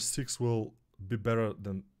Fighter 6 will be better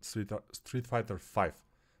than Street Fighter 5.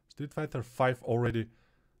 Street Fighter 5 already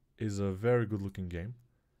is a very good looking game.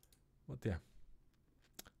 But yeah.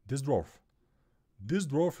 This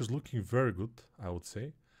dwarf is looking very good, I would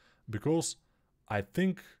say. Because I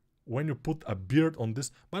think when you put a beard on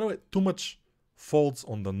this... By the way, too much folds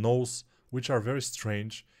on the nose, which are very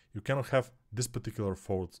strange. You cannot have this particular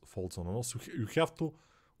folds on the nose. You have to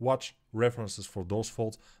watch references for those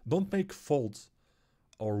folds. Don't make folds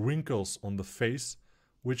or wrinkles on the face,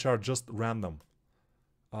 which are just random.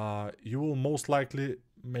 You will most likely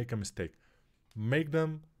make a mistake. Make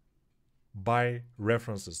them by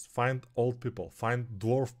references. Find old people, find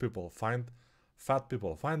dwarf people, find fat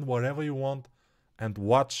people, find whatever you want and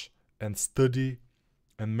watch and study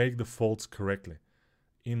and make the folds correctly.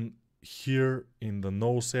 In here, in the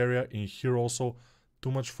nose area, in here also,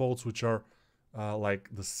 too much folds which are like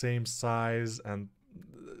the same size and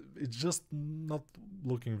it's just not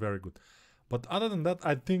looking very good. But other than that,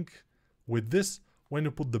 I think with this, when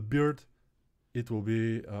you put the beard, it will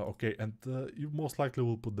be okay, and you most likely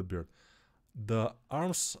will put the beard. The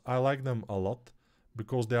arms, I like them a lot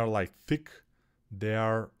because they are like thick, they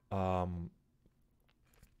are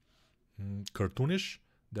cartoonish,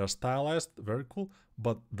 they are stylized, very cool,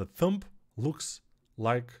 but the thumb looks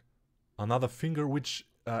like another finger, which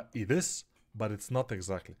it is, but it's not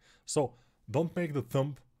exactly. So don't make the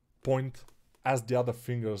thumb point as the other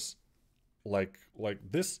fingers like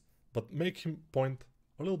this, but make him point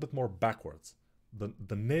a little bit more backwards.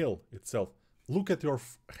 The nail itself. Look at your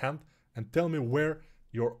hand and tell me where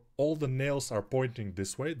all the nails are pointing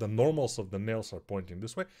this way. The normals of the nails are pointing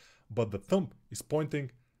this way, but the thumb is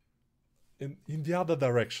pointing in the other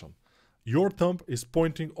direction. Your thumb is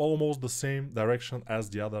pointing almost the same direction as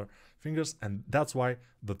the other fingers, and that's why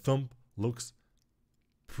the thumb looks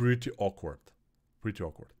pretty awkward. Pretty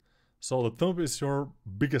awkward. So the thumb is your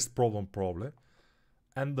biggest problem probably,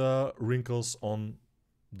 and the wrinkles on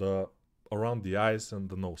around the eyes and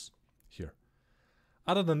the nose here.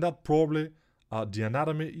 Other than that, probably the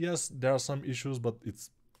anatomy, yes, there are some issues, but it's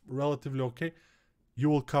relatively okay. You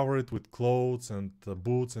will cover it with clothes and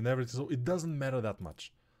boots and everything, so it doesn't matter that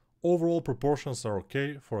much. Overall proportions are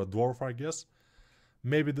okay for a dwarf, I guess.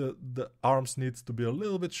 Maybe the arms needs to be a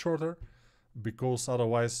little bit shorter, because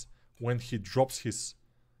otherwise when he drops his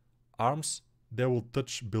arms, they will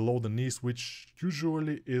touch below the knees, which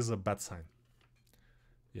usually is a bad sign.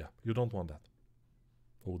 Yeah, you don't want that.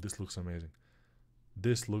 Oh, this looks amazing.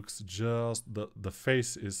 This looks just... the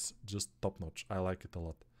face is just top-notch. I like it a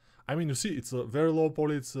lot. I mean, you see, it's a very low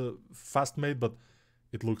poly, it's fast made, but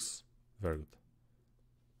it looks very good.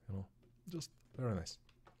 You know, just very nice.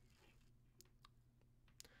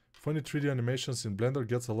 Funny 3D animations in Blender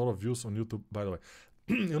gets a lot of views on YouTube, by the way.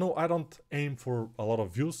 You know, I don't aim for a lot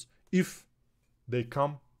of views. If they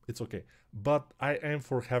come, it's okay. But I aim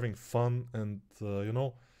for having fun and you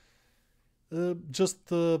know,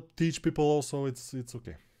 just teach people also. It's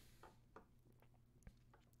okay.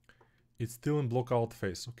 It's still in blockout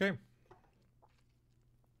phase. Okay.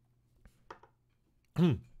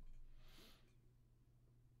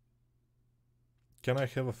 Can I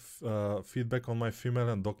have a feedback on my female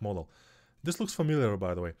and dog model? This looks familiar,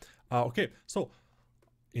 by the way. Okay, so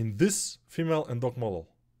in this female and dog model,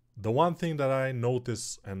 the one thing that I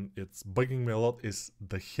notice, and it's bugging me a lot, is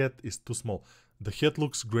the head is too small. The head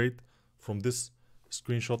looks great. From this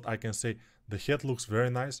screenshot, I can say the head looks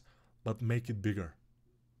very nice, but make it bigger.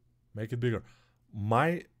 Make it bigger.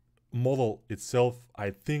 My model itself,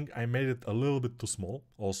 I think I made it a little bit too small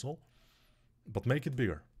also, but make it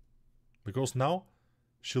bigger. Because now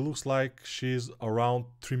she looks like she's around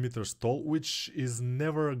 3 meters tall, which is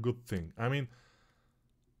never a good thing. I mean,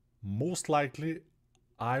 most likely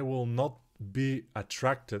I will not be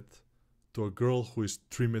attracted to a girl who is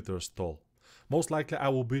 3 meters tall. Most likely I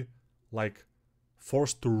will be like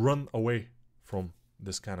forced to run away from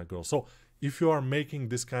this kind of girl. So if you are making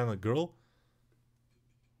this kind of girl,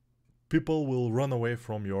 people will run away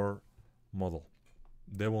from your model.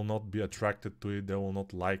 They will not be attracted to it. They will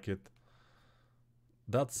not like it.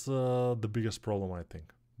 That's the biggest problem, I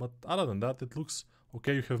think. But other than that, it looks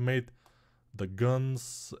okay. You have made the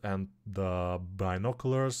guns and the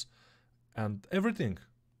binoculars and everything.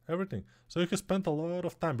 So you have spent a lot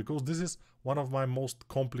of time, because this is one of my most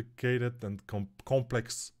complicated and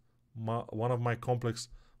complex, one of my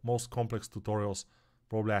most complex tutorials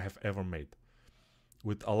probably I have ever made.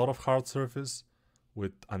 With a lot of hard surface,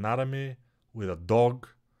 with anatomy, with a dog,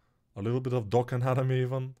 a little bit of dog anatomy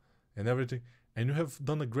even, and everything. And you have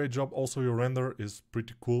done a great job. Also, your render is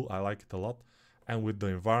pretty cool. I like it a lot. And with the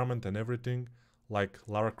environment and everything, like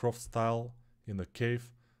Lara Croft style in the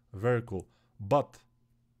cave, very cool. But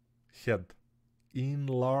head,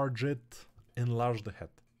 enlarge it, enlarge the head.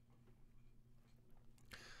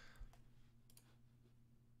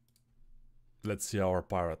 Let's see our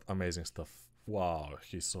pirate. Amazing stuff. Wow,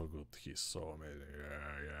 he's so good. He's so amazing.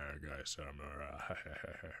 Yeah, guys.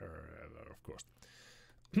 Of course.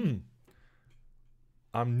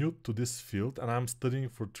 I'm new to this field and I'm studying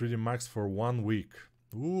for 3D Max for 1 week.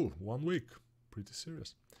 Ooh, 1 week. Pretty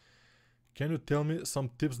serious. Can you tell me some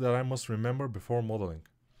tips that I must remember before modeling?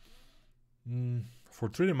 For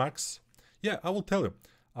 3D Max, yeah, I will tell you.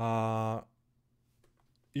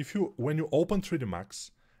 When you open 3D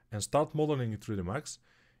Max and start modeling in 3D Max,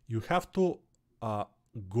 you have to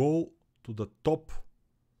go to the top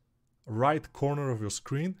right corner of your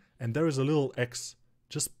screen, and there is a little X.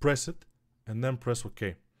 Just press it and then press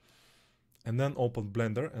OK. And then open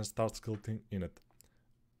Blender and start sculpting in it.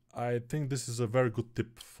 I think this is a very good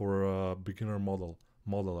tip for a beginner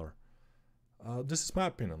modeler. This is my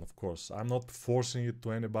opinion, of course. I'm not forcing it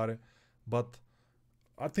to anybody, but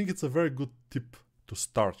I think it's a very good tip to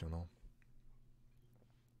start, you know.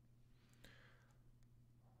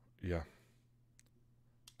 Yeah.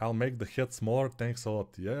 I'll make the head smaller, thanks a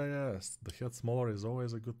lot. Yes, the head smaller is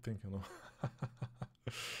always a good thing, you know.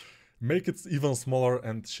 Make it even smaller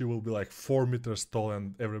and she will be like 4 meters tall,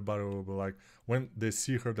 and everybody will be like, when they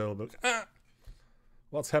see her, they'll be like, ah!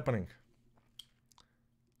 What's happening?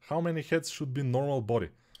 How many heads should be normal body?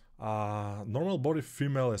 Normal body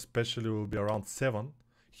female especially will be around 7,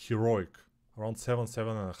 heroic. Around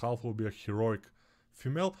 7.5 will be a heroic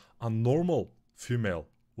female. A normal female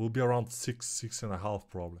will be around 6.5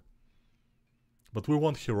 probably. But we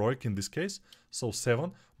want heroic in this case, so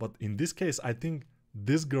 7. But in this case, I think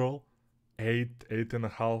this girl,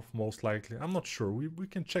 8.5 most likely. I'm not sure. We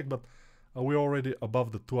can check, but we're already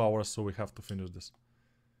above the 2 hours, so we have to finish this.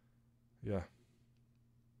 Yeah.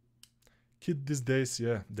 Kid these days,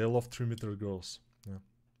 yeah, they love 3-meter girls. Yeah.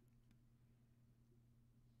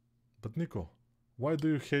 But Nico, why do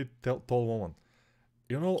you hate tall women?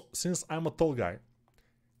 You know, since I'm a tall guy,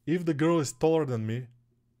 if the girl is taller than me,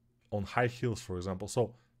 on high heels, for example,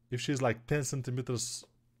 so if she's like 10 centimeters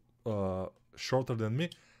shorter than me,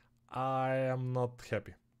 I am not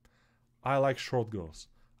happy. I like short girls.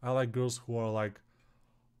 I like girls who are like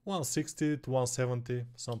 160 to 170,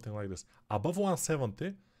 something like this. Above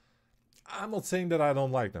 170, I'm not saying that I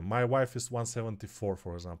don't like them. My wife is 174,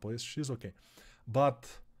 for example. She's okay. But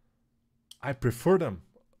I prefer them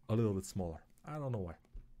a little bit smaller. I don't know why.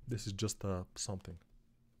 This is just something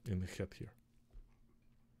in the head here.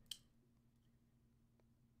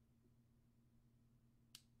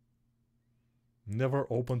 Never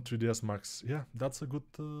open 3ds Max. Yeah, that's a good...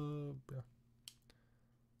 yeah.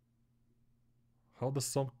 How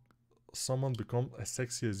does someone become as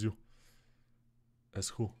sexy as you? As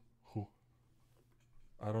who? Who?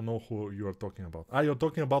 I don't know who you are talking about. Ah, you're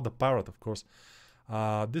talking about the Pirlot, of course.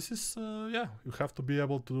 This is, yeah, you have to be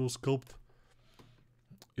able to sculpt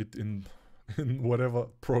it in, in whatever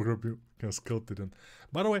program you can sculpt it in.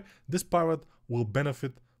 By the way, this Pirlot will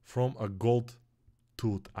benefit from a gold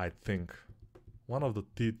tooth, I think. One of the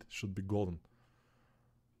teeth should be golden.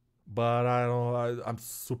 But I don't, I'm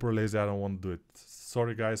super lazy, I don't want to do it.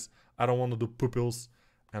 Sorry guys, I don't want to do pupils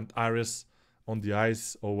and iris on the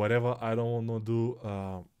eyes or whatever. I don't want to do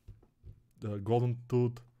the golden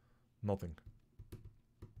tooth, nothing.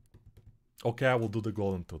 Okay, I will do the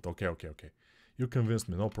golden tooth. Okay. You convinced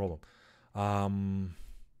me, no problem.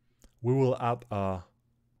 We will add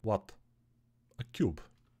what? A cube.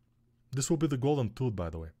 This will be the golden tooth, by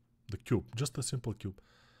the way. The cube, just a simple cube.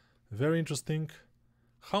 Very interesting.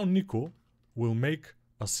 How Nico will make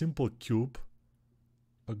a simple cube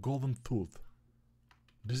a golden tooth.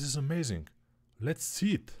 This is amazing. Let's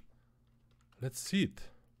see it. Let's see it.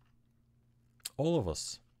 All of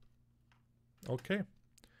us. Okay.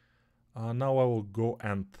 Now I will go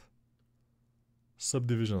and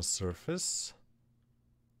subdivision surface.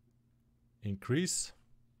 Increase.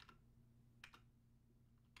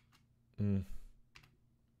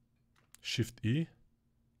 Shift E.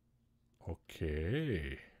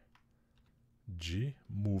 Okay. G.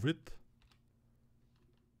 Move it.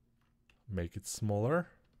 Make it smaller.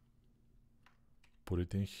 Put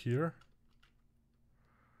it in here.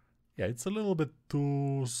 Yeah, it's a little bit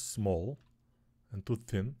too small and too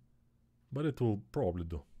thin, but it will probably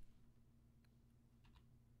do.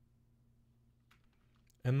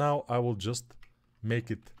 And now I will just make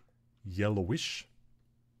it yellowish.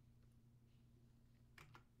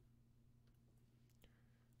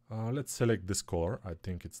 Let's select this color. I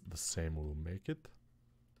think it's the same. We'll make it.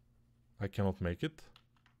 I cannot make it.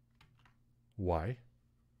 Why?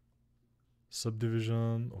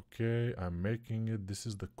 Subdivision. Okay, I'm making it. This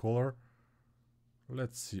is the color.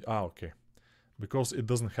 Let's see. Ah, okay. Because it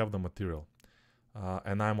doesn't have the material.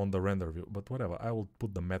 And I'm on the render view. But whatever. I will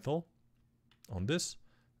put the metal on this.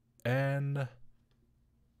 And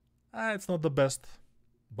it's not the best.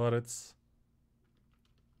 But it's...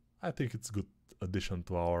 I think it's good addition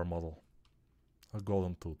to our model. A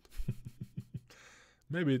golden tooth.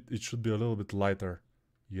 Maybe it should be a little bit lighter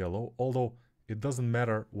yellow, although it doesn't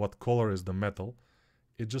matter what color is the metal,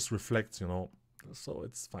 it just reflects, you know, so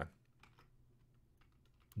it's fine.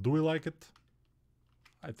 Do we like it?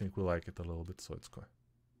 I think we like it a little bit, so it's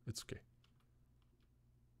okay.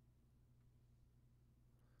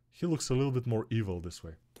 He looks a little bit more evil this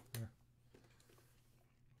way.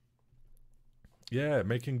 Yeah,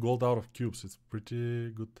 making gold out of cubes, it's pretty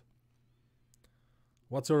good.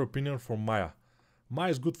 What's your opinion for Maya? Maya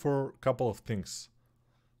is good for a couple of things.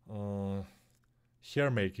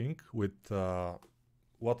 Hair making with,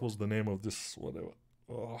 what was the name of this, whatever.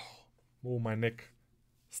 Oh, my neck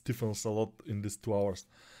stiffens a lot in these 2 hours.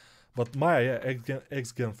 But Maya, yeah,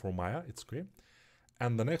 X-Gen for Maya, it's great.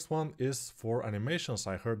 And the next one is for animations.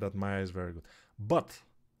 I heard that Maya is very good. But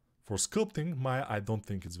for sculpting, Maya, I don't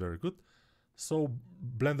think it's very good. So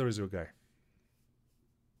Blender is your guy.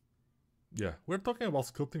 Yeah, we're talking about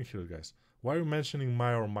sculpting here, guys. Why are you mentioning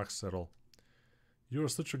Maya or Max at all? You're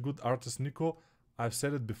such a good artist, Nico. I've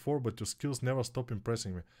said it before, but your skills never stop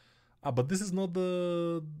impressing me. But this is not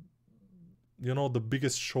the... You know, the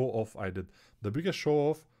biggest show-off I did. The biggest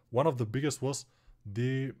show-off, one of the biggest was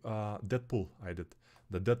the Deadpool I did.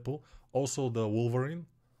 The Deadpool. Also the Wolverine.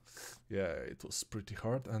 Yeah, it was pretty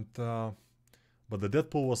hard. And but the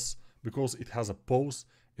Deadpool was... Because it has a pose,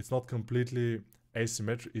 it's not completely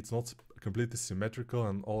asymmetric, it's not completely symmetrical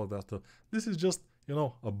and all of that stuff. This is just, you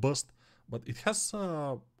know, a bust, but it has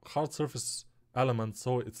a hard surface element,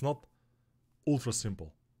 so it's not ultra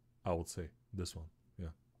simple, I would say, this one,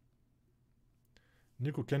 yeah.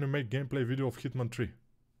 Nico, can you make gameplay video of Hitman 3?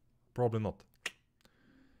 Probably not.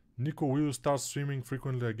 Nico, will you start streaming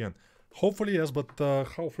frequently again? Hopefully yes, but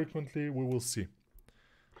how frequently we will see.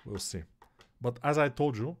 We'll see. But as I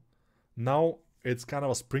told you, now it's kind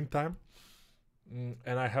of a springtime,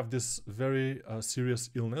 and I have this very serious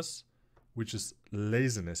illness, which is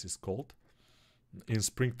laziness is called. In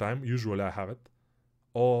springtime, usually I have it.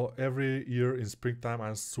 Or every year in springtime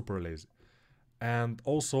I'm super lazy. And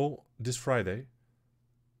also this Friday,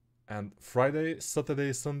 and Friday,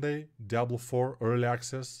 Saturday, Sunday, Diablo 4 early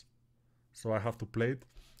access. So I have to play it.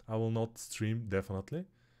 I will not stream definitely,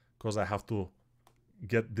 because I have to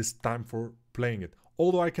get this time for playing it.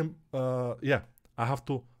 Although I can, yeah, I have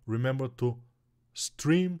to remember to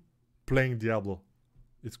stream playing Diablo.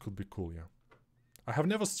 It could be cool, yeah. I have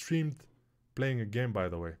never streamed playing a game, by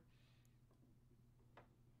the way.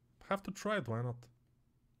 Have to try it, why not?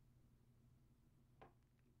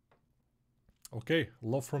 Okay,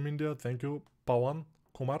 love from India. Thank you, Pawan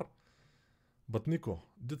Kumar. But Nico,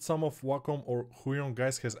 did some of Wacom or Huion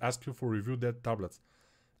guys has asked you for review that tablets?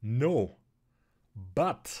 No,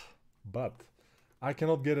 but I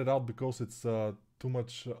cannot get it out because it's too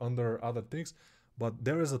much under other things. But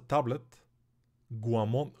there is a tablet,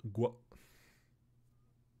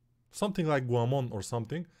 something like Guamon or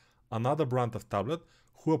something, another brand of tablet,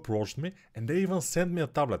 who approached me, and they even sent me a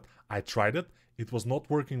tablet. I tried it. It was not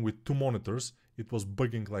working with 2 monitors. It was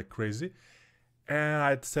bugging like crazy. And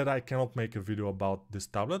I said I cannot make a video about this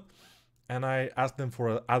tablet. And I asked them for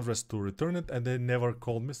an address to return it, and they never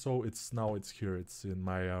called me. So now it's here. It's in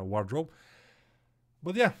my wardrobe.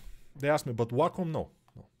 But yeah, they asked me. But Wacom, no,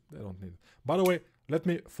 they don't need it. By the way, let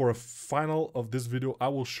me, for a final of this video, I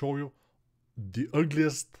will show you the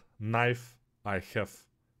ugliest knife I have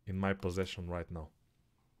in my possession right now.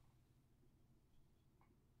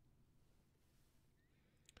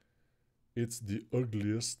 It's the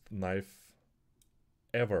ugliest knife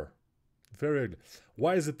ever. Very ugly.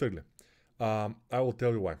 Why is it ugly? I will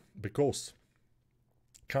tell you why. Because,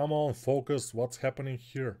 come on, focus, what's happening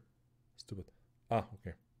here? Stupid.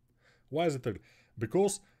 Okay. Why is it ugly?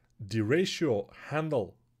 Because the ratio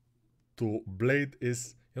handle to blade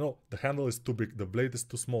is, the handle is too big, the blade is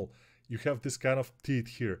too small. You have this kind of teeth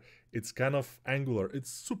here. It's kind of angular. It's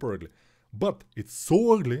super ugly. But it's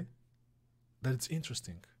so ugly that it's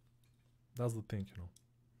interesting. That's the thing,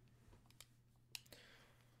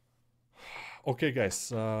 Okay, guys,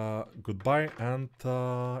 goodbye, and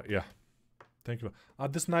yeah, thank you.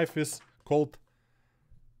 This knife is called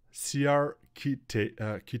CRKT,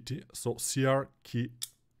 so CRKT,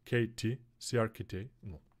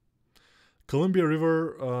 no. Columbia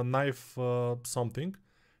River knife something.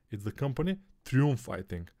 It's the company, Triumph, I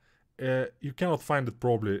think. You cannot find it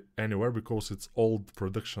probably anywhere because it's old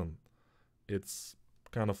production. It's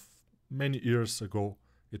kind of many years ago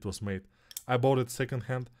it was made. I bought it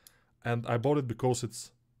secondhand, and I bought it because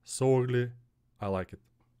it's so ugly. I like it.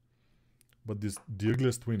 But this the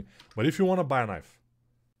ugliest win. But if you want to buy a knife,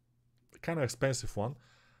 kind of expensive one,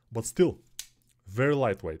 but still very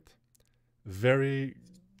lightweight, very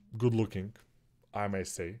good looking, I may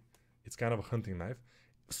say. It's kind of a hunting knife.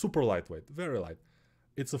 Super lightweight, very light.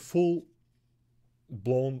 It's a full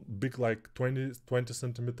blown, big, like 20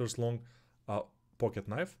 centimeters long pocket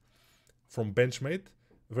knife from Benchmade.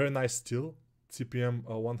 Very nice steel, CPM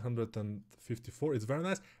 154. It's very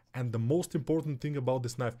nice. And the most important thing about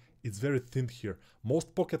this knife, it's very thin here.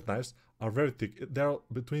 Most pocket knives are very thick. They're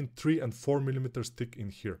between 3 and 4 millimeters thick in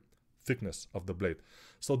here, thickness of the blade.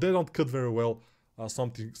 So they don't cut very well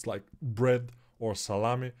something like bread or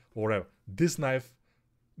salami or whatever. This knife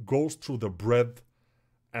goes through the bread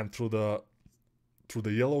and through the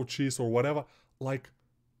yellow cheese or whatever, like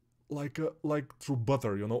through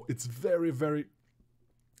butter, It's very, very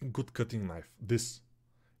good cutting knife. It's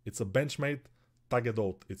a Benchmade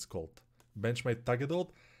Tagedot, it's called. Benchmade Tagedot.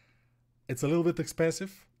 It's a little bit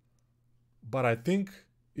expensive, but I think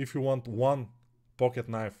if you want one pocket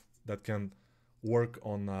knife that can work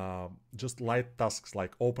on just light tasks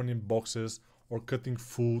like opening boxes or cutting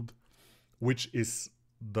food, which is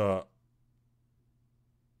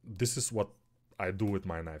this is what I do with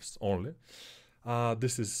my knives only.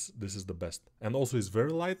 This is the best, and also it's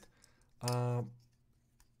very light.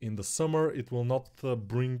 In the summer, it will not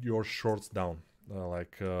bring your shorts down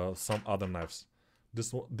like some other knives.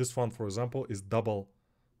 This one, for example, is double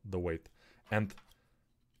the weight. And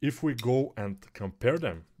if we go and compare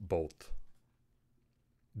them both,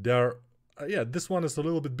 they're yeah, this one is a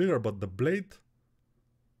little bit bigger, but the blade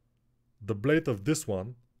of this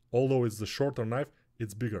one, although it's the shorter knife,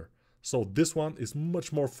 it's bigger. So this one is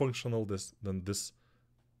much more functional than this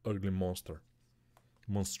ugly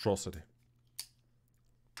monstrosity.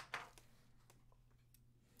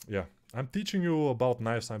 Yeah, I'm teaching you about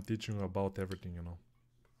knives, I'm teaching you about everything,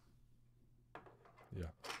 Yeah.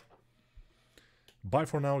 Bye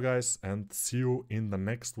for now, guys, and see you in the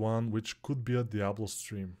next one, which could be a Diablo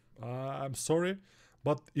stream. I'm sorry,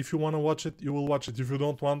 but if you want to watch it, you will watch it. If you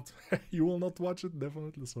don't want, you will not watch it,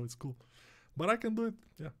 definitely, so it's cool. But I can do it,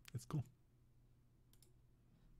 yeah, it's cool.